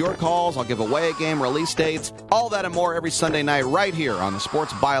 interviews, your calls. I'll give away a game, release dates, all that and more every Sunday night right here on the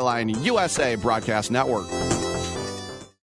Sports Byline USA Broadcast Network.